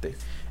importante.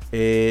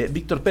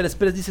 Víctor Pérez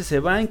dice, se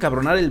va a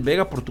encabronar el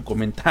Vega por tu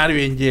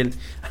comentario, Angel.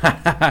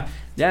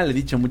 Ya le he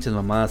dicho muchas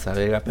mamadas a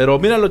Vega. Pero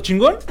mira, lo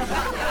chingón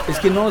es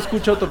que no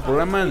escucha otro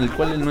programa en el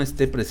cual él no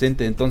esté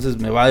presente. Entonces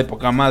me va de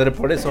poca madre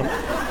por eso.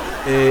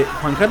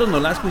 Juan Carlos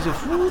Nolasco dice,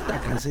 puta,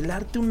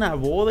 cancelarte una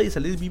boda y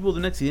salir vivo de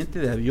un accidente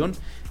de avión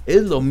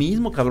es lo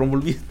mismo, cabrón,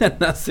 volviste a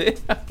nacer.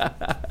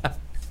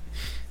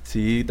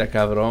 Sí, está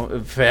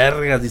cabrón.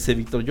 Fergas, dice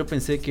Víctor, yo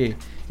pensé que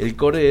el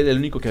core era el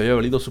único que había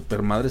valido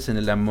supermadres en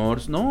el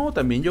amor. No,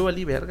 también yo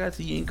valí verga,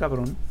 sí, bien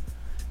cabrón.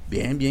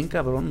 Bien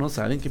cabrón, no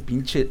saben qué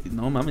pinche,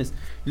 no mames.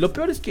 Lo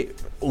peor es que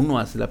uno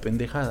hace la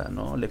pendejada,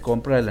 ¿no? Le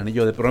compra el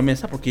anillo de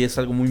promesa porque es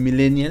algo muy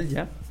millennial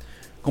ya.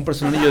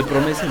 Compras un anillo de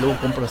promesa y luego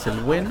compras el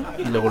bueno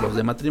y luego los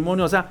de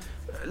matrimonio. O sea,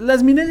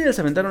 las millennials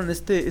aventaron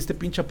este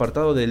pinche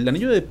apartado del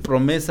anillo de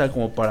promesa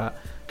como para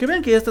que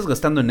vean que ya estás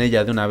gastando en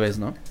ella de una vez,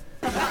 ¿no?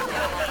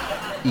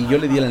 Y yo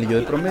le di el anillo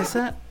de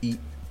promesa y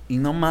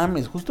no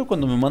mames, justo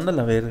cuando me manda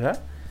la verga,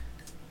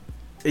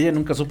 ella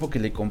nunca supo que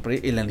le compré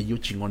el anillo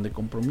chingón de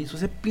compromiso.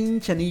 Ese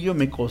pinche anillo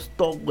me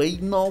costó,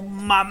 güey, no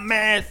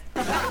mames.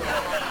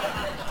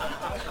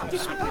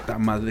 Puta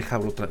madre, deja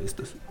otra de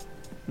estas.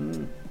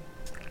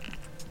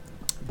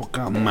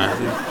 Poca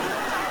madre.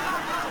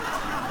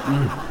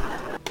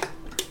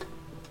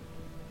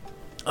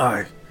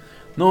 Ay,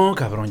 no,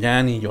 cabrón,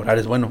 ya ni llorar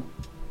es bueno.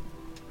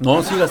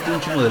 No, sí gasté un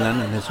chingo de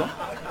lana en eso.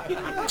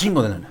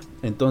 Chingo de lana.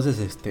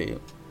 Entonces, que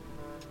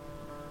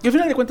al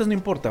final de cuentas no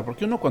importa,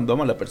 porque uno cuando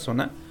ama a la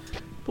persona,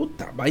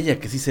 puta, vaya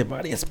que sí hice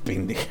varias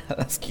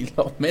pendejadas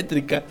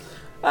kilométricas.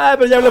 Ah,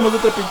 pero ya hablamos de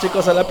otra pinche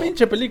cosa. La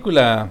pinche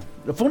película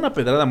fue una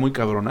pedrada muy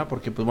cabrona,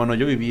 porque pues bueno,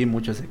 yo viví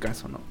mucho ese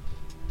caso, ¿no?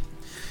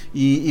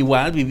 Y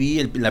igual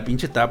viví la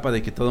pinche etapa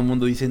de que todo el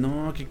mundo dice,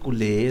 no, qué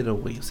culero,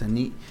 güey. O sea,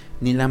 ni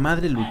la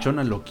madre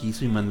luchona lo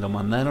quiso y lo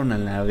mandaron a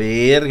la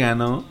verga,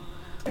 ¿no?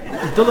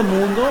 Y todo el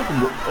mundo,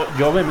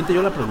 yo obviamente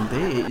yo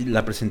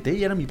la presenté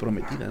y era mi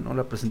prometida, ¿no?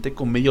 La presenté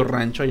con medio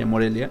rancho allá a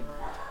Morelia.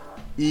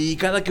 Y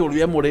cada que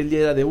volvía a Morelia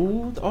era de,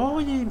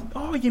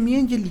 oye, mi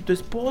Angel y tu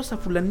esposa,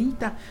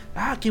 fulanita.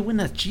 Ah, qué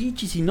buenas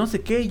chichis y no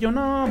sé qué. Y yo,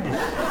 no, pues,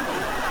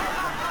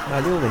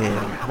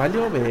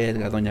 valió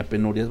verga, doña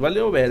Penurias,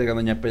 valió verga,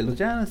 doña Pelos,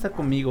 ya no está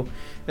conmigo.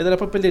 El de la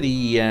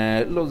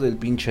papelería, los del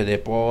pinche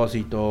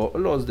depósito,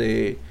 los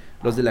de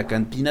la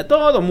cantina,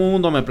 todo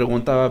mundo me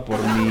preguntaba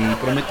por mi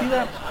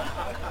prometida.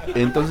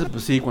 Entonces,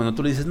 pues sí, cuando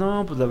tú le dices,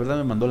 no, pues la verdad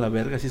me mandó la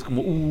verga, así es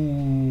como,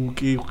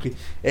 ¿qué?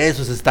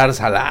 Eso es estar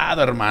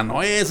salado,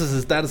 hermano, eso es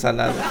estar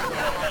salado.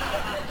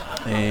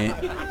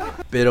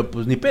 Pero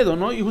pues ni pedo,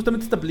 ¿no? Y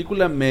justamente esta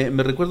película me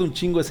recuerda un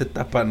chingo esa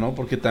etapa, ¿no?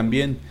 Porque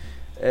también,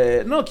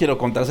 no quiero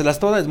contárselas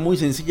todas, es muy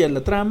sencilla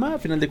la trama. A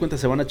final de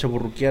cuentas se van a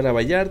chaburruquear a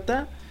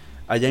Vallarta.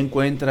 Allá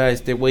encuentra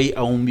este güey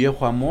a un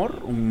viejo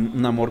amor,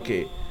 un amor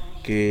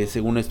que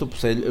según esto,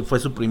 pues él fue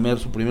su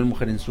primer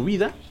mujer en su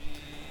vida.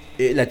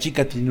 La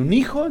chica tiene un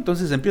hijo,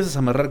 entonces empiezas a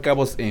amarrar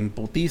cabos en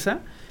putiza.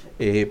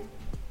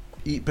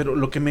 Pero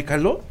lo que me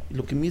caló,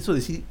 lo que me hizo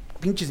decir,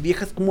 pinches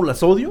viejas, cómo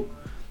las odio,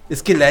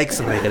 es que la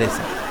ex regresa.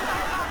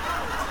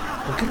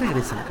 ¿Por qué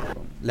regresa,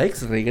 cabrón? La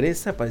ex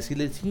regresa para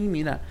decirle, sí,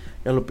 mira,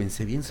 ya lo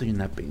pensé bien, soy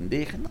una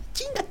pendeja. No,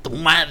 chinga tu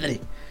madre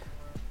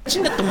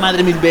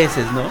 1000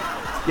 veces, ¿no?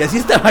 Y así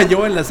estaba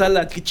yo en la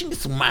sala, que chingue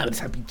su madre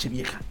esa pinche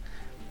vieja.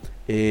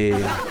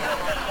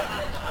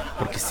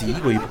 Porque sí,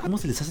 güey, ¿cómo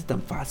se les hace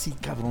tan fácil,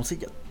 cabrón? O sea,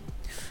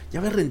 ya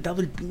había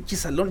rentado el pinche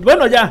salón.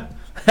 Bueno, ya.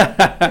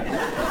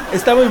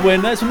 Está muy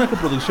buena, es una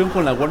coproducción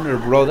con la Warner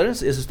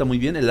Brothers. Eso está muy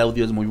bien, el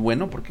audio es muy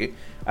bueno, porque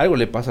algo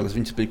le pasa a las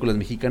pinches películas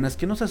mexicanas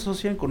que no se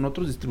asocian con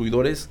otros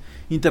distribuidores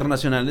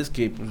internacionales,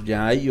 que pues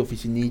ya hay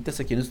oficinitas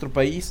aquí en nuestro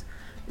país.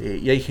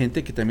 Y hay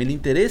gente que también le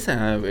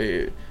interesa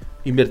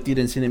invertir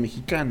en cine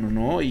mexicano,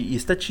 ¿no? Y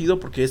está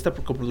chido porque esta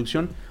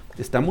coproducción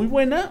está muy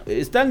buena.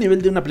 Está al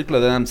nivel de una película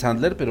de Adam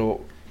Sandler,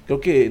 pero creo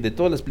que de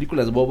todas las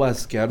películas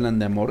bobas que hablan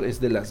de amor,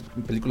 es de las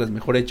películas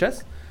mejor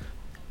hechas.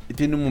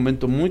 Tiene un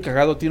momento muy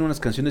cagado, tiene unas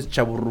canciones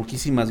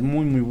chaburruquísimas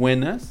muy muy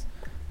buenas.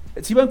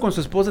 Si van con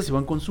su esposa, si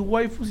van con su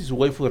waifu, si su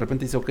waifu de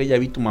repente dice, ok, ya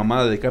vi tu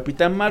mamada de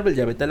Capitán Marvel,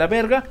 ya vete a la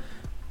verga,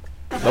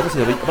 vamos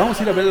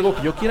a ir a ver algo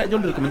que yo quiera. Yo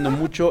les recomiendo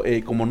mucho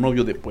Como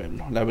novio de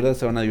pueblo. La verdad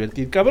se van a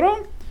divertir, cabrón.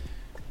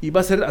 Y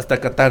va a ser hasta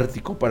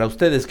catártico para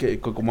ustedes que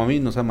como a mí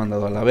nos han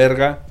mandado a la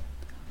verga.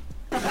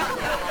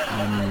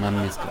 No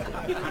mames,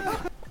 cabrón.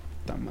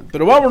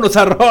 Pero vámonos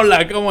a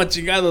rola, como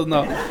chingados,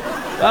 no.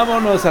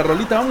 Vámonos a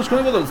rolita, vamos con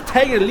algo de los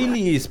Tiger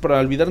Lilies para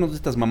olvidarnos de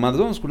estas mamadas.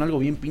 Vamos con algo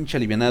bien pinche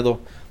alivianado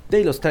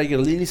de los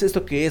Tiger Lilies.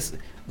 Esto que es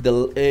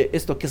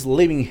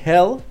Living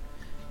Hell.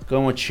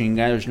 Como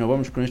chingados, no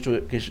vamos con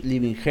esto que es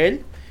Living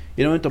Hell.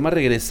 Y en un momento más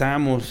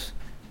regresamos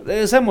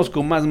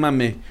con más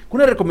mame,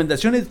 con una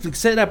recomendación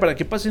Netflixera para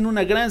que pasen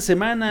una gran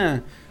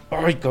semana.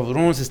 Ay,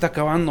 cabrón, se está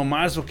acabando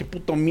marzo, qué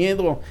puto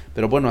miedo.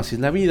 Pero bueno, así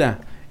es la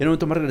vida. En un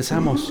momento más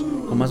regresamos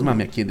con más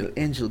mame aquí en el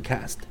Angel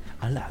Cast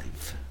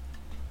Alive.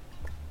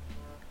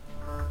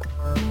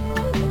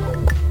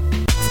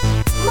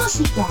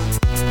 Música,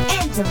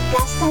 Angel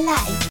Cast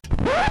Alive.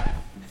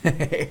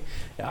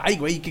 Ay,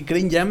 güey, ¿qué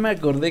creen? Ya me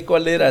acordé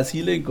cuál era,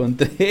 así lo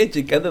encontré,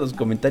 checando los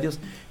comentarios.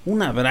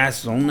 Un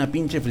abrazo, una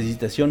pinche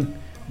felicitación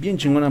bien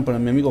chingona para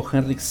mi amigo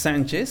Henrik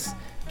Sánchez,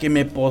 que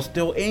me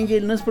posteó: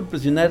 Angel, no es por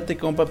presionarte,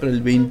 compa, pero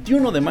el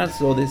 21 de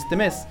marzo de este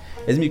mes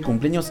es mi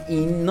cumpleaños y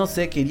no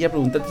sé, quería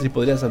preguntarte si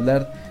podrías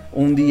hablar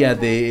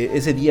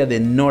ese día de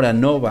Nora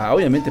Nova.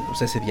 Obviamente,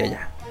 pues ese día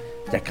ya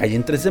caí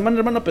entre semana,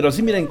 hermano, pero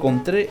sí, mira,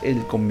 encontré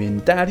el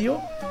comentario.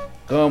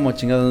 Como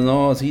chingados,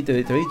 no, sí, te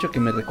había dicho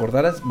que me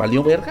recordaras,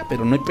 valió verga,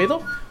 pero no hay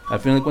pedo. Al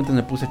final de cuentas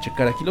me puse a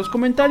checar aquí los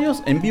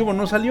comentarios. En vivo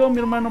no salió, mi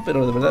hermano,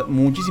 pero de verdad,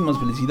 muchísimas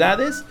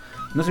felicidades.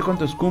 No sé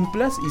cuántos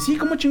cumplas. Y sí,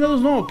 como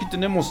chingados no, aquí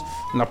tenemos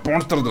la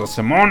póster de la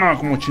semana,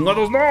 como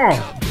chingados no.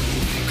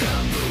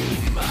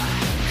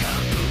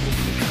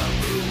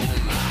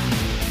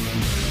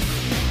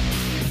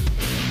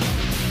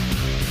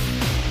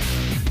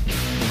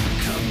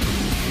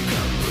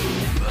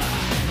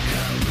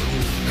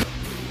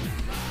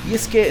 Y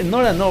es que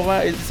Nora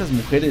Nova es de esas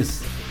mujeres,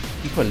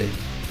 híjole,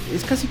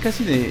 es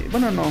casi de,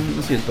 bueno, no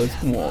es cierto, es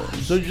como,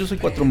 yo soy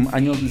 4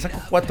 años, le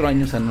saco 4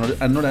 años a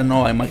Nora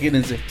Nova,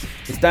 imagínense,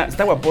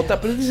 está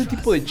guapota, pero es de ese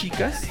tipo de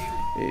chicas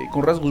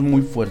con rasgos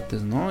muy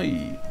fuertes, ¿no?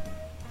 Y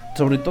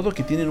sobre todo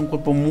que tienen un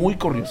cuerpo muy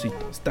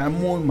corriosito, está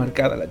muy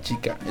marcada la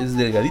chica, es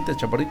delgadita,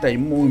 chaparrita y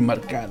muy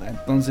marcada,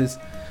 entonces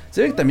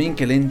se ve también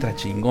que le entra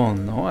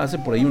chingón, ¿no? Hace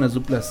por ahí unas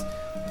duplas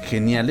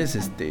geniales,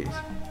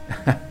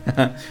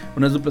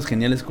 unas duplas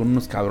geniales con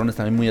unos cabrones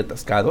también muy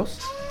atascados.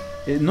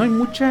 No hay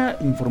mucha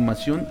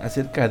información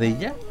acerca de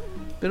ella,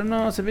 pero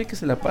no, se ve que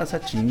se la pasa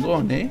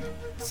chingón,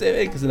 se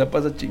ve que se la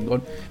pasa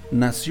chingón.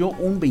 Nació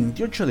un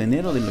 28 de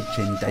enero del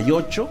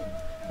 88,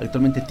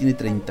 actualmente tiene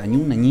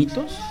 31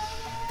 añitos,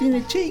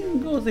 tiene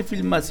chingos de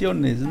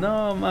filmaciones,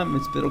 no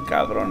mames, pero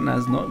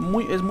cabronas, ¿no?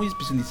 Es muy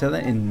especializada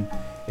en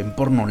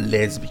porno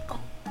lésbico,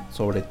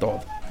 sobre todo.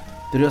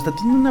 Pero hasta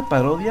tiene una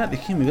parodia,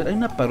 déjenme ver, hay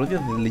una parodia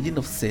de The Legend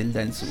of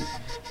Zelda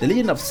The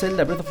Legend of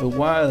Zelda Breath of the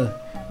Wild,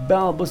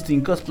 Bell Busting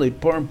Cosplay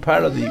Porn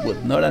Parody with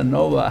Nora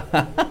Nova.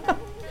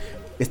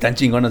 Están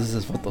chingonas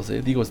esas fotos,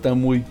 digo, está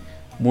muy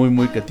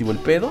creativo el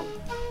pedo.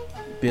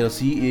 Pero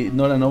sí,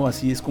 Nora Nova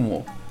sí es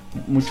como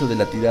mucho de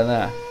la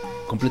tirada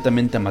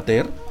completamente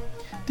amateur.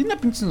 Tiene una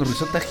pinche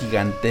sonrisota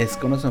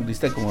gigantesca, una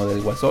sonrisa como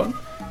del Guasón,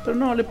 pero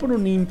no, le pone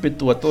un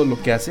ímpetu a todo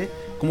lo que hace.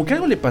 Como que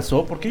algo le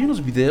pasó, porque hay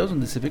unos videos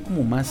donde se ve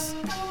como más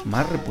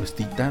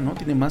repuestita, ¿no?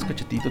 Tiene más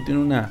cachetito, tiene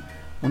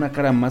una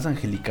cara más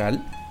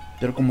angelical,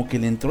 pero como que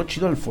le entró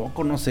chido al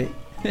foco, no sé.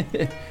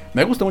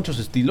 Me gusta mucho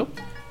su estilo.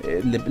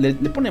 Le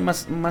pone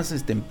más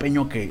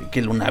empeño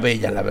que Luna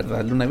Bella, la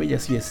verdad. Luna Bella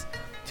sí es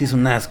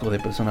un asco de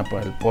persona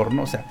para el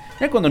porno. O sea,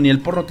 ya cuando ni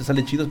el porno te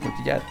sale chido es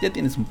porque ya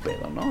tienes un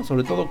pedo, ¿no?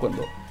 Sobre todo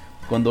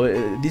cuando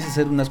dices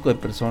ser un asco de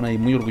persona y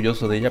muy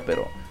orgulloso de ella,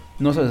 pero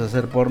no sabes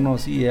hacer porno,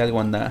 sí,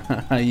 algo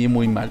anda ahí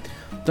muy mal.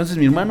 Entonces,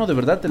 mi hermano, de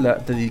verdad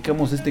te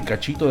dedicamos este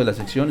cachito de la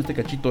sección, este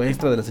cachito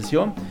extra de la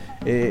sesión,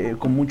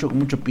 con mucho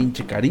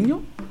pinche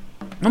cariño.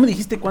 No me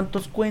dijiste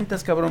cuántos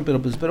cuentas, cabrón,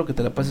 pero pues espero que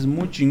te la pases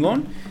muy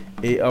chingón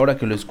ahora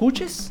que lo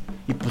escuches.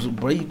 Y pues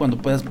por ahí cuando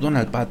puedas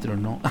dona al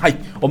Patreon, ¿no? Ay,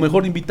 o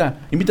mejor invita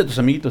a tus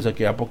amiguitos a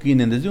que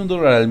apoquinen desde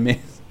 $1 al mes.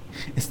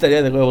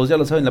 Estaría de huevos, ya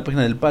lo saben, la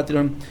página del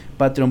Patreon,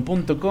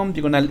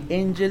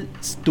 patreon.com/Angel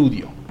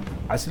Studio.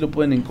 Así lo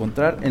pueden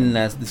encontrar en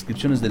las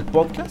descripciones del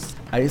podcast.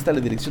 Ahí está la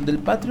dirección del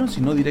Patreon,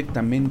 si no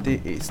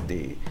directamente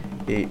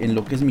en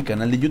lo que es mi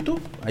canal de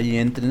YouTube. Ahí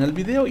entren al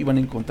video y van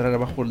a encontrar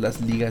abajo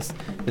las ligas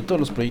de todos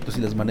los proyectos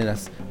y las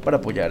maneras para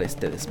apoyar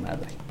este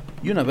desmadre.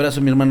 Y un abrazo,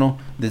 mi hermano,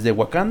 desde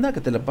Wakanda,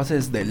 que te la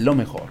pases de lo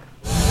mejor.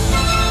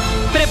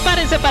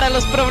 Prepárense para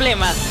los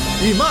problemas.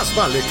 Y más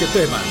vale que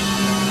teman.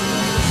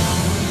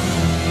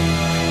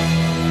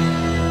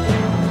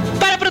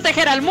 Para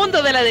proteger al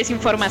mundo de la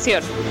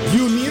desinformación. Y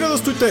unir a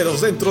los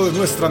tuiteros dentro de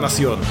nuestra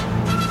nación.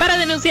 Para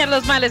denunciar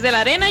los males de la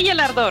arena y el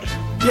ardor.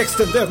 Y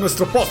extender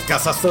nuestro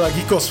podcast hasta la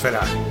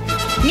geekósfera.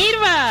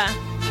 ¡Nirva!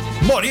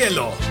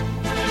 ¡Morielo!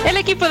 El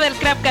equipo del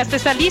Crapcast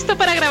está listo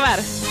para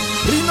grabar.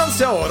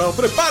 Ríndanse ahora o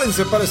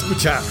prepárense para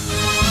escuchar.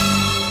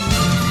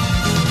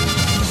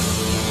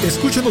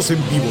 Escúchenos en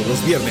vivo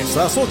los viernes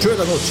a las 8 de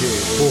la noche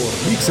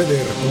por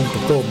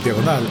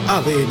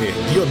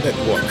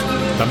mixlr.com/ADN-network.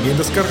 También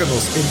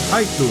descárganos en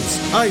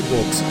iTunes,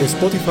 iVoox,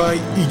 Spotify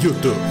y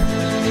YouTube.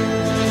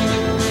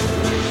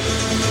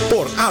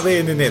 Por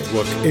ADN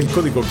Network, el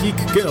código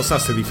geek que nos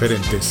hace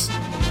diferentes.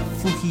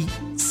 Fuji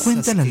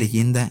cuenta la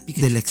leyenda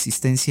de la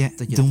existencia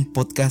de un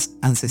podcast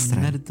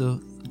ancestral.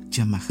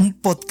 Un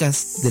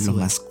podcast de lo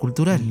más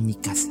cultural,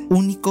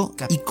 único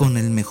y con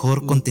el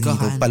mejor contenido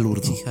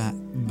palurdo.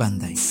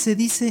 Se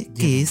dice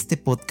que este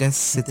podcast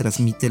se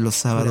transmite los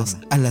sábados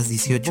a las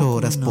 18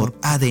 horas por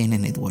ADN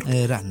Network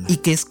y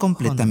que es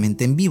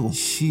completamente en vivo.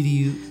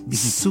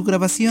 Su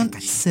grabación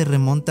se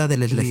remonta de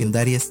las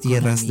legendarias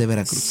tierras de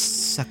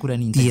Veracruz,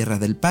 tierra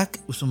del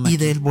Pac y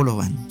del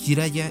Bolobán.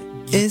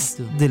 Es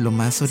de lo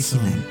más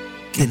original,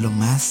 de lo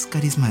más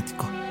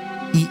carismático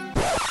y...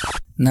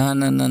 No.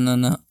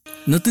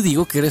 No te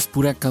digo que eres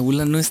pura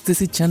cábula, no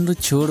estés echando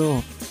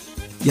choro.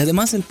 Y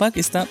además el pack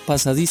está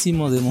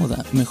pasadísimo de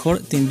moda. Mejor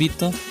te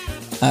invito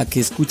a que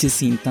escuches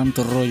sin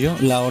tanto rollo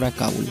La Hora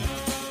Cábula.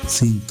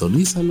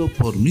 Sintonízalo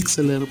por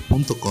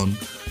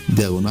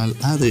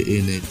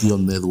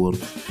mixeler.com/ADN-network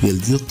y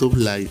el YouTube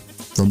Live,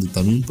 donde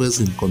también puedes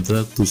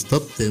encontrar tus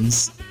top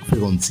 10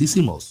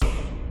 fregoncísimos.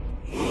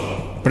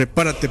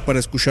 Prepárate para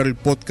escuchar el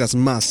podcast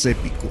más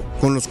épico,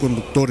 con los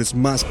conductores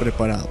más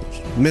preparados,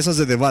 mesas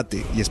de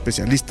debate y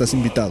especialistas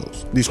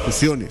invitados,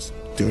 discusiones,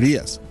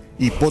 teorías,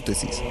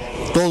 hipótesis,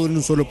 todo en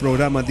un solo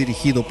programa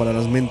dirigido para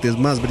las mentes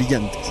más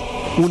brillantes.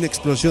 Una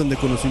explosión de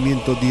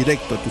conocimiento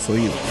directo a tus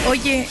oídos.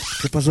 Oye,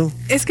 ¿qué pasó?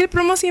 Es que el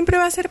promo siempre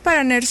va a ser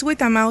para Nerds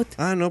With a Mouth.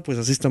 Ah, no, pues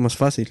así está más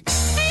fácil.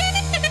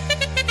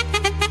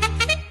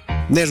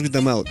 Nerds With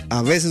a Mouth.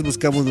 A veces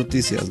buscamos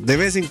noticias, de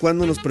vez en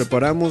cuando nos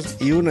preparamos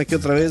y una que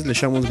otra vez le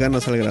echamos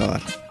ganas al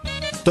grabar.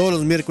 Todos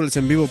los miércoles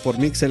en vivo por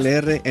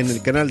MixLR en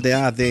el canal de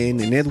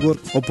ADN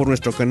Network o por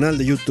nuestro canal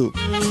de YouTube.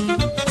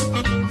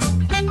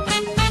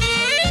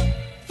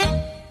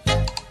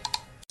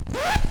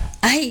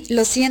 Ay,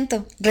 lo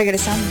siento,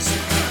 regresamos.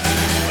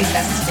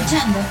 Estás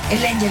escuchando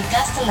el Angel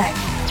Cast Live.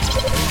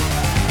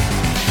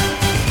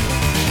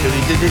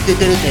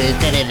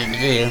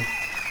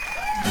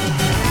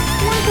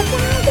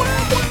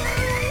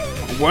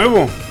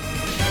 ¡Huevo!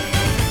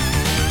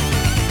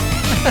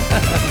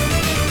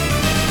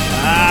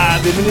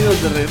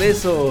 Bienvenidos de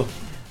regreso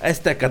a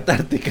esta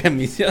catártica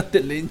emisión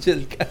del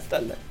Angel Cast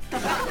Live.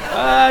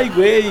 Ay,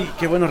 güey,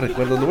 qué buenos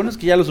recuerdos. Lo bueno es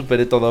que ya lo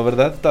superé todo,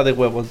 ¿verdad? Está de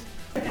huevos.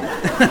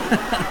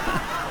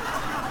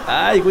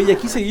 Ay, güey,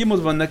 aquí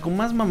seguimos, banda, con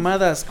más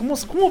mamadas.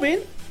 ¿Cómo ven?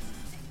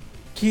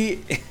 Que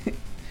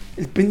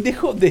el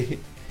pendejo de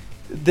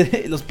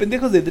los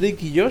pendejos de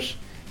Drake y Josh,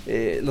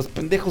 los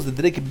pendejos de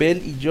Drake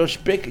Bell y Josh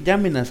Peck ya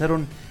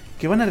amenazaron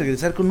que van a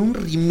regresar con un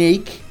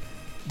remake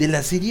de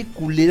la serie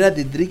culera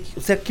de Drake.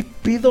 O sea, ¿qué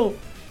pedo?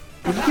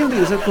 ¿Por qué quieren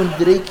regresar con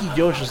Drake y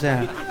Josh? O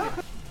sea,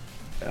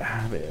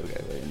 verga,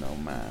 güey, no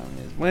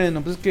mames.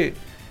 Bueno, pues es que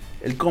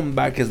el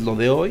comeback es lo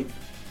de hoy.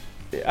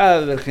 Ha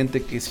de haber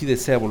gente que sí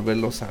desea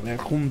volverlos a ver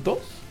juntos.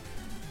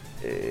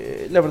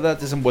 La verdad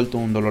es envuelto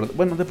un dolor.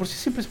 Bueno, de por sí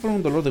siempre fue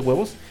un dolor de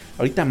huevos.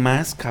 Ahorita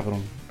más,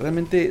 cabrón.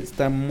 Realmente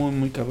está muy,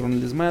 muy cabrón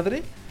el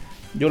desmadre.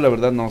 Yo la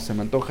verdad no se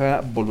me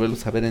antoja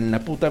volverlos a ver en la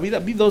puta vida.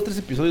 Vi 2-3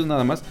 episodios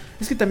nada más.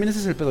 Es que también ese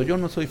es el pedo. Yo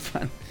no soy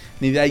fan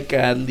ni de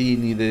iCarly,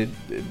 ni de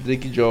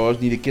Drake y Josh,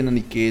 ni de Kenan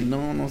y Kel.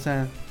 No, o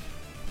sea...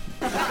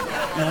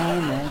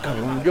 No,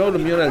 cabrón. Yo lo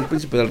mío era el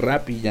príncipe del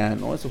rap y ya,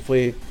 ¿no? Eso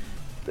fue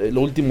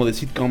lo último de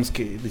sitcoms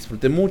que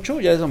disfruté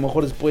mucho. Ya a lo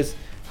mejor después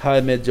How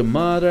I Met Your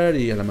Mother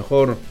y a lo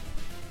mejor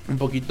un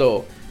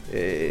poquito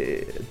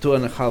Two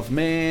and a Half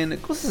Men,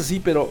 cosas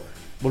así, pero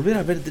volver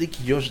a ver Drake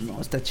y Josh, no,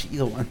 está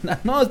chido,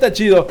 banda. No, está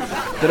chido.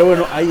 Pero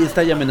bueno, ahí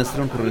está, ya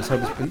amenazaron con regresar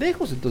los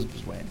pendejos. Entonces,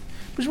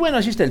 pues bueno,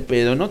 así está el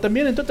pedo, ¿no?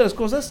 También, entre otras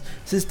cosas,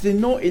 se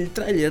estrenó el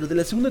tráiler de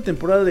la segunda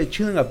temporada de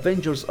Chilling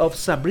Adventures of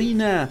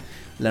Sabrina,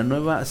 la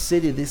nueva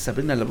serie de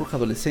Sabrina la bruja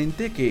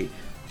adolescente que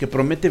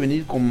promete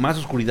venir con más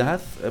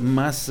oscuridad,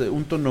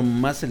 un tono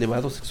más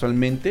elevado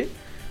sexualmente.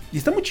 Y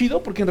está muy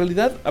chido porque en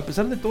realidad, a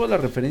pesar de todas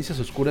las referencias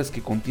oscuras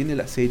que contiene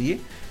la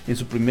serie en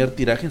su primer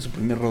tiraje, en su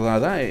primer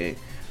rodada,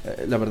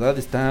 la verdad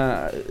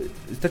está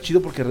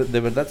chido porque de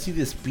verdad sí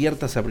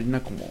despierta a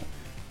Sabrina como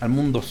al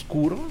mundo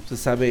oscuro. Se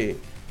sabe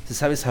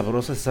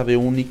sabrosa, se sabe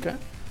única.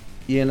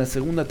 Y en la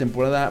segunda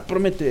temporada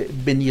promete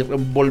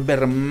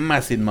volver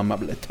más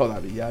inmamable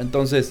todavía.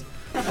 Entonces,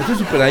 estoy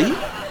súper ahí.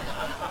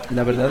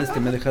 La verdad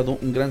me ha dejado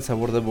un gran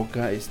sabor de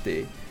boca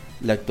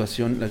la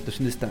actuación de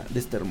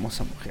esta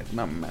hermosa mujer.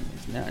 No mames.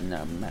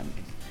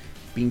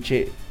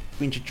 Pinche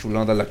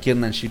chulada, la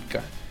Kiernan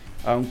Shipka.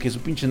 Aunque su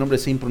pinche nombre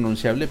sea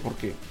impronunciable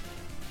porque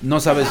no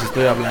sabes si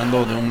estoy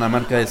hablando de una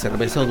marca de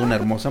cerveza o de una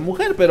hermosa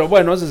mujer. Pero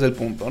bueno, ese es el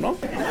punto, ¿no?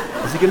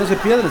 Así que no se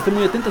pierdan, estén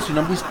muy atentos. Si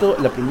no han visto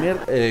la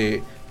primera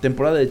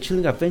temporada de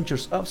Chilling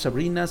Adventures of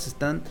Sabrina, se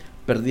están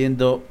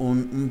perdiendo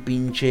una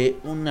pinche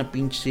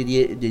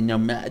serie de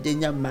llama.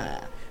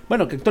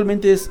 Bueno, que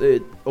actualmente es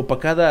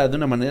opacada de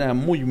una manera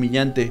muy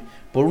humillante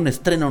por un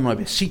estreno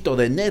nuevecito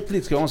de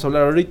Netflix que vamos a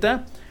hablar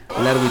ahorita,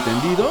 largo y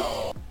tendido.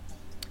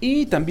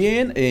 Y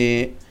también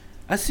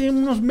hace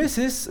unos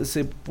meses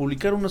se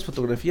publicaron unas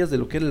fotografías de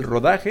lo que era el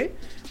rodaje,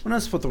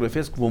 unas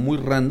fotografías como muy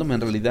random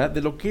en realidad,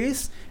 de lo que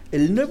es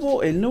el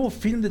nuevo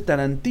film de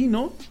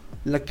Tarantino,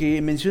 la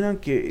que mencionan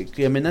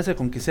que amenaza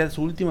con que sea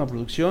su última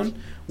producción,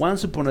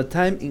 Once Upon a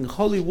Time in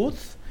Hollywood.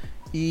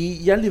 Y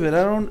ya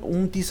liberaron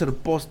un teaser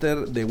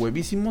póster de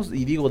huevísimos.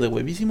 Y digo de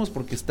huevísimos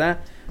porque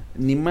está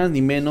ni más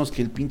ni menos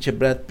que el pinche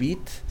Brad Pitt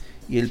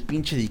y el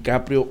pinche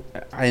DiCaprio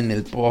en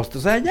el póster.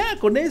 O sea, ya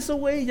con eso,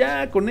 güey,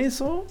 ya con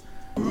eso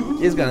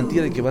es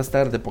garantía de que va a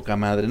estar de poca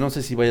madre. No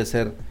sé si vaya a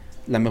ser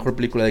la mejor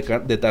película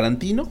de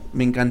Tarantino.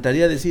 Me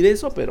encantaría decir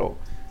eso, pero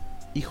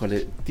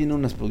híjole, tiene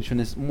unas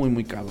producciones muy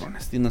muy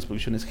cabronas. Tiene unas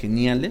producciones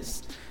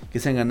geniales que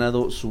se han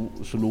ganado su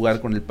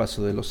lugar con el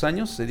paso de los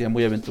años. Sería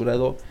muy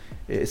aventurado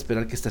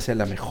esperar que esta sea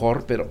la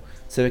mejor, pero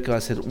se ve que va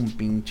a ser un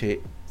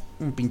pinche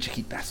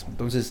hitazo.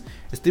 Entonces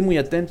estén muy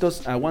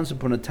atentos a Once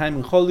Upon a Time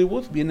in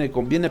Hollywood. Viene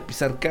a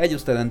pisar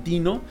callos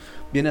Tarantino,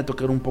 viene a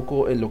tocar un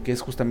poco en lo que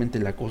es justamente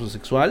el acoso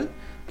sexual,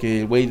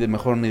 que el güey de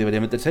mejor ni debería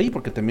meterse ahí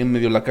porque también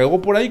medio la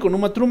cagó por ahí con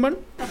Uma Thurman.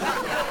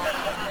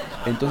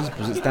 Entonces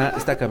pues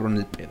está cabrón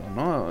el pedo,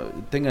 ¿no?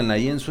 Ténganla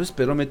ahí en su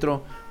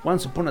esperómetro,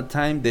 Once Upon a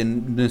Time de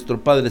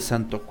nuestro padre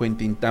santo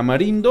Quentin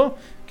Tamarindo,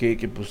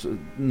 que pues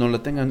no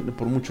la tengan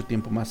por mucho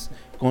tiempo más,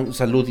 con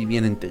salud y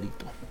bien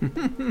enterito.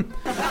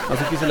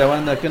 Así que dice la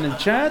banda acá en el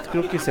chat,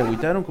 creo que se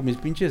agüitaron con mis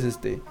pinches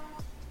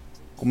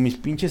mis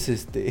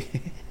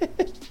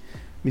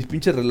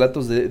pinches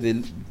relatos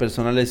de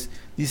personales.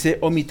 Dice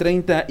Omi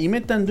 30, y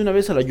metan de una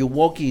vez a la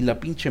Yuwoki y la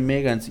pinche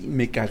Megan. Sí,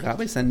 me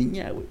cagaba esa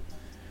niña, güey.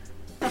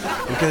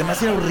 Porque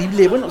además era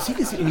horrible. Bueno, sí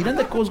que sí,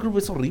 Miranda Cosgrove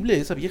es horrible,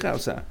 esa vieja, o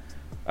sea,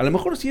 a lo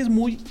mejor sí es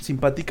muy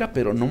simpática,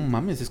 pero no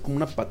mames, es como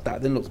una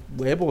patada en los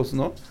huevos,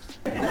 ¿no?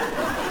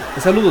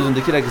 Saludos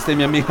donde quiera que esté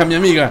mi amiga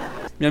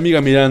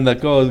Miranda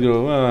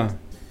Cosgrove.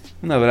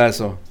 Un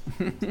abrazo.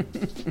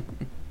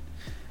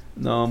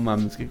 No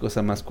mames, qué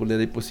cosa más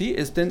culera. Y pues sí,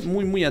 estén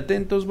muy muy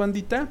atentos,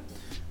 bandita.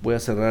 Voy a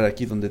cerrar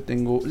aquí donde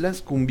tengo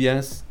las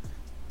cumbias.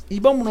 Y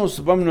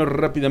vámonos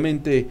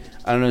rápidamente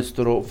a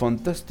nuestra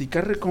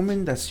fantástica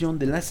recomendación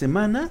de la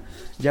semana.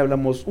 Ya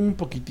hablamos un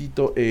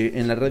poquitito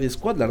en la Radio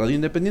Squad, la radio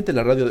independiente,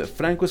 la radio de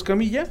Franco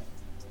Escamilla.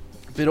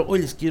 Pero hoy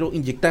les quiero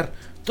inyectar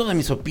toda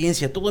mi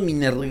sapiencia, todo mi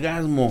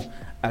nergasmo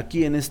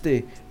aquí en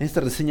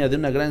esta reseña de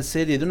una gran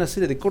serie, de una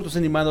serie de cortos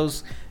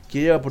animados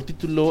que lleva por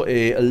título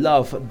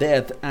Love,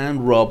 Death and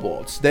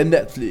Robots de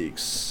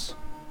Netflix.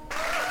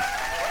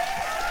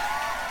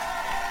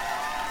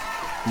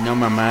 No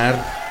mamar.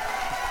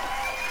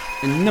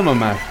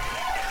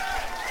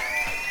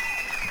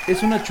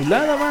 Es una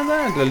chulada,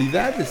 banda. En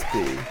realidad,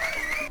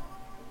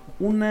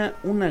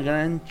 una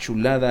gran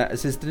chulada.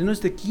 Se estrenó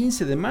este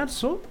 15 de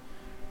marzo.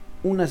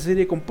 Una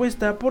serie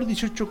compuesta por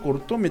 18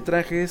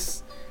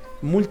 cortometrajes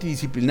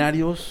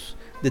multidisciplinarios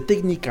de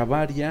técnica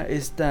varia.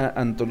 Esta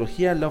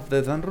antología Love,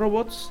 Death and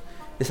Robots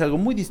es algo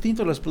muy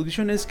distinto a las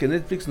producciones que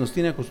Netflix nos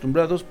tiene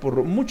acostumbrados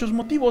por muchos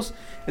motivos.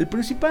 El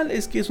principal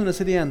es que es una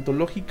serie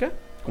antológica,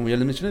 como ya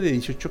les mencioné, de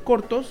 18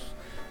 cortos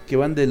que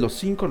van de los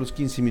 5 a los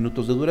 15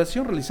 minutos de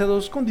duración,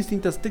 realizados con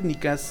distintas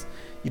técnicas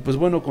y pues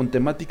bueno, con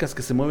temáticas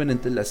que se mueven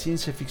entre la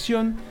ciencia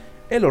ficción,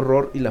 el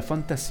horror y la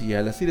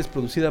fantasía. La serie es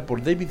producida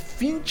por David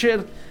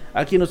Fincher,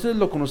 a quien ustedes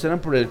lo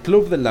conocerán por el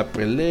Club de la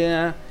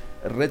Pelea,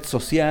 Red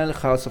Social,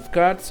 House of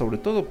Cards, sobre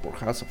todo por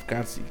House of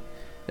Cards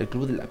y el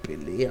Club de la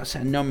Pelea. O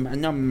sea, no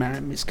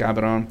mames,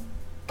 cabrón.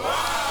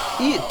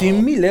 Y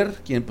Tim Miller,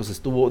 quien pues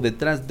estuvo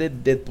detrás de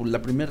Deadpool,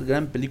 la primera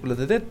gran película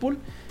de Deadpool.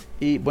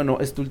 Y bueno,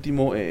 este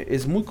último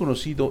es muy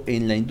conocido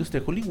en la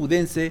industria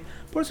hollywoodense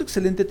por su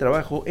excelente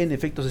trabajo en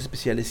efectos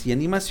especiales y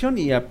animación,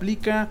 y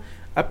aplica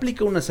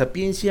una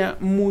sapiencia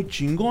muy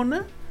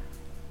chingona.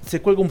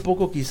 Se cuelga un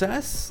poco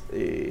quizás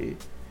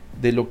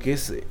de lo que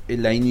es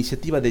la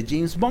iniciativa de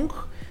James Bond.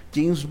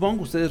 James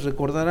Bond, ustedes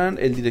recordarán,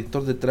 el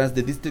director detrás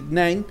de District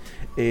 9,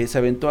 se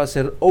aventó a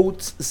hacer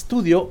Oats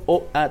Studio,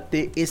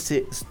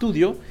 OATS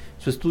Studio,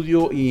 su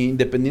estudio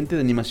independiente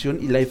de animación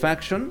y live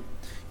action.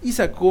 Y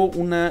sacó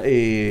una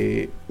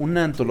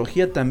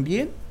antología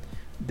también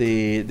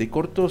de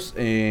cortos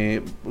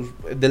de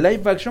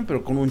live action,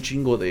 pero con un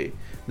chingo de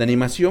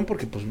animación,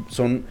 porque pues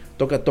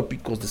toca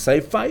tópicos de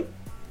sci-fi.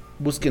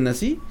 Busquen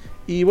así.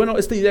 Y bueno,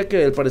 esta idea,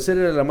 que al parecer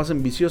era la más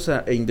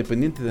ambiciosa e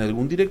independiente de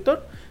algún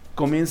director,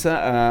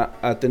 comienza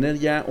a tener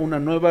ya una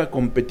nueva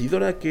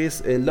competidora, que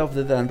es Love,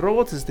 Death and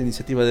Robots, esta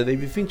iniciativa de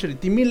David Fincher y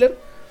Tim Miller.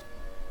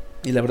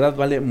 Y la verdad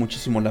vale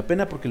muchísimo la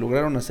pena porque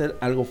lograron hacer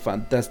algo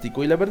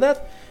fantástico. Y la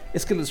verdad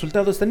es que el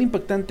resultado es tan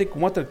impactante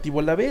como atractivo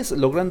a la vez,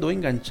 logrando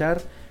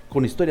enganchar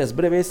con historias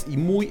breves y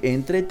muy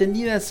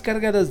entretenidas,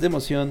 cargadas de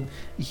emoción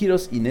y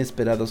giros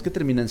inesperados que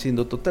terminan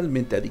siendo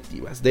totalmente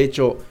adictivas. De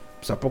hecho,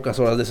 pues a pocas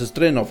horas de su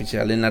estreno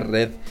oficial en la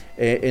red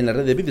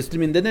de video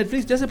streaming de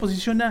Netflix, ya se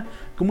posiciona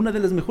como una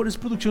de las mejores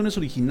producciones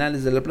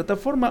originales de la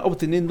plataforma,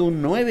 obteniendo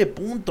un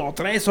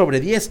 9.3 sobre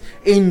 10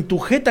 en tu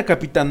jeta,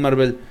 Capitán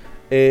Marvel.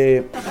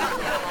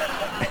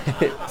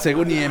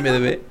 Según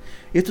IMDb,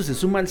 esto se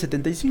suma al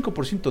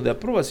 75% de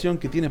aprobación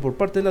que tiene por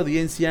parte de la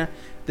audiencia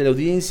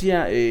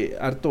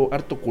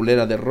harto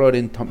culera de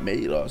Rotten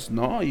Tomatoes,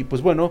 ¿no? Y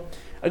pues bueno,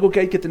 algo que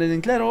hay que tener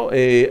en claro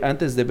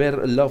antes de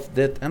ver Love,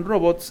 Death and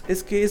Robots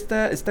es que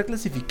esta está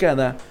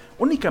clasificada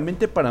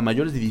únicamente para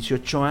mayores de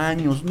 18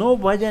 años. No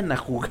vayan a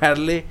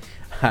jugarle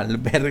al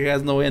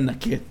vergas, no vayan a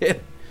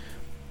querer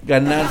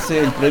ganarse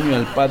el premio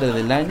al padre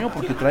del año,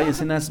 porque trae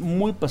escenas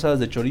muy pasadas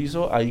de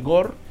chorizo, hay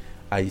gore,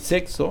 hay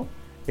sexo,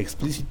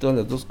 explícito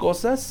las dos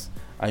cosas,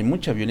 hay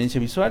mucha violencia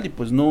visual y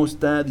pues no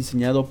está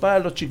diseñado para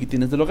los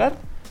chiquitines del hogar.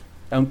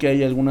 Aunque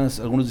hay algunos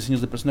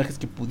diseños de personajes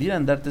que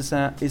pudieran darte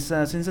esa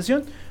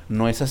sensación,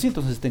 no es así,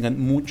 entonces tengan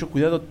mucho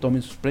cuidado,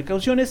 tomen sus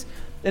precauciones.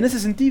 En ese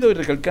sentido, y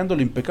recalcando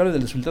lo impecable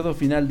del resultado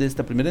final de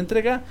esta primera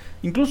entrega,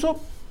 incluso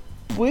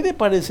puede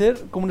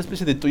parecer como una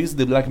especie de twist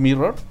de Black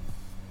Mirror.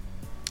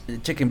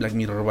 Chequen Black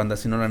Mirror, banda,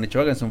 si no lo han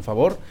hecho, háganse un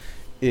favor,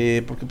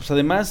 porque pues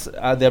además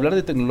de hablar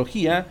de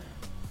tecnología,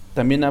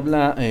 también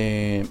habla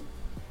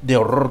de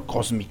horror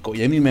cósmico,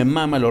 y a mí me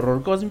mama el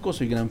horror cósmico,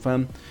 soy gran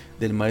fan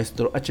del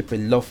maestro H.P.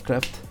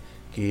 Lovecraft.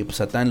 Que pues,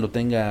 Satán lo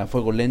tenga a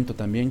fuego lento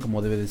también,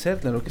 como debe de ser,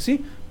 claro que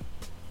sí.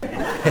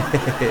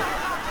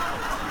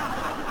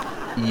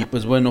 Y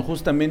pues bueno,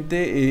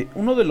 justamente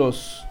uno de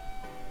los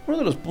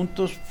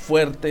puntos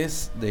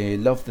fuertes de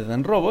Love, Death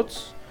and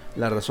Robots,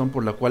 la razón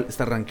por la cual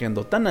está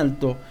rankeando tan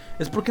alto,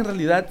 es porque en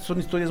realidad son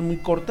historias muy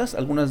cortas,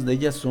 algunas de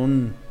ellas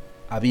son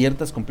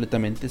abiertas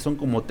completamente, son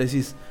como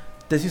tesis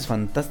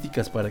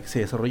fantásticas para que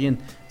se desarrollen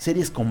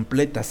series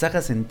completas,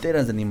 sagas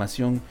enteras de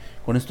animación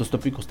con estos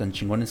tópicos tan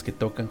chingones que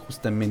tocan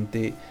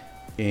justamente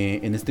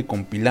en este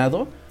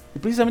compilado. Y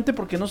precisamente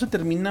porque no se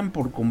terminan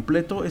por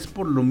completo es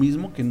por lo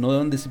mismo que no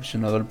han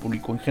decepcionado al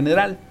público en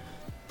general,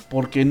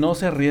 porque no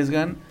se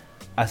arriesgan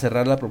a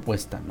cerrar la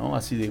propuesta, ¿no?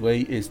 Así de,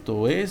 güey,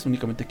 esto es,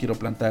 únicamente quiero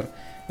plantar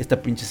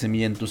esta pinche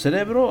semilla en tu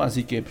cerebro,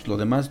 así que pues lo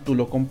demás tú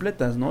lo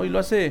completas, ¿no? Y lo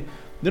hace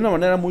de una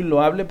manera muy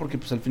loable porque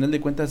pues al final de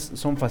cuentas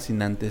son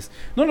fascinantes.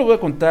 No lo voy a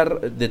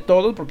contar de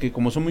todos porque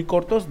como son muy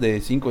cortos,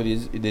 de 5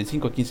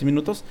 a 15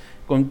 minutos,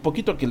 con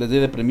poquito que les dé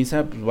de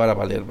premisa, pues van a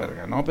valer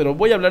verga, ¿no? Pero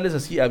voy a hablarles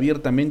así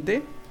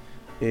abiertamente,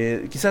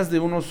 quizás de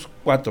los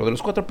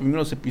 4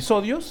 primeros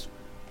episodios.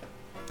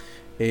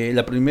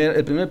 El primer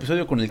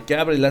episodio con el que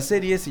abre la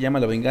serie se llama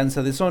La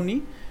venganza de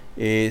Sony.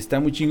 Está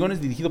muy chingón, es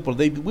dirigido por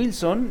David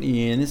Wilson.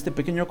 Y en este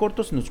pequeño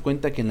corto se nos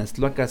cuenta que en las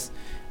cloacas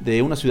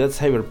de una ciudad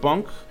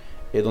cyberpunk,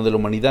 donde la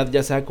humanidad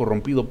ya se ha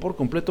corrompido por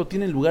completo,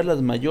 tienen lugar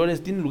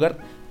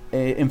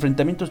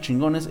enfrentamientos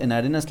chingones en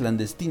arenas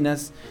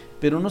clandestinas.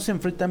 Pero no se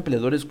enfrentan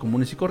peleadores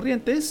comunes y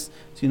corrientes,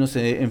 sino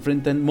se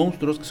enfrentan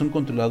monstruos que son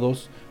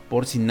controlados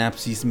por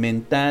sinapsis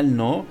mental,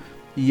 ¿no?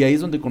 Y ahí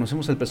es donde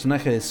conocemos al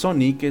personaje de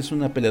Sony, que es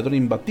una peleadora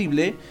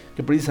imbatible,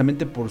 que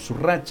precisamente por su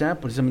racha,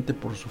 precisamente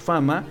por su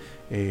fama,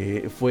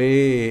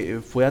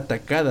 fue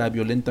atacada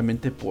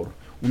violentamente por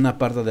una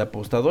parda de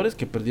apostadores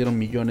que perdieron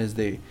millones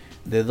de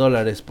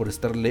dólares por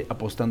estarle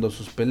apostando a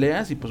sus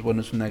peleas. Y pues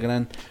bueno, es una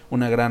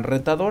gran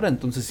retadora,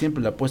 entonces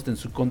siempre la apuesta en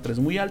su contra es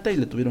muy alta y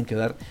le tuvieron que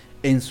dar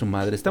en su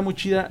madre. Está muy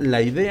chida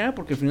la idea,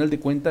 porque al final de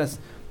cuentas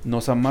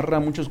nos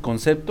amarra muchos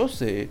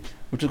conceptos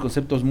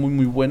muy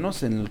muy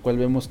buenos, en el cual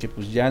vemos que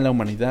pues ya la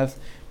humanidad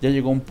ya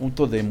llegó a un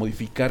punto de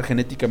modificar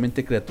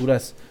genéticamente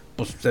criaturas,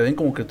 pues se ven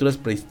como criaturas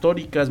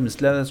prehistóricas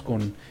mezcladas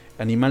con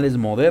animales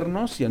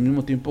modernos y al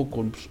mismo tiempo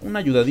con pues, una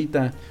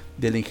ayudadita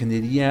de la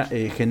ingeniería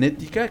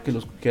genética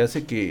que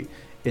hace que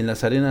en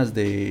las arenas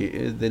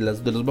de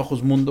los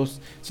bajos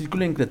mundos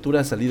circulen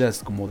criaturas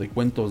salidas como de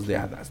cuentos de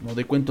hadas, ¿no?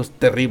 De cuentos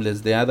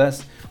terribles de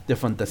hadas, de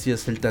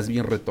fantasías celtas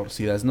bien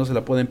retorcidas. No se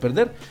la pueden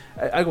perder.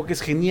 Algo que es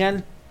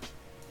genial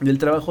del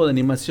trabajo de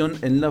animación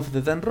en Love,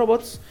 Death and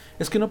Robots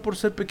es que no por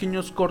ser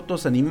pequeños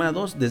cortos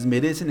animados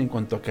desmerecen en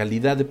cuanto a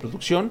calidad de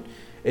producción.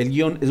 El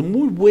guión es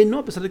muy bueno,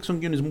 a pesar de que son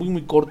guiones muy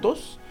muy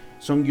cortos.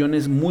 Son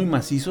guiones muy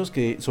macizos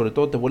que sobre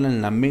todo te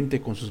vuelan la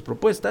mente con sus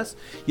propuestas.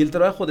 Y el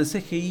trabajo de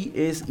CGI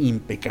es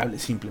impecable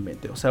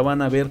simplemente. O sea,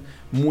 van a ver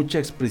mucha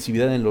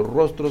expresividad en los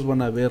rostros,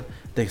 van a ver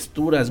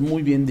texturas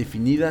muy bien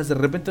definidas. De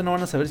repente no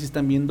van a saber si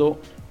están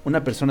viendo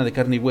una persona de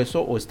carne y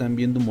hueso o están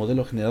viendo un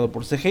modelo generado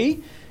por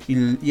CGI.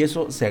 Y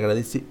eso se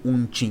agradece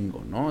un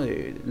chingo, ¿no?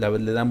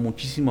 Le da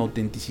muchísima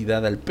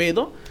autenticidad al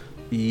pedo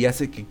y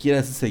hace que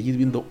quieras seguir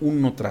viendo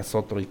uno tras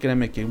otro. Y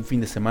créanme que un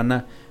fin de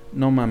semana,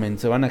 no mamen,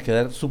 se van a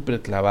quedar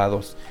súper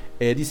clavados.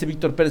 Dice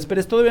Víctor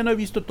Pérez, todavía no he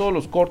visto todos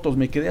los cortos,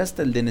 me quedé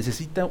hasta el de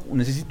necesito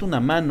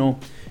una mano.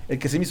 El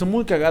que se me hizo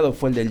muy cagado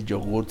fue el del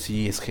yogurt,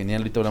 sí, es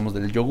genial, ahorita hablamos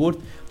del yogurt.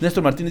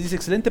 Néstor Martínez dice,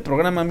 excelente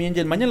programa, mi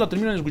Angel, mañana lo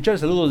termino de escuchar,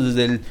 saludos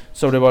desde el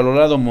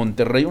sobrevalorado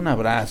Monterrey. Un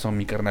abrazo,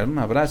 mi carnal, un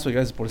abrazo y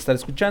gracias por estar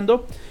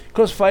escuchando.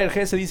 Crossfire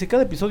GS dice,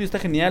 cada episodio está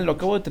genial, lo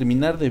acabo de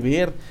terminar de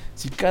ver.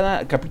 Si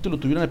cada capítulo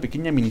tuviera una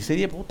pequeña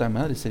miniserie, puta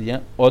madre,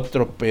 sería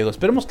otro pedo.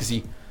 Esperemos que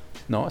sí.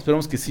 No,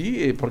 esperemos que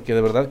sí, porque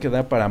de verdad que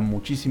da para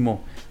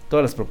muchísimo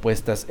todas las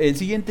propuestas. El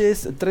siguiente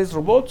es 3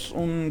 robots,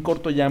 un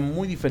corto ya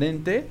muy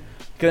diferente.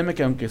 Créeme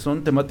que aunque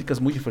son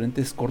temáticas muy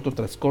diferentes corto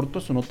tras corto,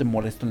 eso no te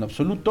molesta en lo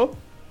absoluto.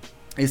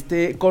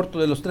 Este corto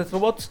de los 3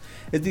 robots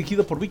es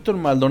dirigido por Víctor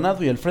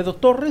Maldonado y Alfredo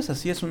Torres.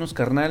 Así es, unos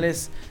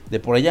carnales de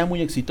por allá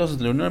muy exitosos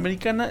de la Unión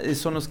Americana.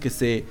 Son los que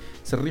se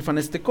rifan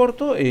este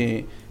corto.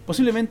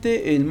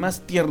 Posiblemente el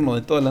más tierno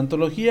de toda la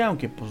antología,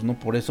 aunque pues no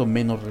por eso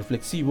menos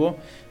reflexivo.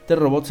 3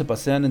 robots se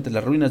pasean entre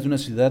las ruinas de una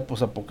ciudad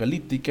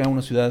posapocalíptica,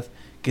 una ciudad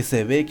que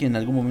se ve que en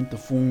algún momento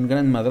fue un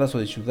gran madrazo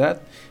de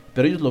ciudad,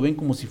 pero ellos lo ven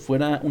como si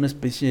fuera una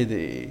especie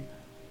de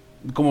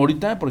como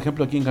ahorita, por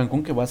ejemplo, aquí en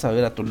Cancún, que vas a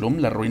ver a Tulum,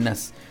 las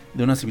ruinas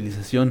de una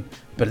civilización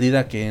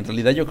perdida, que en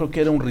realidad yo creo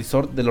que era un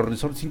resort de los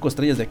resorts 5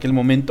 estrellas de aquel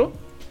momento.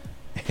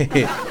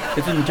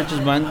 Estos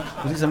muchachos van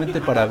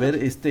precisamente para ver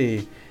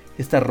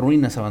estas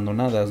ruinas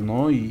abandonadas,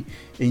 ¿no? E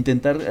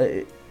intentar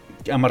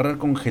amarrar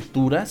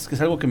conjeturas, que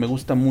es algo que me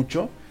gusta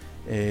mucho.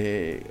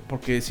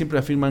 Porque siempre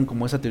afirman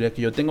como esa teoría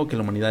que yo tengo, que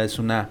la humanidad es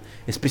una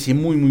especie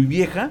muy muy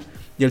vieja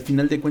y al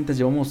final de cuentas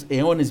llevamos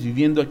eones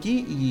viviendo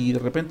aquí y de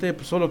repente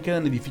pues solo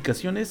quedan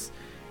edificaciones,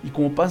 y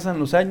como pasan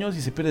los años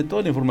y se pierde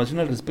toda la información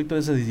al respecto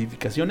de esas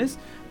edificaciones,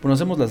 pues nos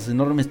hacemos las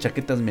enormes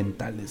chaquetas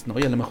mentales, ¿no?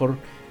 Y a lo mejor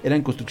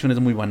eran construcciones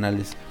muy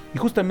banales, y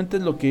justamente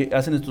es lo que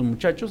hacen estos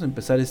muchachos,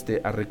 empezar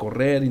a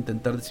recorrer,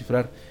 intentar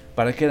descifrar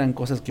para qué eran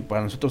cosas que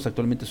para nosotros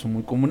actualmente son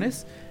muy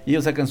comunes, y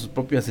ellos sacan sus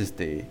propias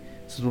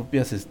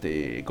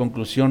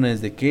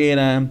conclusiones de qué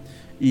eran,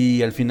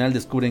 y al final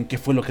descubren qué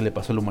fue lo que le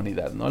pasó a la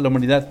humanidad, ¿no? La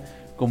humanidad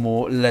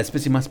como la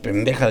especie más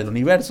pendeja del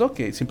universo,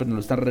 que siempre nos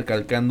lo están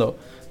recalcando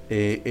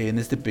en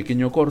este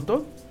pequeño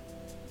corto,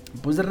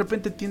 pues de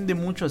repente tiende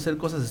mucho a hacer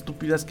cosas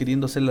estúpidas,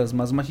 queriendo hacerlas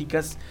más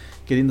mágicas,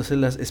 queriendo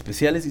hacerlas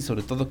especiales y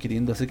sobre todo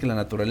queriendo hacer que la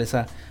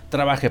naturaleza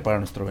trabaje para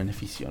nuestro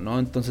beneficio, ¿no?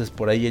 Entonces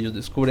por ahí ellos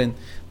descubren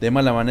de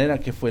mala manera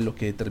qué fue lo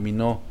que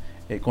terminó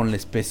con la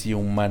especie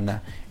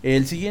humana.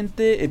 El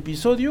siguiente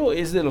episodio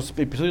es de los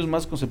episodios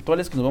más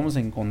conceptuales que nos vamos a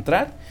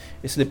encontrar.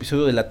 Es el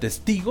episodio de La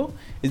Testigo.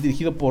 Es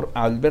dirigido por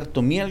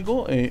Alberto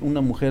Mielgo,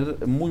 una mujer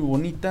muy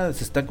bonita.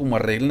 Se está como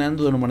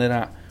arreglando de una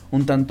manera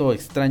un tanto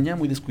extraña,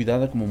 muy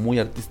descuidada, como muy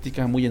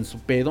artística, muy en su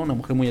pedo. Una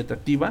mujer muy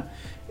atractiva.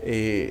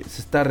 Se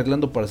está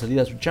arreglando para salir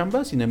a su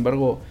chamba. Sin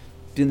embargo,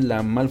 tiene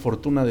la mal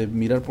fortuna de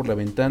mirar por la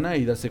ventana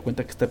y darse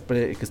cuenta que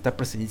está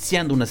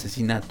presenciando un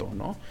asesinato,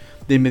 ¿no?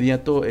 De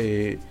inmediato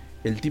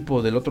el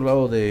tipo del otro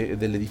lado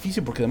del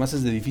edificio, porque además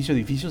es de edificio a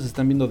edificio, se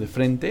están viendo de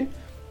frente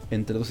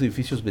entre dos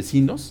edificios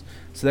vecinos,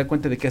 se da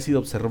cuenta de que ha sido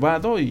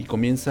observado y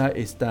comienza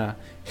esta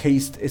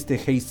haste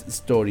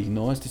story,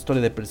 ¿no? Esta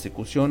historia de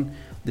persecución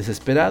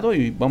desesperado,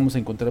 y vamos a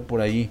encontrar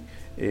por ahí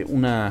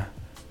una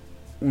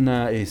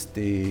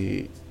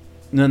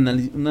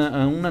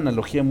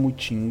analogía muy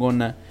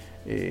chingona,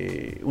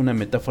 una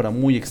metáfora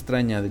muy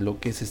extraña de lo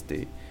que es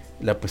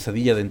la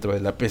pesadilla dentro de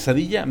la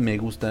pesadilla. Me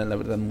gusta la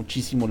verdad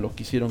muchísimo lo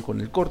que hicieron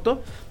con el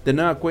corto. De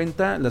nueva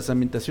cuenta, las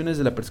ambientaciones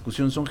de la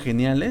persecución son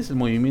geniales. El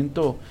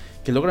movimiento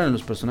que logran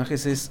los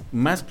personajes es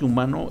más que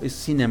humano, es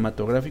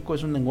cinematográfico,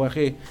 es un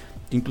lenguaje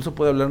que incluso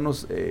puede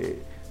hablarnos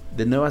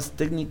de nuevas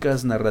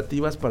técnicas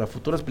narrativas para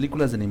futuras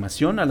películas de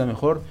animación. A lo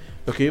mejor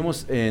lo que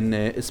vimos en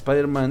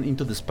Spider-Man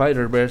Into the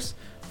Spider-Verse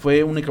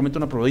fue únicamente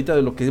una probadita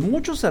de lo que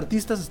muchos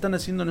artistas están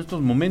haciendo en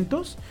estos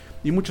momentos,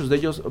 y muchos de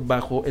ellos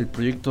bajo el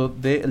proyecto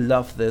de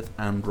Love, Death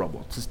and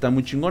Robots. Está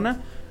muy chingona,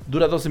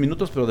 dura 12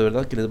 minutos, pero de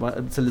verdad que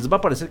se les va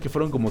a parecer que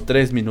fueron como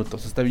 3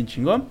 minutos, está bien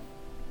chingón.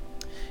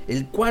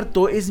 El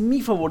cuarto es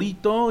mi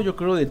favorito, yo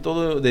creo,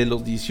 de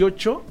los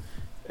 18.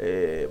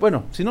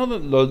 Bueno, si no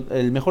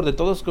el mejor de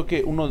todos, creo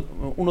que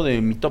uno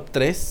de mi top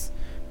 3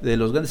 de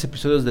los grandes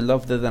episodios de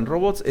Love, Death and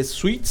Robots es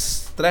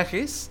Suits,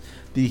 Trajes,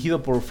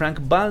 dirigido por Frank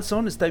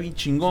Balson. Está bien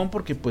chingón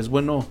porque pues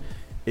bueno,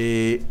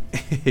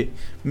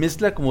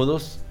 mezcla como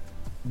dos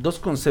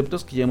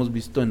conceptos que ya hemos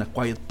visto en A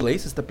Quiet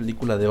Place, esta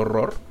película de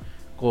horror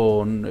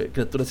con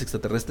criaturas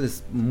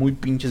extraterrestres muy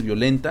pinches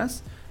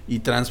violentas, y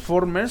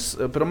Transformers,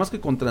 pero más que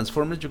con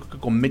Transformers, yo creo que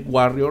con Mech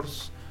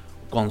Warriors,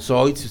 con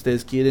Zoid, si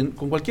ustedes quieren,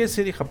 con cualquier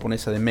serie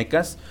japonesa de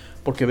mechas,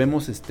 porque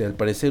vemos al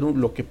parecer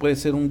lo que puede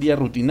ser un día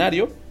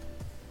rutinario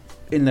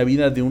en la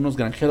vida de unos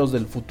granjeros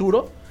del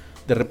futuro.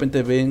 De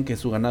repente ven que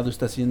su ganado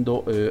está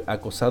siendo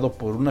acosado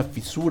por una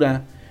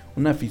fisura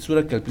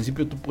que al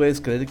principio tú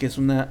puedes creer que es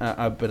una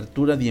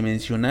apertura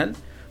dimensional,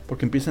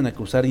 porque empiezan a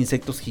cruzar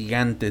insectos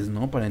gigantes,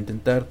 ¿no? Para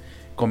intentar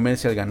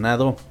comerse al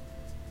ganado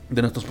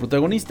de nuestros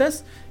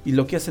protagonistas, y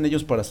lo que hacen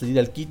ellos para salir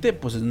al quite,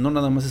 pues no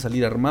nada más es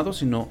salir armados,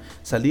 sino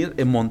salir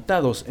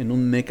montados en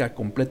un mecha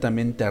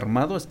completamente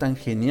armado. Están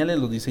geniales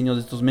los diseños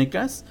de estos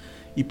mechas,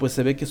 y pues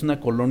se ve que es una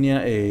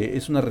colonia,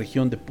 es una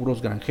región de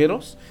puros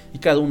granjeros, y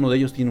cada uno de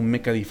ellos tiene un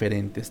mecha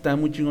diferente. Está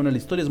muy chingona la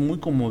historia, es muy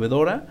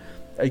conmovedora.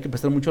 Hay que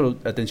prestar mucha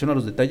atención a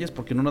los detalles,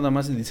 porque no nada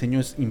más el diseño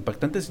es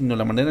impactante, sino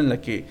la manera en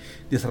la que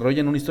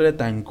desarrollan una historia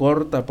tan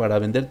corta para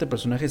venderte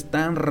personajes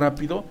tan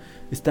rápido.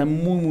 Está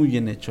muy muy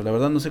bien hecho. La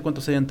verdad no sé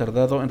cuántos hayan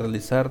tardado en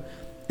realizar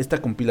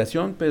esta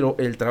compilación, pero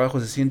el trabajo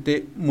se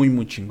siente muy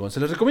muy chingón. Se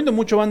les recomiendo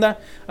mucho, banda.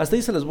 Hasta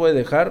ahí se les voy a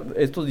dejar.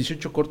 Estos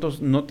 18 cortos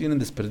no tienen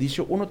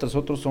desperdicio, uno tras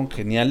otro son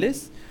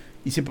geniales,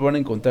 y siempre van a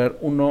encontrar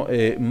uno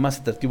más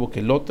atractivo que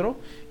el otro.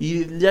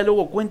 Y ya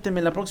luego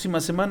cuéntenme la próxima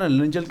semana en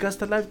el Angel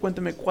Cast Live,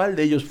 cuéntenme cuál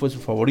de ellos fue su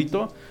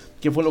favorito,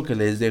 qué fue lo que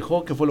les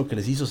dejó, qué fue lo que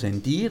les hizo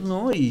sentir,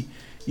 ¿no? Y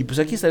pues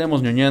aquí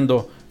estaremos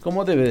ñoñando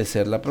como debe de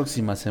ser la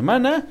próxima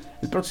semana,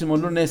 el próximo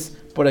lunes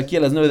por aquí a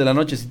las 9 de la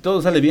noche, si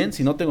todo sale bien.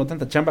 Si no tengo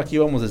tanta chamba, aquí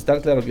vamos a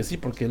estar, claro que sí,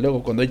 porque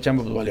luego cuando hay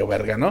chamba pues vale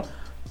verga, ¿no?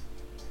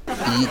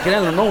 Y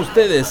créanlo, no,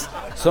 ustedes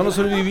son los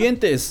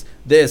sobrevivientes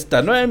de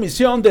esta nueva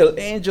emisión del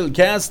Angel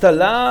Cast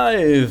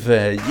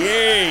Live.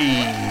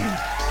 ¡Yay!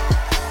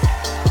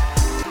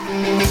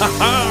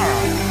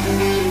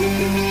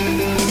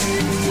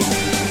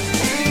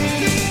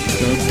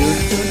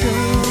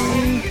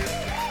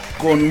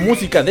 con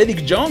música de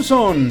Eric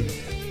Johnson.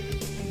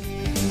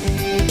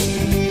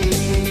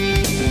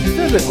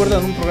 ¿Ustedes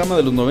recuerdan un programa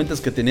de los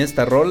 90s que tenía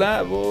esta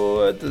rola?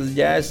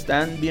 Ya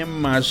están bien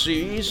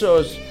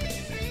macizos.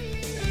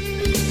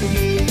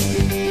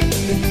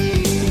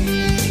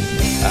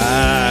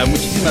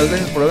 Muchísimas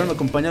gracias por haberme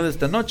acompañado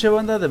esta noche,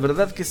 banda, de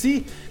verdad que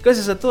sí.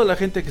 Gracias a toda la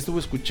gente que estuvo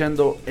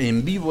escuchando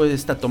en vivo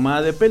esta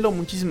tomada de pelo.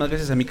 Muchísimas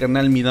gracias a mi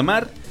carnal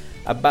Midamar,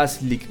 a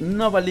Basilic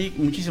Novalik,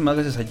 muchísimas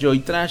gracias a Joy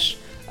Trash,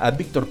 a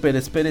Víctor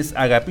Pérez Pérez,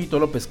 a Agapito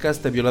López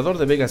Caste, Violador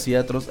de Vegas y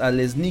Atros, a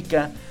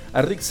Lesnica,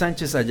 a Rick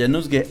Sánchez, a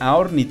Januzgue, a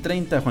Orni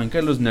 30, a Juan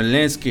Carlos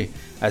Neleske,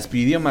 a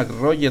Spidio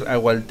McRoger, a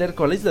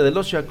Walterco, a la Isla del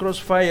Ocio, a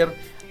Crossfire,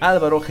 a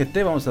Álvaro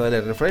GT. Vamos a darle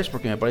refresh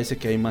porque me parece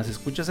que hay más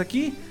escuchas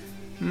aquí.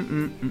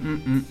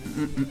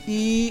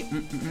 Y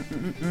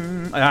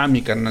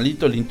mi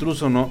carnalito, el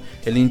intruso, no.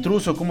 El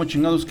intruso, como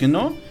chingados que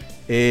no.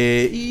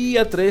 Y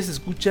a 3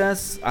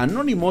 escuchas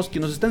anónimos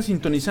que nos están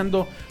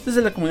sintonizando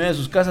desde la comunidad de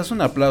sus casas.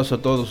 Un aplauso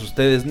a todos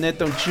ustedes,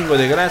 neta, un chingo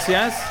de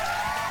gracias.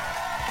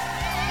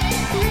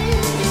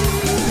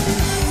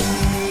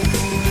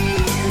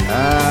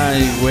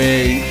 Ay,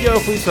 güey, yo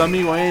fui su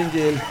amigo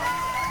Angel,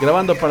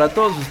 grabando para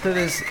todos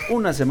ustedes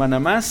una semana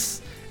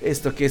más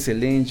esto que es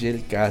el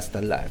Angel Cast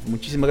Live.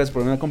 Muchísimas gracias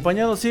por haberme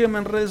acompañado. Síganme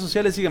en redes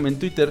sociales, síganme en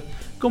Twitter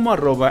como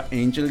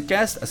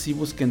 @AngelCast. Así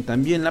busquen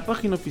también la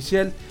página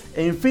oficial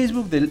en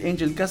Facebook del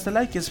Angel Cast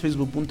Live, que es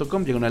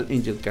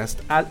facebook.com/AngelCast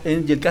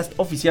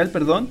oficial,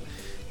 perdón.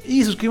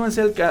 Y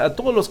suscríbanse a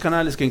todos los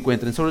canales que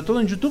encuentren, sobre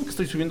todo en YouTube, que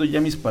estoy subiendo ya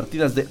mis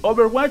partidas de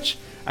Overwatch.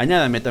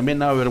 Añádame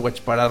también a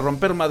Overwatch para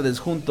romper madres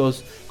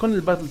juntos con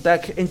el Battle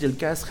Tag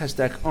AngelCast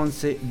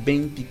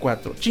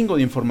 #1124. Chingo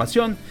de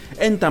información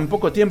en tan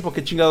poco tiempo,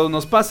 que chingados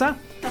nos pasa.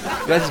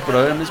 Gracias por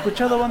haberme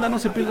escuchado, banda. No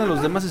se pierdan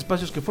los demás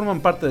espacios que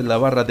forman parte de la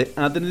barra de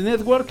Adrenaline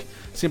Network.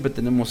 Siempre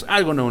tenemos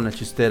algo nuevo en la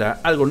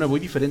chistera, algo nuevo y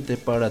diferente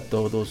para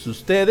todos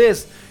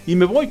ustedes. Y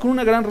me voy con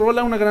una gran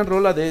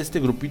rola de este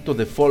grupito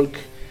de folk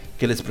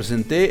que les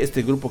presenté,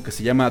 este grupo que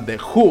se llama The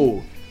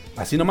Who,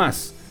 así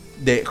nomás,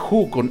 The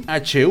Who con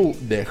H-U,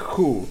 The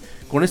Who,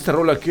 con esta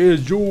rola que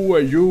es You.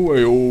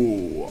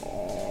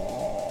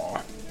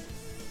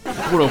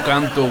 Puro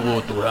canto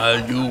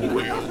gutural,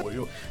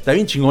 You. Está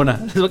bien chingona,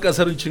 les va a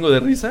causar un chingo de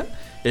risa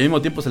y al mismo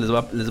tiempo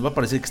les va a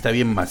parecer que está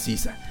bien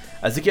maciza.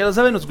 Así que ya lo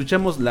saben, nos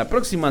escuchamos la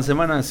próxima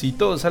semana, si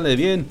todo sale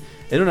bien,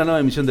 en una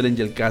nueva emisión del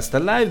Angel Cast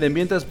Live.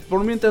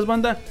 Por mientras,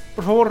 banda,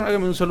 por favor,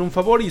 háganme un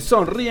favor y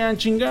sonrían,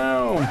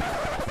 chingao,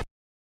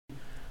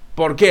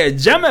 porque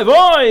ya me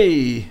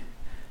voy.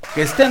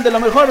 Que estén de lo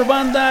mejor,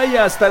 banda, y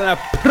hasta la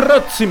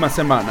próxima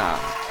semana.